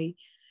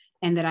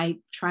 and that I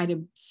try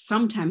to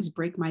sometimes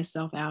break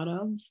myself out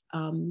of.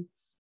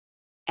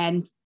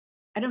 And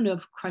I don't know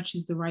if crutch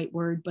is the right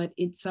word, but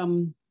it's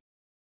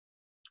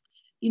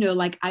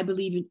like I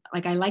believe in,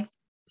 like I like,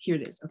 here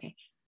it is. Okay.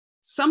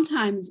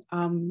 Sometimes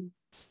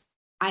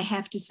I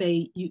have to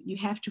say you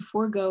have to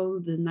forego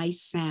the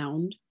nice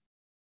sound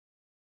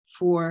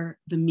for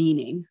the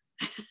meaning.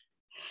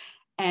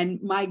 And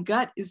my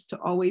gut is to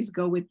always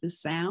go with the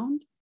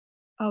sound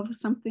of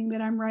something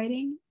that I'm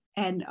writing.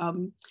 And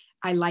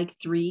I like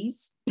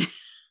threes.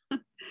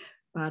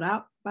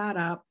 Ba-da,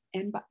 ba-da,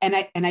 and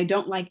I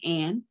don't like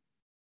and.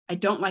 I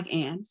don't like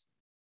ands.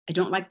 I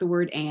don't like the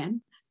word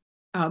and.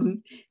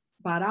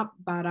 Ba-da,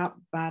 ba-da,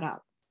 ba-da,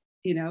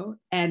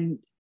 and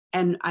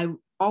I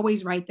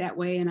always write that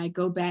way. And I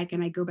go back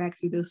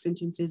through those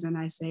sentences and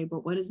I say,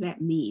 but what does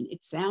that mean?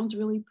 It sounds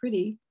really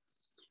pretty,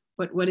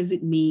 but what does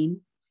it mean?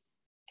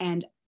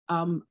 And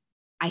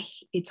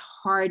it's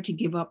hard to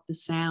give up the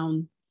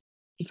sound.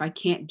 If I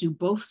can't do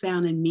both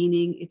sound and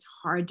meaning, it's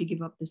hard to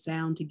give up the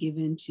sound to give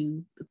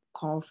into the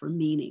call for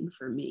meaning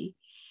for me.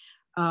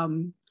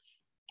 And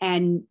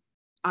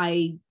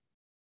I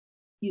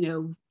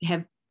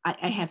have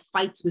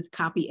fights with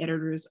copy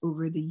editors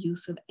over the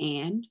use of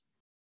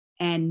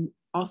and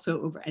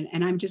also over,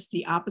 and I'm just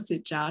the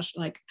opposite, Josh.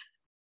 Like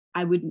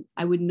I wouldn't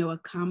know a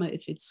comma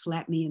if it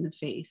slapped me in the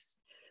face.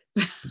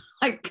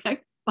 like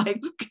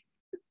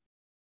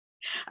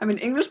I'm an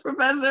English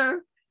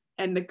professor,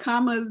 and the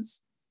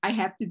commas, I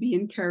have to be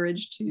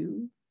encouraged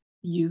to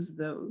use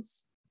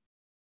those.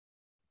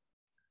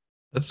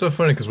 That's so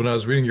funny, because when I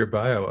was reading your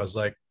bio, I was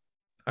like,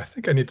 I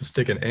think I need to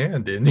stick an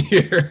and in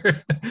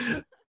here.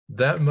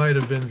 That might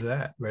have been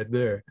that right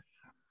there.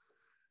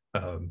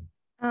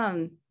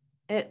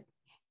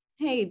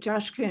 Hey,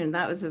 Josh Kuhn,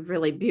 that was a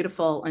really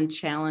beautiful and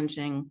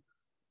challenging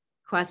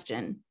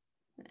question.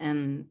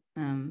 And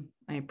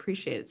I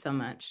appreciate it so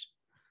much.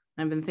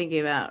 I've been thinking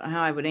about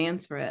how I would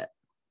answer it.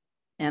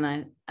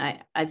 And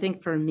I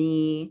think for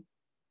me,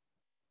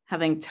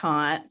 having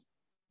taught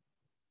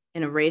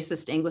in a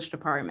racist English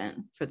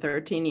department for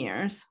 13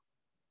 years,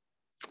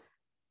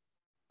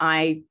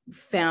 I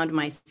found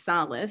my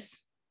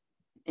solace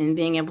in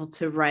being able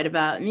to write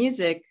about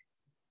music,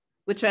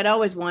 which I'd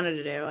always wanted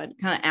to do. I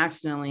kind of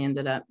accidentally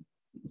ended up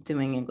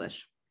doing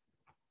English.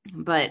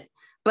 But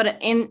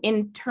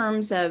in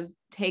terms of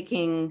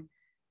taking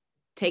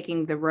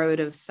the road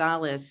of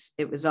solace,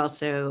 it was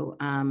also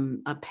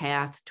a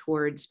path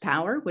towards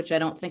power, which I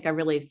don't think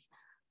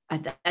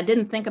I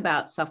didn't think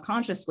about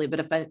self-consciously,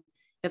 but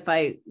if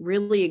I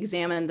really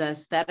examine the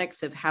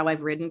aesthetics of how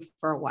I've written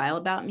for a while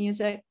about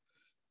music,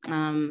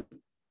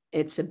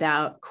 it's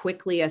about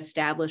quickly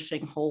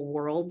establishing whole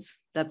worlds.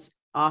 That's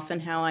often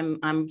how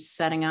I'm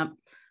setting up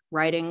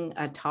writing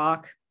a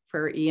talk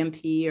for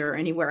EMP or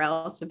anywhere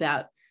else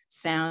about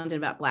sound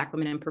and about Black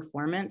women in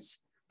performance,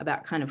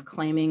 about kind of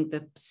claiming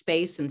the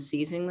space and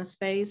seizing the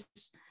space,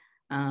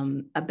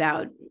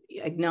 about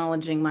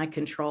acknowledging my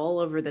control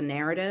over the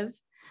narrative.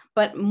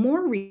 But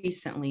more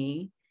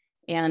recently,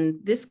 and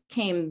this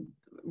came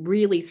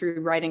really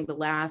through writing the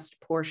last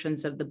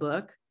portions of the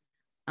book,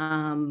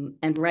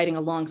 and writing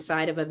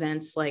alongside of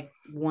events like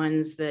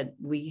ones that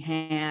we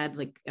had,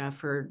 like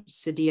for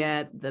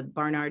Sadia, the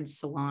Barnard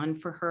Salon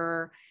for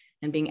her,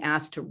 and being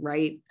asked to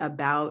write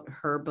about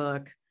her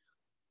book,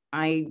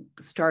 I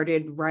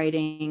started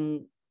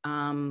writing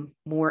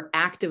more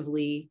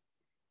actively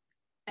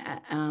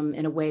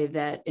in a way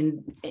that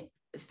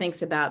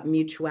thinks about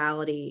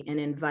mutuality and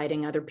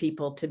inviting other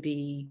people to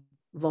be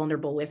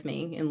vulnerable with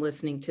me in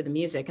listening to the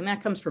music. And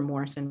that comes from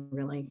Morrison,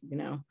 really,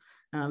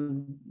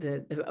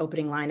 the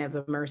opening line of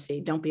A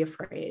Mercy, don't be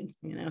afraid,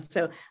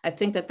 So I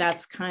think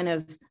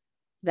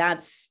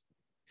that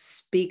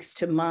speaks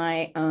to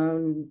my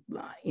own,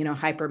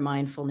 hyper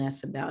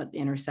mindfulness about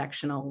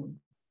intersectional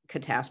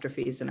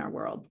catastrophes in our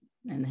world,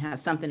 and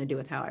has something to do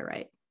with how I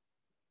write.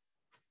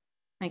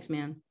 Thanks,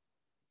 man.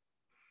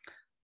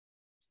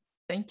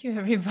 Thank you,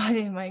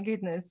 everybody. My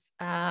goodness,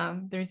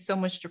 there's so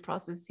much to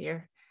process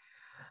here.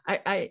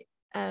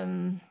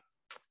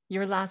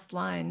 your last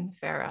line,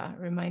 Farah,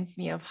 reminds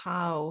me of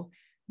how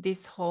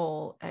this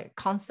whole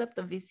concept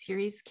of this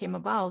series came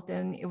about.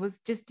 And it was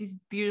just these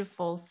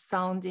beautiful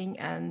sounding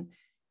and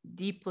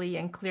deeply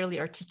and clearly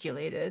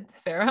articulated,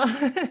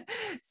 Farah,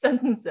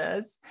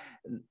 sentences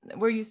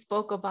where you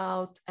spoke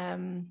about,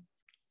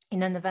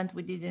 in an event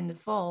we did in the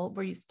fall,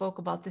 where you spoke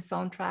about the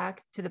soundtrack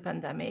to the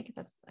pandemic.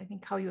 That's, I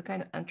think, how you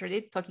kind of entered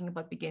it, talking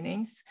about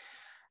beginnings.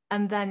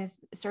 And then it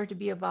started to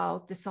be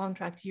about the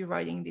soundtrack to you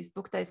writing this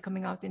book that is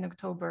coming out in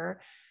October.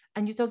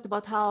 And you talked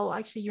about how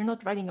actually you're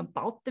not writing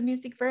about the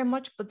music very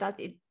much, but that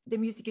the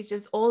music is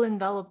just all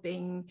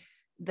enveloping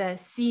the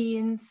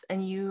scenes,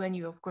 and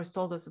you of course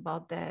told us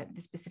about the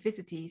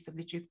specificities of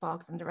the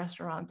jukebox and the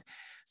restaurant.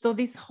 So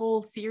this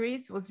whole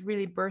series was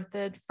really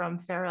birthed from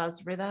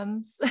Farah's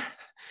rhythms,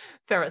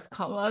 Farah's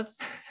commas,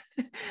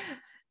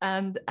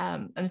 and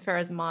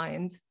Farah's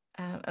mind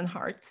and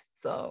heart.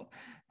 So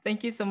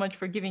thank you so much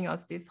for giving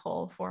us this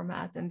whole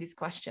format and this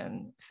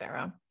question,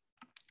 Farah.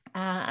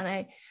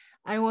 And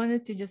I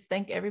wanted to just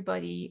thank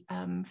everybody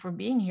for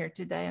being here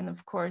today, and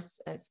of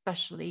course,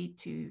 especially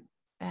to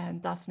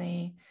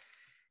Daphne,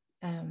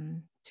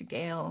 to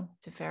Gayle,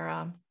 to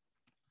Farah,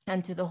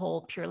 and to the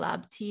whole Pure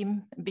Lab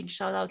team. A big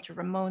shout out to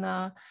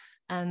Ramona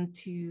and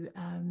to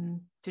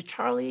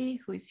Charlie,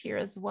 who is here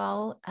as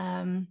well,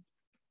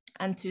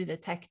 and to the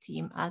tech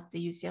team at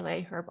the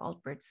UCLA Herb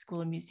Alpert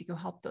School of Music who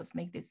helped us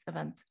make this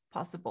event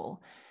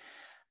possible.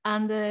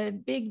 And a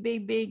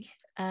big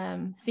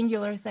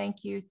singular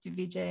thank you to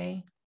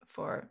Vijay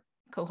for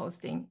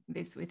co-hosting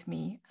this with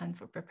me and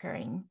for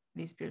preparing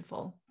this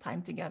beautiful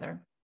time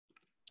together.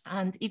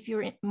 And if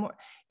you're more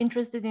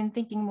interested in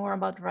thinking more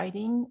about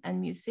writing and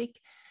music,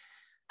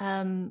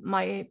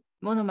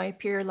 one of my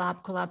peer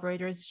lab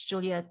collaborators,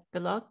 Juliette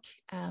Belloc,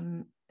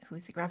 who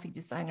is a graphic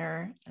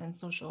designer and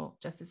social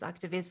justice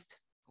activist,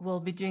 will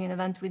be doing an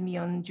event with me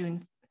on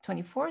June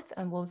 24th,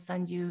 and we'll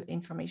send you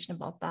information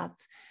about that.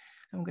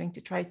 I'm going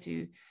to try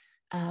to,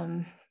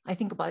 I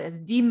think about it as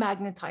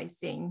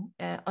demagnetizing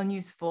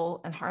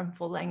unuseful and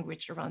harmful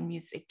language around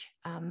music.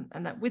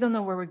 And that we don't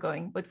know where we're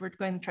going, but we're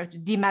going to try to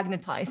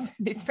demagnetize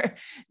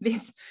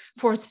this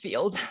force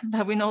field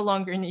that we no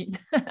longer need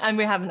and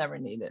we have never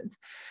needed.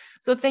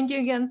 So thank you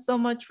again so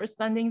much for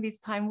spending this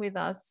time with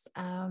us.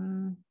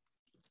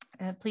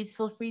 Please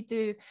feel free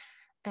to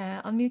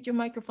unmute your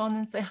microphone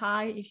and say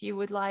hi if you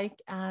would like,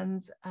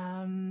 and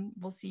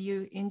we'll see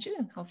you in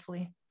June,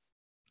 hopefully.